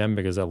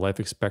pandemic is that life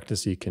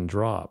expectancy can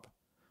drop.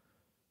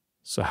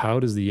 So how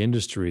does the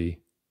industry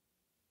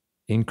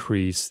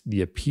increase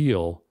the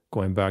appeal,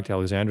 going back to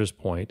Alexandra's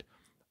point,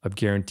 of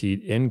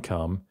guaranteed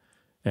income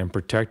and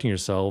protecting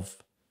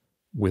yourself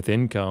with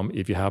income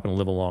if you happen to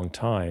live a long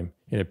time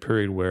in a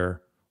period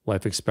where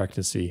life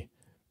expectancy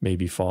may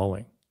be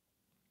falling?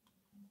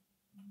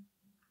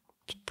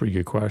 It's a pretty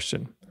good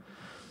question.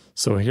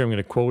 So here I'm going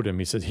to quote him.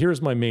 He said,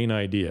 here's my main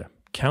idea.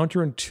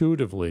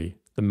 Counterintuitively,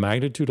 the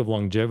magnitude of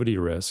longevity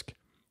risk,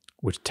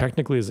 which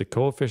technically is a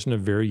coefficient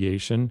of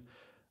variation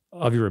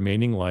of your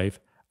remaining life,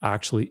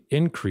 actually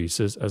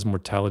increases as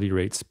mortality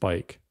rates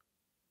spike.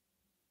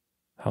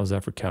 How's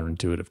that for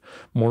counterintuitive?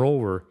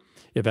 Moreover,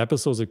 if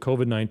episodes of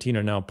COVID-19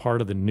 are now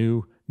part of the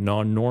new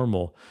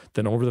non-normal,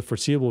 then over the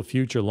foreseeable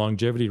future,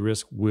 longevity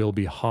risk will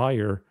be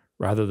higher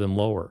rather than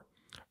lower.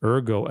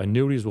 Ergo,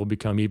 annuities will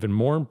become even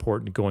more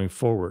important going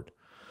forward.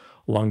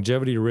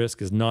 Longevity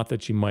risk is not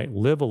that you might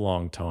live a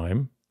long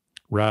time.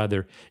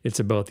 Rather, it's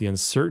about the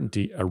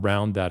uncertainty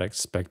around that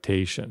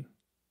expectation.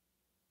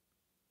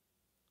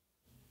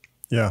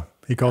 Yeah,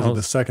 he calls it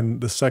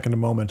the second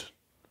moment.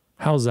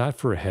 How's that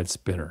for a head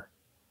spinner?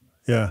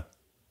 Yeah.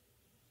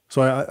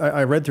 So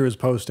I read through his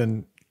post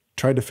and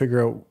tried to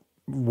figure out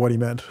what he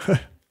meant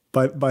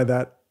by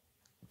that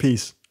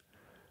piece.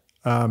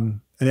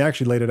 And he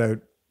actually laid it out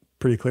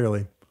pretty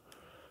clearly,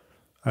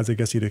 as I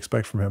guess you'd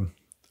expect from him.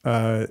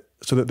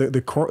 So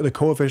the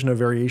coefficient of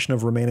variation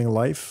of remaining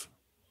life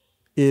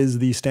is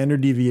the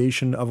standard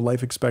deviation of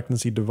life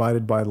expectancy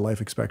divided by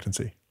life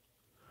expectancy.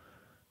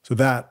 So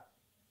that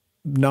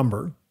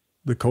number,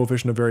 the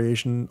coefficient of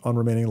variation on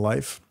remaining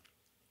life,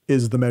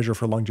 is the measure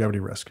for longevity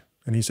risk.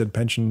 And he said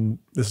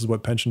this is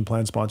what pension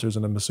plan sponsors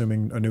and I'm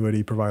assuming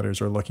annuity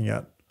providers are looking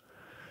at.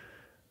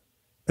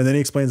 And then he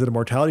explains that a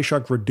mortality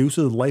shock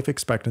reduces life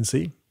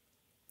expectancy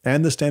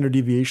and the standard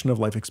deviation of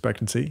life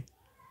expectancy,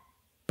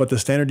 but the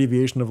standard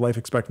deviation of life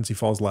expectancy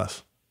falls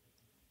less.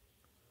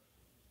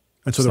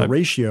 And so the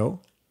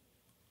ratio...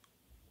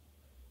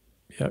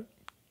 Yeah,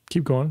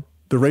 keep going.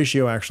 The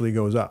ratio actually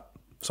goes up.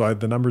 So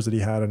the numbers that he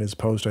had in his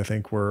post, I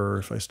think, were,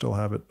 if I still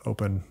have it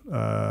open,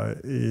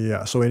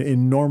 So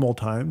in normal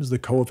times, the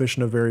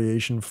coefficient of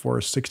variation for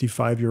a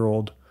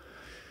 65-year-old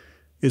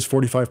is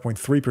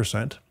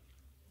 45.3%,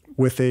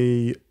 with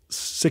a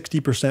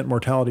 60%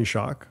 mortality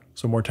shock.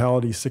 So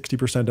mortality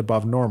 60%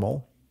 above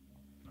normal.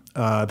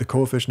 The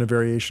coefficient of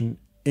variation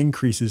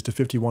increases to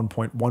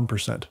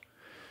 51.1%.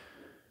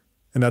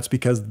 And that's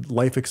because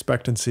life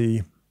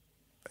expectancy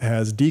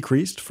has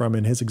decreased from,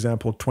 in his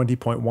example,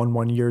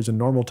 20.11 years in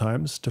normal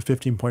times to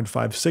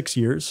 15.56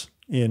 years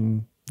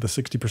in the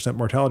 60%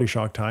 mortality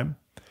shock time.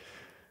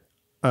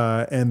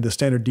 And the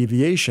standard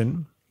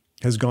deviation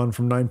has gone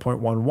from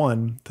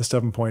 9.11 to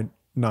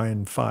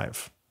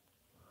 7.95.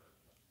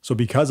 So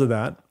because of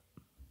that,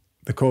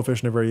 the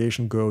coefficient of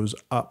variation goes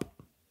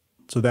up.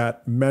 So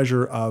that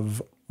measure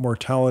of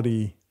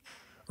mortality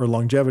or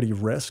longevity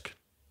risk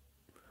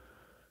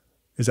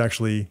is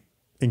actually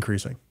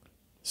increasing.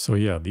 So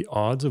yeah, the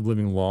odds of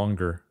living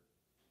longer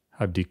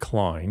have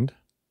declined,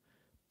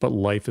 but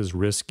life is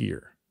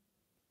riskier.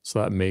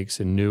 So that makes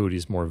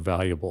annuities more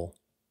valuable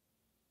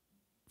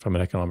from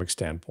an economic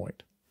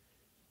standpoint.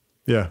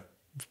 Yeah,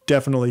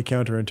 definitely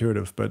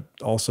counterintuitive, but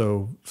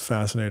also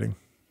fascinating.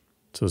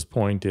 So his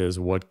point is,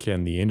 what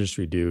can the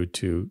industry do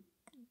to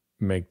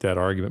make that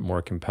argument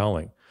more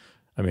compelling?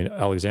 I mean,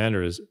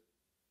 Alexander's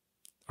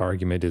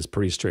argument is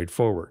pretty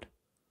straightforward,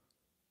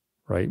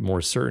 right?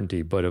 More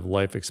certainty, but if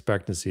life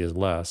expectancy is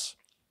less,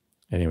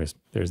 anyways,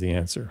 there's the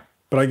answer.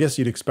 But I guess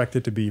you'd expect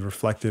it to be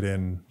reflected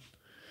in,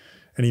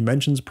 and he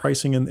mentions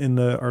pricing in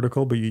the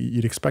article, but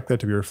you'd expect that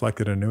to be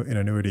reflected in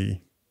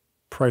annuity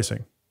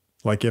pricing.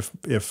 Like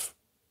if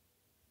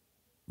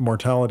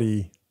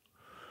mortality,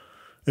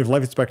 if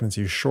life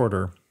expectancy is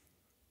shorter,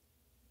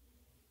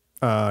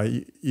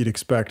 you'd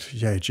expect,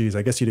 I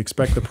guess you'd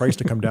expect the price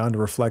to come down to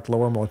reflect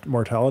lower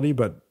mortality,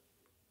 but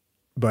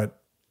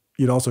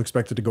you'd also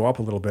expect it to go up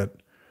a little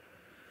bit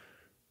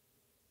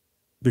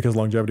because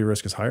longevity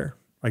risk is higher,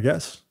 I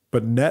guess.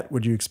 But net,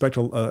 would you expect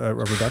a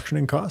reduction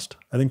in cost?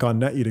 I think on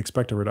net, you'd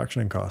expect a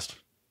reduction in cost.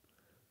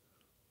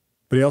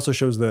 But he also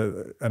shows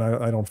and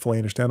I don't fully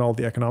understand all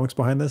the economics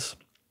behind this.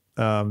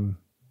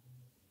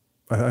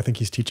 I think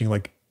he's teaching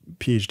like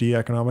PhD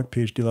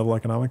level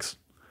economics,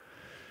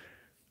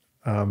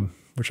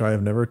 which I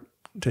have never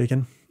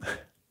taken,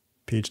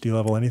 PhD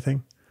level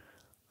anything.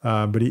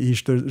 But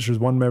there's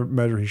one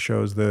measure he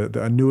shows,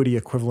 the annuity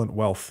equivalent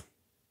wealth.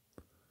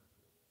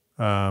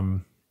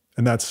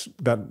 And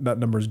that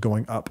number is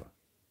going up.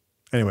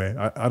 Anyway,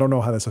 I don't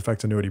know how this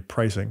affects annuity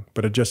pricing,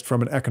 but it just,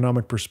 from an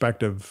economic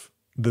perspective,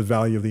 the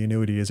value of the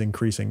annuity is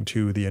increasing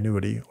to the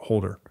annuity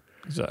holder.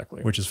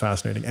 Exactly. Which is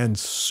fascinating and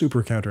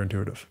super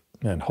counterintuitive.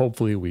 And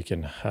hopefully we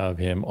can have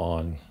him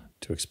on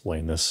to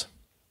explain this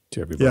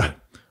to everybody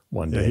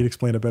one day. Yeah, he'd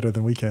explain it better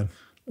than we can.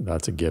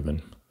 That's a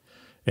given.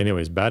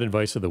 Anyways, bad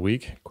advice of the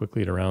week,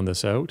 quickly to round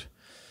this out.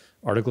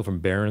 Article from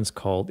Barron's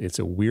called "It's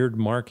a Weird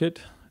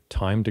Market,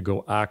 Time to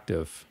Go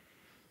Active."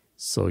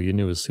 So you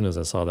knew as soon as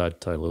I saw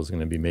that title, I was going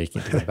to be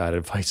making it the bad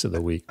advice of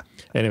the week.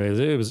 Anyways,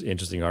 it was an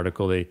interesting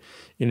article. They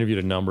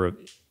interviewed a number of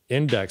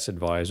index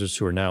advisors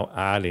who are now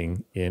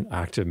adding in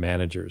active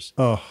managers.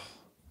 Oh.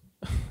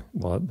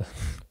 What?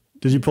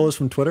 Did you pull this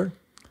from Twitter?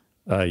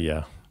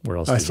 Yeah. Where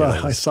else? I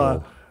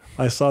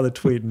saw the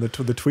tweet, and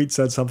the tweet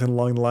said something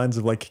along the lines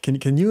of like,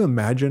 can you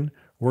imagine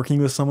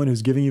working with someone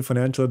who's giving you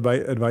financial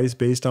advice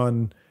based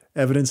on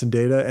evidence and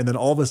data, and then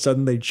all of a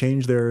sudden they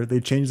change their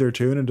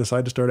tune and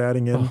decide to start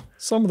adding in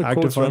some of the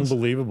quotes are funds?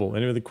 Unbelievable.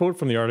 Anyway, the quote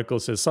from the article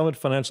says, "Some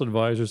financial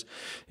advisors,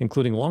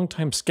 including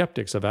longtime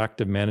skeptics of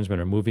active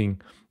management, are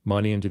moving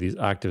money into these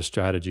active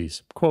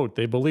strategies. Quote,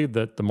 they believe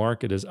that the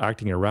market is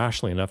acting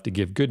irrationally enough to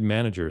give good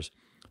managers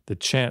the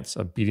chance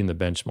of beating the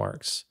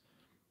benchmarks.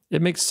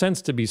 It makes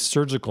sense to be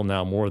surgical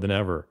now more than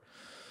ever,"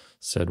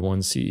 said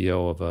one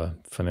CEO of a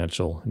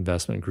financial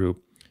investment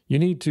group. "You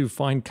need to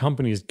find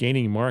companies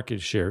gaining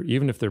market share,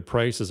 even if their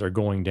prices are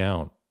going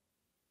down."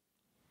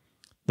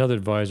 Another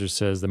advisor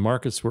says the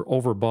markets were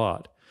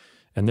overbought,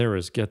 and there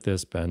is, get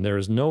this, Ben, there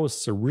is no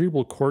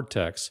cerebral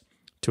cortex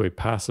to a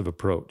passive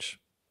approach.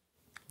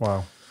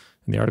 Wow.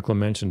 And the article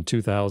mentioned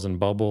 2000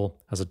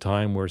 bubble as a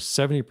time where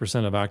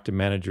 70% of active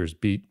managers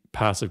beat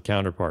passive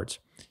counterparts.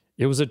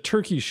 It was a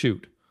turkey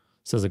shoot,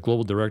 says a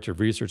global director of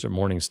research at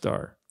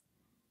Morningstar.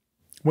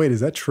 Wait,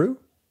 is that true?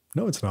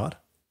 No, it's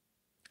not.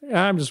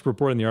 I'm just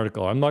reporting the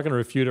article. I'm not going to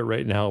refute it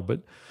right now,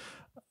 but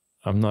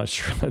I'm not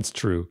sure that's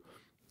true.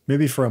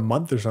 Maybe for a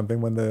month or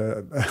something when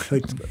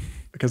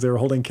because they were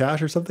holding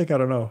cash or something. I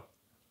don't know.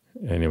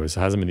 Anyways, it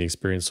hasn't been the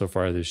experience so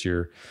far this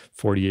year.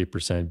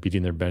 48%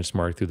 beating their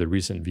benchmark through the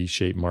recent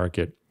V-shaped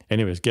market.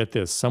 Anyways, get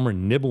this. Some are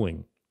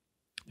nibbling.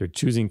 They're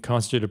choosing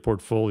concentrated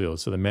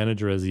portfolios, so the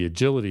manager has the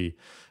agility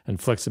and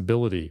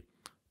flexibility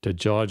to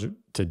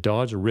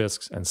dodge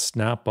risks and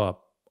snap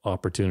up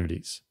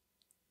opportunities.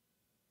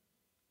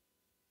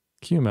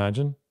 Can you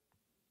imagine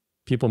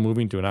people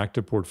moving to an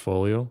active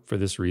portfolio for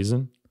this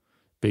reason,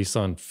 based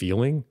on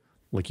feeling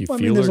like they're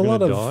going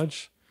to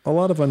dodge? A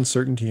lot of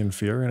uncertainty and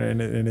fear,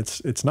 and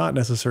it's not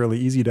necessarily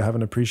easy to have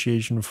an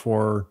appreciation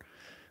for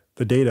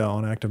the data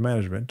on active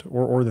management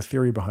or the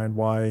theory behind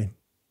why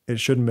it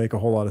shouldn't make a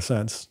whole lot of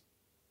sense.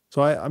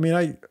 So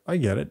I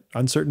get it.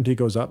 Uncertainty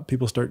goes up.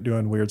 People start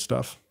doing weird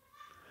stuff.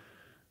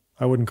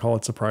 I wouldn't call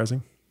it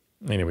surprising.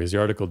 Anyways, the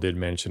article did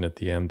mention at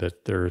the end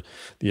that the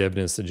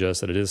evidence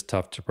suggests that it is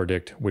tough to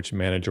predict which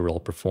manager will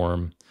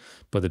perform,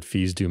 but that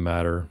fees do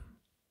matter.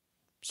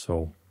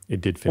 So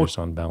it did finish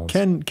on balance.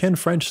 Ken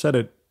French said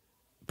it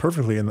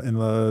perfectly in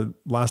the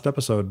last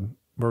episode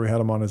where we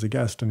had him on as a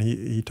guest. And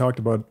he talked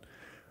about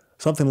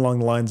something along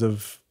the lines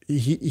of,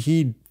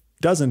 he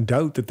doesn't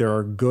doubt that there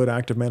are good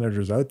active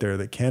managers out there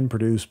that can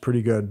produce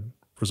pretty good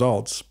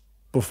results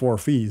before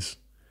fees.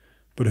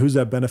 But who's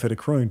that benefit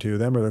accruing to,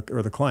 them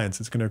or the clients?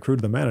 It's going to accrue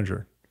to the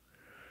manager.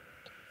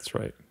 That's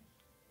right.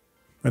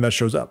 And that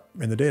shows up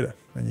in the data,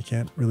 and you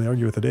can't really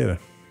argue with the data.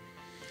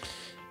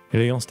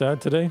 Anything else to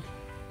add today?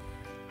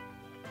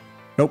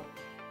 Nope.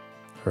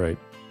 All right.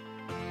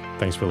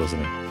 Thanks for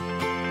listening.